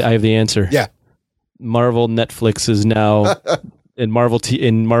 I have the answer. Yeah. Marvel Netflix is now and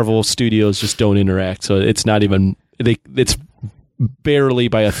Marvel Studios just don't interact, so it's not even it's barely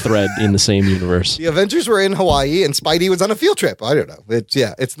by a thread in the same universe. The Avengers were in Hawaii and Spidey was on a field trip. I don't know.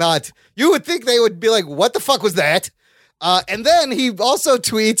 It's not. You would think they would be like, "What the fuck was that?" And then he also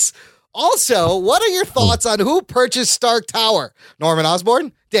tweets, "Also, what are your thoughts on who purchased Stark Tower? Norman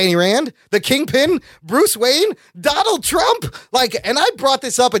Osborn, Danny Rand, the Kingpin, Bruce Wayne, Donald Trump?" And I brought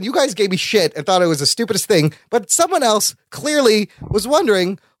this up and you guys gave me shit and thought it was the stupidest thing, but someone else clearly was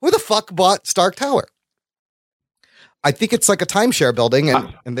wondering who the fuck bought Stark Tower. I think it's like a timeshare building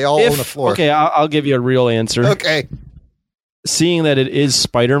and they all own a floor. Okay, I'll give you a real answer. Okay. Seeing that it is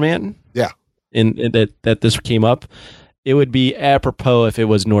Spider-Man. Yeah. And that this came up, it would be apropos if it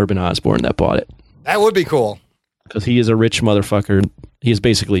was Norman Osborn that bought it. That would be cool. Because he is a rich motherfucker. He is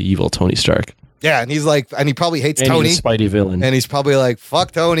basically evil Tony Stark. Yeah, and he's like, and he probably hates and Tony. He's a Spidey villain. And he's probably like,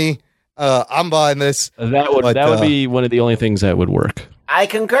 "Fuck Tony, I'm buying this." That would be one of the only things that would work. I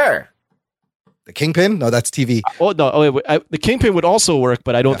concur. The Kingpin? No, that's TV. Oh no! The Kingpin would also work,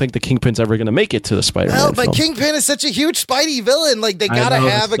 but I don't think the Kingpin's ever going to make it to the Spider-Man. No, but film. Kingpin is such a huge Spidey villain. Like they gotta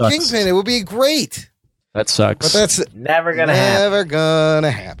have a Kingpin. It would be great. That sucks. But that's never gonna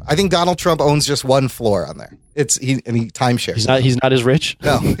happen. I think Donald Trump owns just one floor on there. He timeshares. He's not as rich.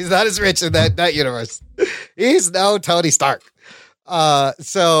 No, he's not as rich in that universe. He's no Tony Stark.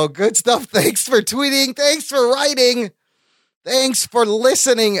 So good stuff. Thanks for tweeting. Thanks for writing. Thanks for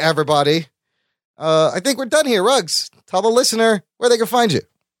listening, everybody. I think we're done here. Rugs, tell the listener where they can find you.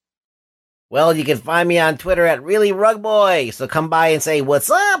 Well, you can find me on Twitter at ReallyRugBoy. So come by and say, "What's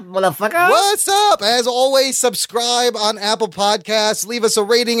up, motherfucker?" What's up? As always, subscribe on Apple Podcasts. Leave us a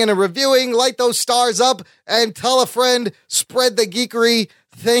rating and a reviewing. Light those stars up and tell a friend. Spread the geekery.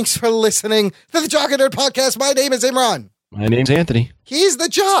 Thanks for listening to the Jock and Nerd Podcast. My name is Imran. My name's Anthony. He's the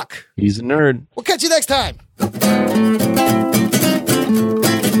Jock. He's a nerd. We'll catch you next time.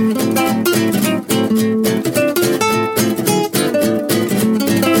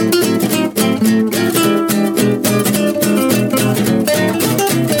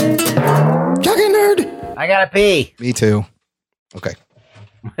 I gotta pee. Me too. Okay.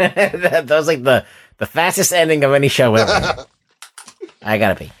 That was like the fastest ending of any show ever. I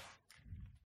gotta pee.